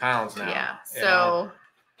 30 pounds now. Yeah. So.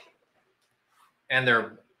 And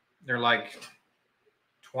they're like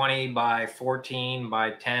 20 by 14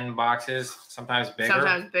 by 10 boxes, sometimes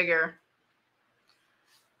bigger.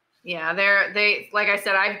 Yeah, they like I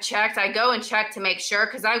said, I've checked. I go and check to make sure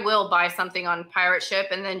because I will buy something on pirate ship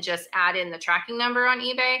and then just add in the tracking number on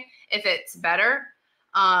eBay if it's better.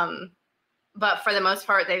 But for the most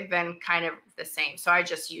part, they've been kind of the same. So I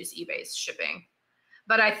just use eBay's shipping.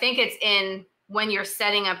 But I think it's in when you're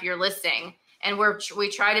setting up your listing. And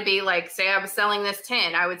we try to be like, say I was selling this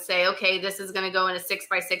tin. I would say, okay, this is going to go in a 6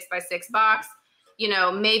 by 6 by 6 box,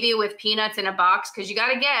 maybe with peanuts in a box. Cause you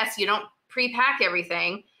got to guess, you don't pre-pack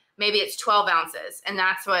everything. Maybe it's 12 ounces. And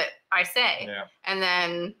that's what I say. Yeah. And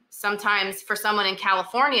then sometimes for someone in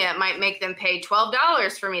California, it might make them pay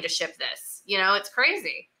 $12 for me to ship this. It's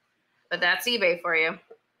crazy, but that's eBay for you.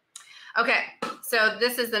 Okay. So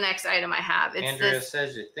this is the next item I have. Andrea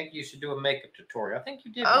says you think you should do a makeup tutorial. I think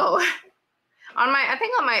you did. Oh, I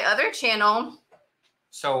think on my other channel,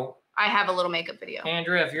 so I have a little makeup video.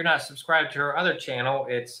 Andrea, if you're not subscribed to her other channel,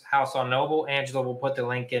 it's House on Noble. Angela will put the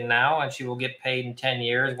link in now, and she will get paid in 10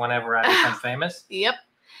 years whenever I become famous. Yep.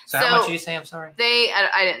 So how much did you say? I'm sorry.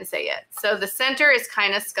 I didn't say yet. So the center is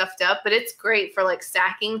kind of scuffed up, but it's great for like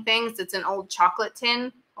stacking things. It's an old chocolate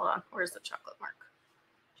tin. Hold on. Where's the chocolate mark?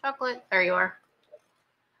 Chocolate. There you are.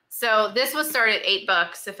 So this was started at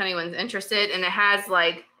 $8 if anyone's interested, and it has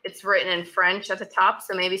like it's written in French at the top,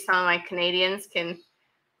 so maybe some of my Canadians can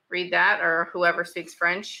read that or whoever speaks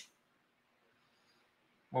French.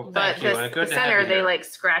 Well, thank you. The center, they like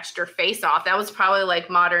scratched her face off. That was probably like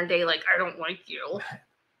modern day, like I don't like you.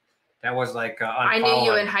 That was like I knew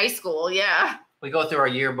you in high school, yeah. We go through our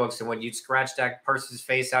yearbooks, and when you'd scratch that person's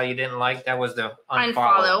face out you didn't like, that was the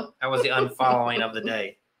unfollow. That was the unfollowing of the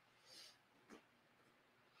day.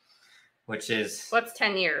 Which is... What's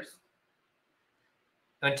 10 years?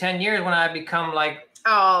 In 10 years, when I become like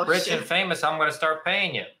rich and famous, I'm going to start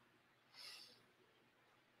paying you.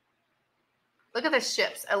 Look at the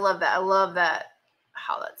ships. I love that. I love that.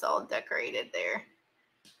 How that's all decorated there.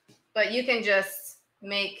 But you can just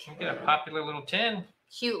make... You get a popular little tin.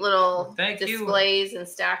 Cute little displays and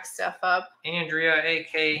stack stuff up. Andrea,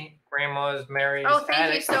 A.K. Grandma's Mary's. Oh,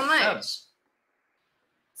 thank you so much.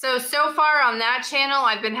 So far on that channel,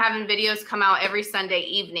 I've been having videos come out every Sunday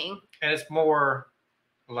evening. And it's more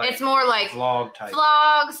like vlog type.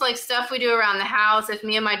 Vlogs, like stuff we do around the house. If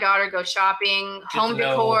me and my daughter go shopping, home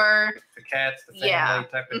decor. The cats, the family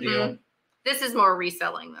type of deal. This is more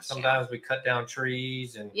reselling this Sometimes we cut down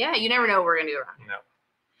trees. And yeah, you never know what we're going to do around. No.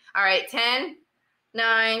 All right, 10,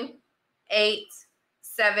 9, 8,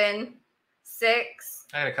 7, 6.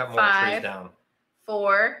 I gotta cut more trees down.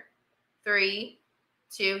 4, 3,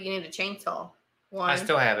 2. You need a chainsaw. 1. I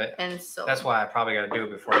still have it. And so that's why I probably got to do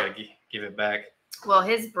it before I give it back. Well,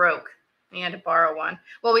 his broke. We had to borrow one.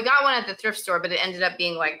 Well, we got one at the thrift store, but it ended up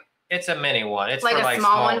being like... It's a mini one. It's like for a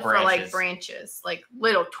small one branches. For like branches, like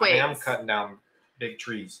little twigs. I mean, I'm cutting down big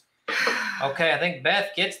trees. Okay, I think Beth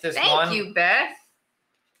gets this one. Thank you, Beth.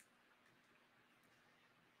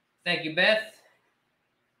 Thank you, Beth.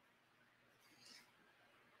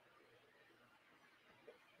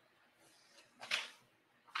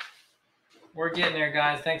 We're getting there,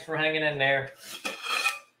 guys. Thanks for hanging in there.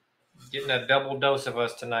 Getting a double dose of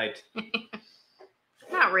us tonight.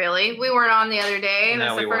 Not really. We weren't on the other day.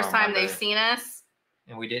 That's the first time they've seen us.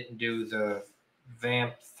 And we didn't do the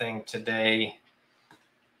VAMP thing today.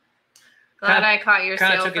 Glad I caught your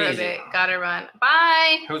sale for a bit. Gotta run.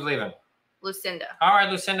 Bye. Who's leaving? Lucinda. All right,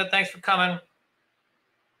 Lucinda. Thanks for coming.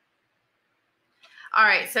 All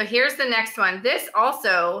right. So here's the next one. This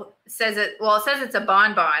also says it. Well, it says it's a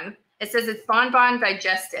bonbon. It says it's bonbon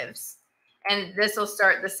digestives. And this will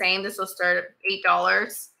start the same. This will start at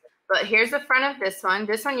 $8. But here's the front of this one.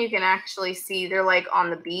 This one you can actually see. They're like on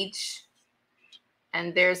the beach.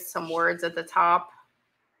 And there's some words at the top.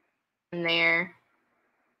 And there.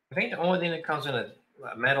 I think the only thing that comes in a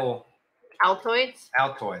metal... Altoids?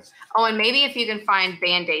 Altoids. Oh, and maybe if you can find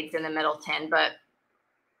Band-Aids in the metal tin, but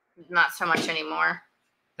not so much anymore.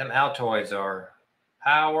 Them Altoids are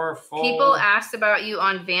powerful. People asked about you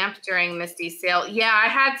on VAMP during Misty's sale. Yeah, I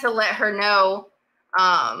had to let her know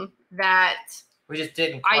that... We just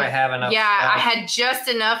didn't quite have enough stuff. I had just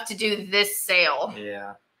enough to do this sale.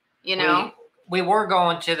 Yeah. You know? We were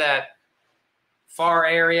going to that far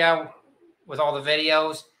area with all the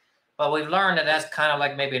videos, but we've learned that that's kind of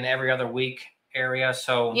like maybe an every other week area.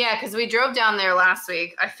 So yeah, because we drove down there last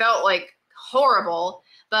week. I felt like horrible,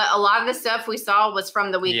 but a lot of the stuff we saw was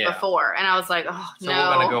from the week before, and I was like, oh no. So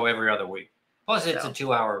we're gonna go every other week. Plus, it's a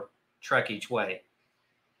 2-hour trek each way.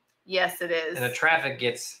 Yes, it is. And the traffic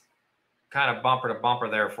gets kind of bumper to bumper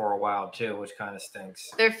there for a while too, which kind of stinks.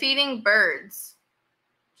 They're feeding birds,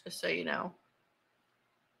 just so you know.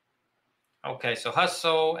 Okay, so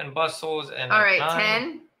hustle and bustles and all right,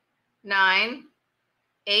 10, 9,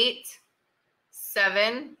 8,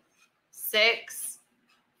 7, 6,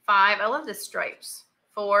 5. I love the stripes.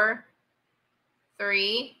 4,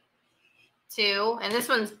 3, 2, and this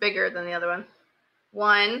one's bigger than the other one.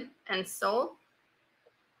 1 and sold.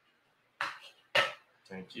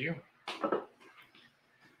 Thank you.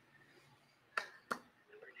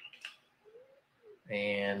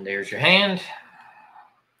 And there's your hand.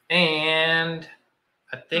 And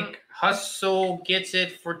I think Hustle gets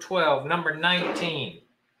it for 12, number 19.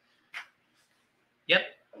 Yep.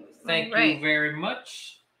 Thank you very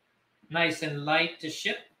much. Nice and light to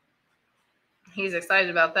ship. He's excited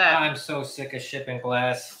about that. I'm so sick of shipping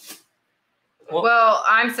glass. Well,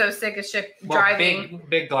 I'm so sick of driving.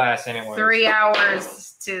 Big glass anyway. 3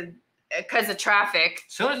 hours because of traffic.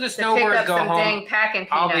 As soon as the snowbirds go home,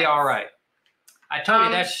 I'll be all right. I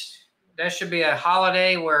told you that should be a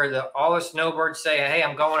holiday where all the snowbirds say, hey,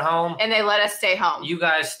 I'm going home. And they let us stay home. You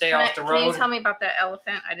guys stay off the road. Can you tell me about that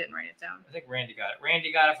elephant? I didn't write it down. I think Randy got it.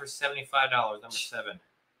 Randy got it for $75, number 7.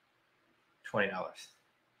 $20.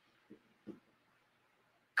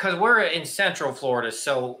 Because we're in Central Florida,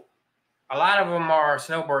 so a lot of them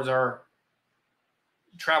snowbirds are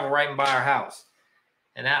travel right by our house.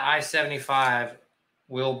 And that I-75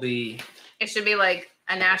 will be... It should be like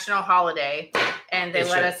a national holiday, and they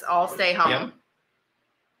let us all stay home. Yep.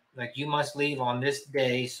 Like, you must leave on this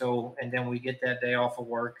day, so, and then we get that day off of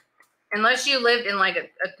work. Unless you lived in like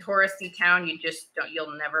a touristy town,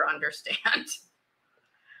 you'll never understand.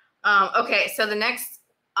 Okay, so the next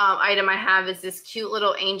item I have is this cute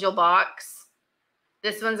little angel box.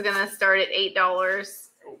 This one's gonna start at $8.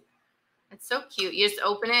 It's so cute. You just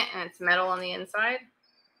open it and it's metal on the inside.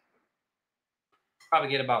 Probably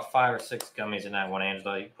get about 5 or 6 gummies in that one,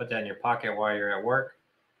 Angela. You put that in your pocket while you're at work.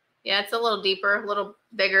 Yeah, it's a little deeper, a little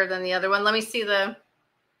bigger than the other one. Let me see the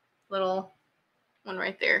little one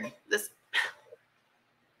right there. This.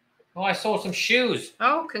 Oh, I sold some shoes.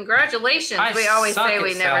 Oh, congratulations. We always say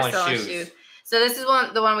we never sell shoes. So this is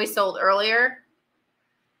the one we sold earlier.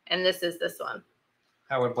 And this is this one.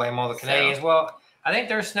 I would blame all the Canadians. Well, I think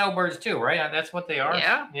they're snowbirds too, right? That's what they are.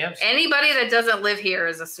 Yeah. Yep. Anybody that doesn't live here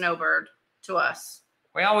is a snowbird to us.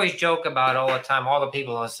 We always joke about it all the time. All the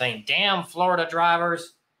people are saying, damn Florida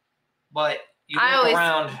drivers. But you look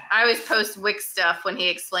around. I always post Wix stuff when he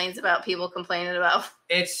explains about people complaining about.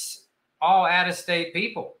 It's all out-of-state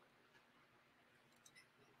people.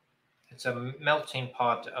 It's a melting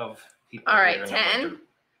pot of people. All right, 10,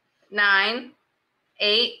 9,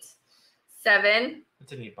 8, 7.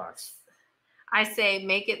 It's a neat box. I say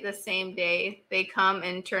make it the same day. They come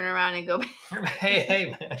and turn around and go back.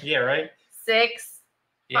 hey, yeah, right? 6,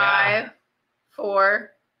 5,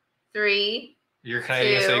 4, 3. You're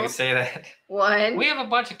Canadian, 2, so you can say that. 1. We have a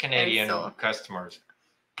bunch of Canadian customers.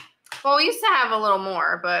 Well, we used to have a little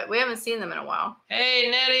more, but we haven't seen them in a while. Hey,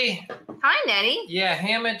 Nettie. Hi, Nettie. Yeah,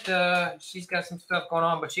 Hammett, she's got some stuff going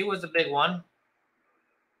on, but she was a big one.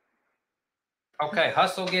 Okay,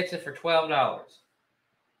 Hustle gets it for $12.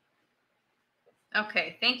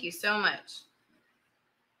 Okay, thank you so much.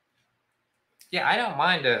 Yeah, I don't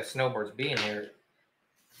mind the snowbirds being here.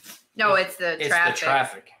 No, it's the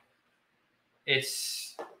traffic.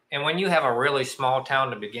 And when you have a really small town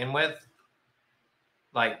to begin with,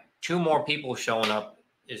 like 2 more people showing up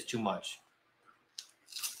is too much.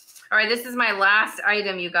 All right, this is my last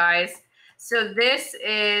item, you guys. So this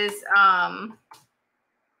is,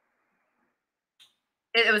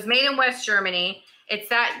 it was made in West Germany. It's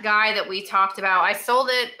that guy that we talked about. I sold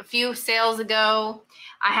it a few sales ago.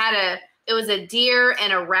 It was a deer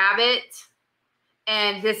and a rabbit.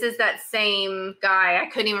 And this is that same guy. I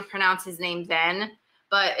couldn't even pronounce his name then.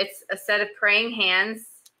 But it's a set of praying hands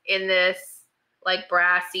in this like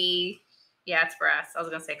brassy, yeah, it's brass. I was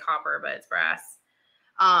going to say copper, but it's brass.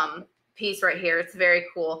 Piece right here. It's very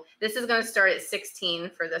cool. This is going to start at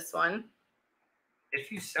 16 for this one.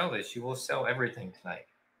 If you sell this, you will sell everything tonight.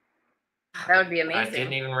 That would be amazing. I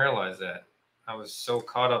didn't even realize that. I was so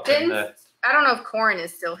caught up in the... I don't know if Corin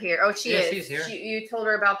is still here. Oh, she is. She's here. You told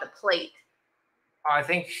her about the plate. I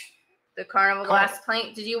think... The carnival glass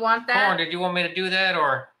plate. Did you want that? Corin, did you want me to do that,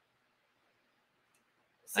 or...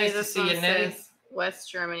 Nice to see you, Nettie.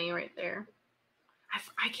 West Germany right there.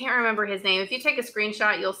 I can't remember his name. If you take a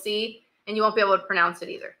screenshot, you'll see, and you won't be able to pronounce it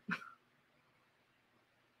either.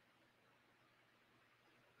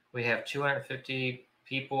 We have 250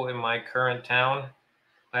 people in my current town.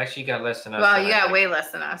 I actually got less than us. Well, you got way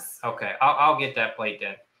less than us. Okay, I'll get that plate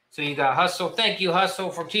then. So you got Hustle. Thank you,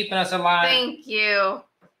 Hustle, for keeping us alive. Thank you.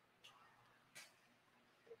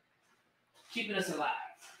 Keeping us alive.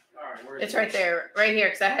 All right, it's right there, right here,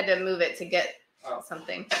 because I had to move it to get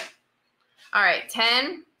something. All right,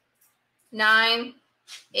 10, 9,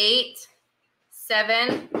 8,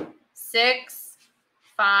 7, 6,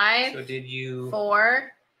 5. So did you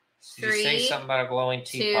 4, did 3, you say something about a glowing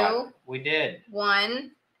teapot? 2, we did.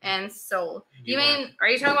 1, and sold. Are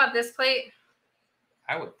you talking about this plate?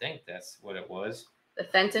 I would think that's what it was. The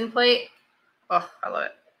Fenton plate? Oh, I love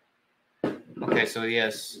it. Okay, so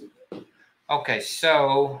yes. Okay,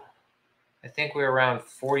 so I think we're around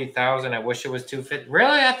 40,000. I wish it was 250.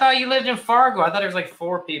 Really? I thought you lived in Fargo. I thought there was like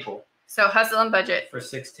 4 people. So Hustle and Budget. For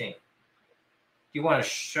 16. Do you want to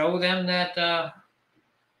show them that?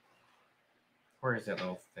 Where is that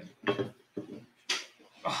little thing?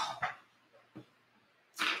 Oh.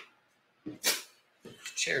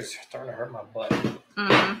 Chair's starting to hurt my butt.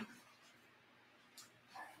 Mm-hmm.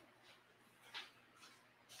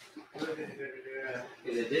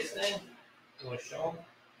 Is it this thing? You want to show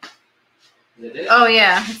them? Is it this? Oh,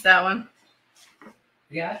 yeah. It's that one.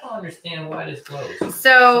 Yeah, I don't understand why this glows.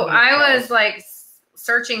 So I was like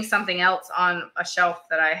searching something else on a shelf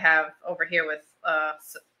that I have over here with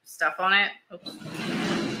stuff on it. Oops.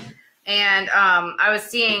 And I was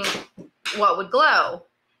seeing what would glow.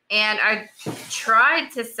 And I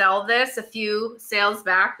tried to sell this a few sales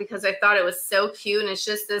back because I thought it was so cute. And it's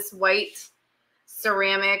just this white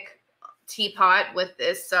ceramic teapot with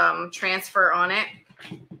this transfer on it.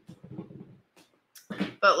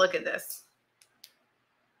 But look at this.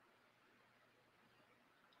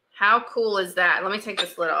 How cool is that? Let me take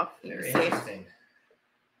this lid off. Very interesting.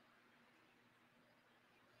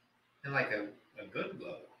 And like a good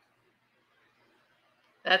glow.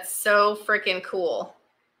 That's so freaking cool.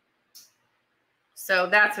 So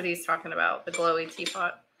that's what he's talking about, the glowy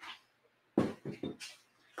teapot. All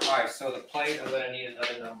right, so the plate, I'm going to need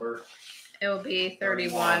another number. It will be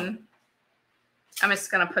 31. I'm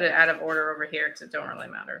just going to put it out of order over here because it don't really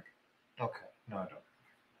matter. Okay. No, I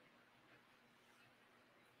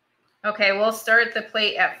don't. Okay, we'll start the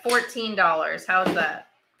plate at $14. How's that?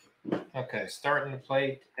 Okay, starting the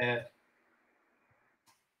plate at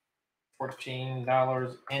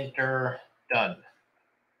 $14. Enter. Done.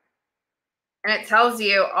 And it tells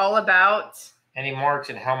you all about... Any marks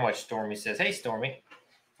and how much, Stormy says. Hey, Stormy,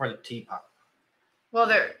 for the teapot. Well,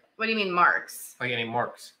 what do you mean marks? Like any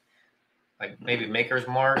marks? Like maybe maker's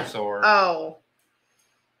marks or... Oh.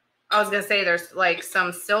 I was going to say there's like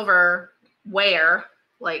some silver wear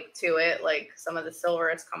like to it. Like some of the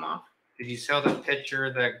silver has come off. Did you sell the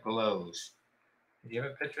picture that glows? Do you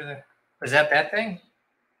have a picture there? Is that thing?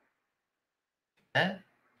 Huh?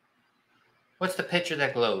 What's the picture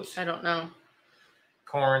that glows? I don't know.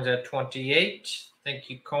 Corn's at 28. Thank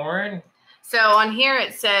you, Corn. So on here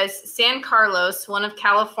it says San Carlos, one of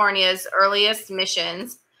California's earliest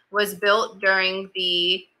missions, was built during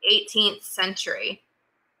the 18th century,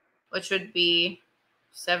 which would be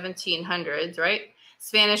 1700s, right?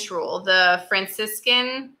 Spanish rule. The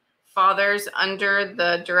Franciscan fathers, under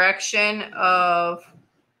the direction of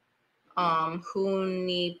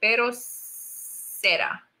Junipero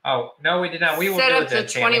Serra. Oh, no, we did not. We will set do up it the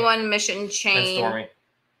then, 21 mission chain,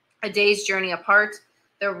 a day's journey apart.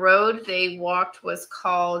 The road they walked was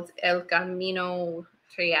called El Camino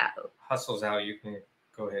Real. Hustle's out. You can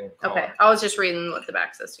go ahead and call Okay, it. I was just reading what the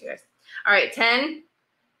back says to you guys. All right, 10,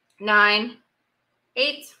 9,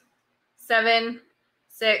 8, 7,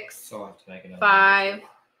 6, So I'll have to make another 5,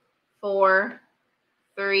 4,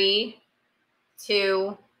 3,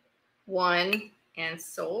 2, 1, and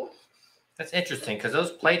sold. That's interesting because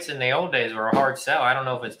those plates in the old days were a hard sell. I don't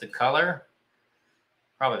know if it's the color.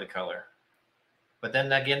 Probably the color. But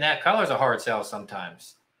then again, that color's a hard sell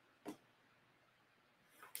sometimes.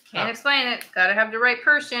 Can't explain it. Got to have the right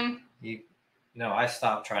person. No, I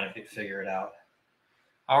stopped trying to figure it out.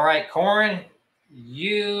 All right, Corin,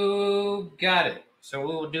 you got it. So we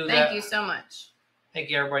will do that. Thank you so much.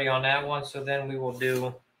 Thank you, everybody, on that one. So then we will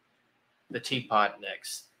do the teapot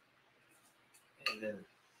next. And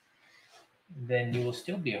then you will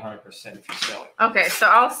still be 100% if you sell it. Okay, so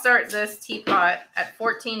I'll start this teapot at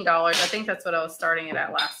 $14. I think that's what I was starting it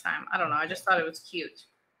at last time. I don't know. I just thought it was cute.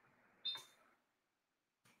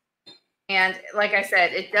 And like I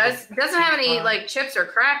said, it doesn't have any like chips or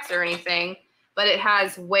cracks or anything, but it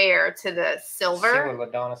has wear to the silver. See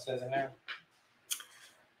what LaDonna says in there?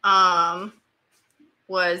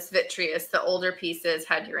 Was vitreous. The older pieces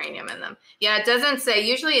had uranium in them. Yeah, it doesn't say.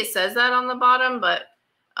 Usually it says that on the bottom, but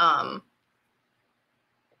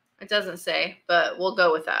it doesn't say. But we'll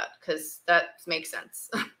go with that because that makes sense.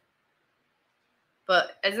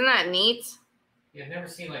 But isn't that neat? You've never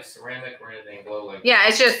seen like ceramic or anything glow like. Yeah,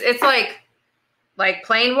 it's like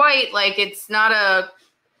plain white. Like it's not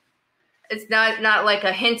like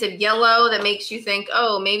a hint of yellow that makes you think,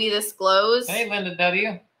 oh, maybe this glows. Hey, Linda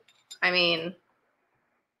W. I mean,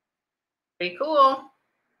 pretty cool.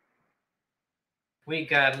 We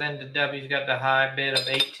got Linda W's got the high bid of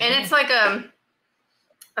 18. And it's like a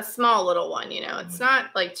small little one, you know. It's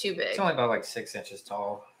not like too big. It's only about like 6 inches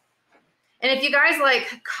tall. And if you guys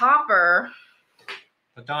like copper,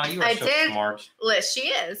 But Donna, you are so smart. She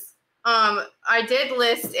is. I did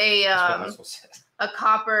list a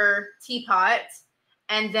copper teapot,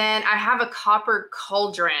 and then I have a copper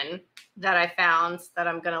cauldron that I found that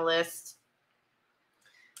I'm gonna list.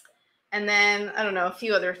 And then I don't know, a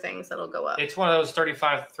few other things that'll go up. It's one of those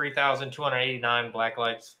 3,289 black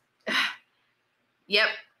lights. Yep,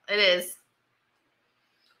 it is.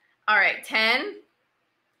 All right, 10,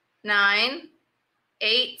 9,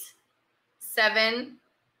 8, 7,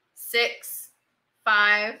 6,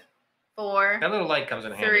 5, 4. That little light comes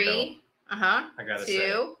in handy. 3. I gotta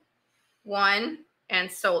 2, 1, and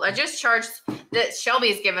sold. I just charged that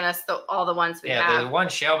Shelby's given us all the ones we have. Yeah, the one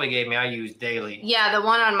Shelby gave me, I use daily. Yeah, the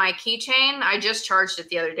one on my keychain, I just charged it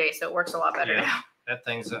the other day, so it works a lot better now. That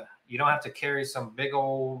thing's you don't have to carry some big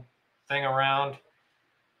old thing around.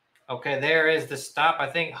 Okay, there is the stop. I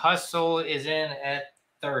think Hustle is in at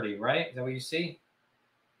 30, right? Is that what you see?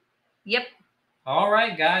 Yep. All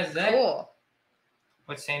right, guys. Cool.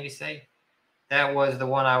 What'd Sandy say? That was the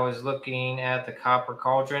one I was looking at, the copper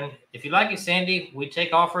cauldron. If you like it, Sandy, we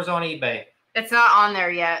take offers on eBay. It's not on there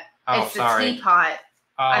yet. Oh, it's the sorry. teapot.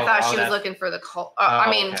 I thought she was that's... looking for the okay.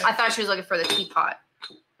 I thought she was looking for the teapot.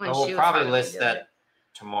 We'll probably list that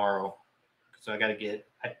tomorrow. So I got to get...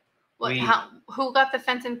 Who got the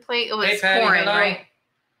Fenton plate? It was hey, Patty, Corin, hello. right?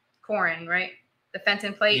 Corin, right? The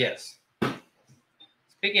Fenton plate? Yes.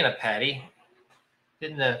 Speaking of Patty,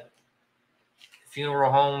 didn't the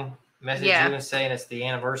funeral home message you and saying it's the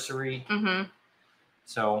anniversary? Mm-hmm.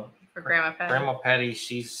 So for Grandma Patty. Grandma Patty,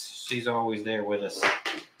 she's always there with us.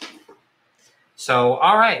 So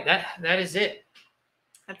all right, that is it.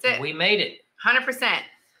 That's it. We made it. 100%.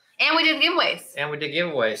 And we did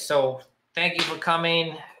giveaways. So thank you for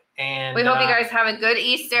coming. And we hope you guys have a good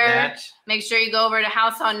Easter. Make sure you go over to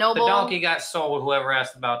House on Noble. The donkey got sold, whoever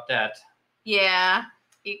asked about that. Yeah,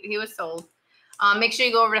 he was sold. Make sure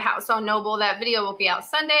you go over to House on Noble. That video will be out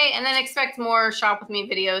Sunday. And then expect more Shop With Me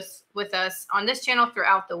videos with us on this channel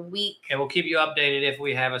throughout the week. And we'll keep you updated if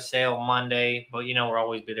we have a sale Monday. But, we'll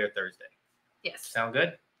always be there Thursday. Yes. Sound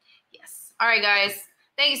good? Yes. All right, guys.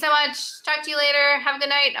 Thank you so much. Talk to you later. Have a good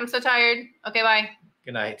night. I'm so tired. Okay, bye.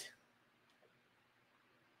 Good night.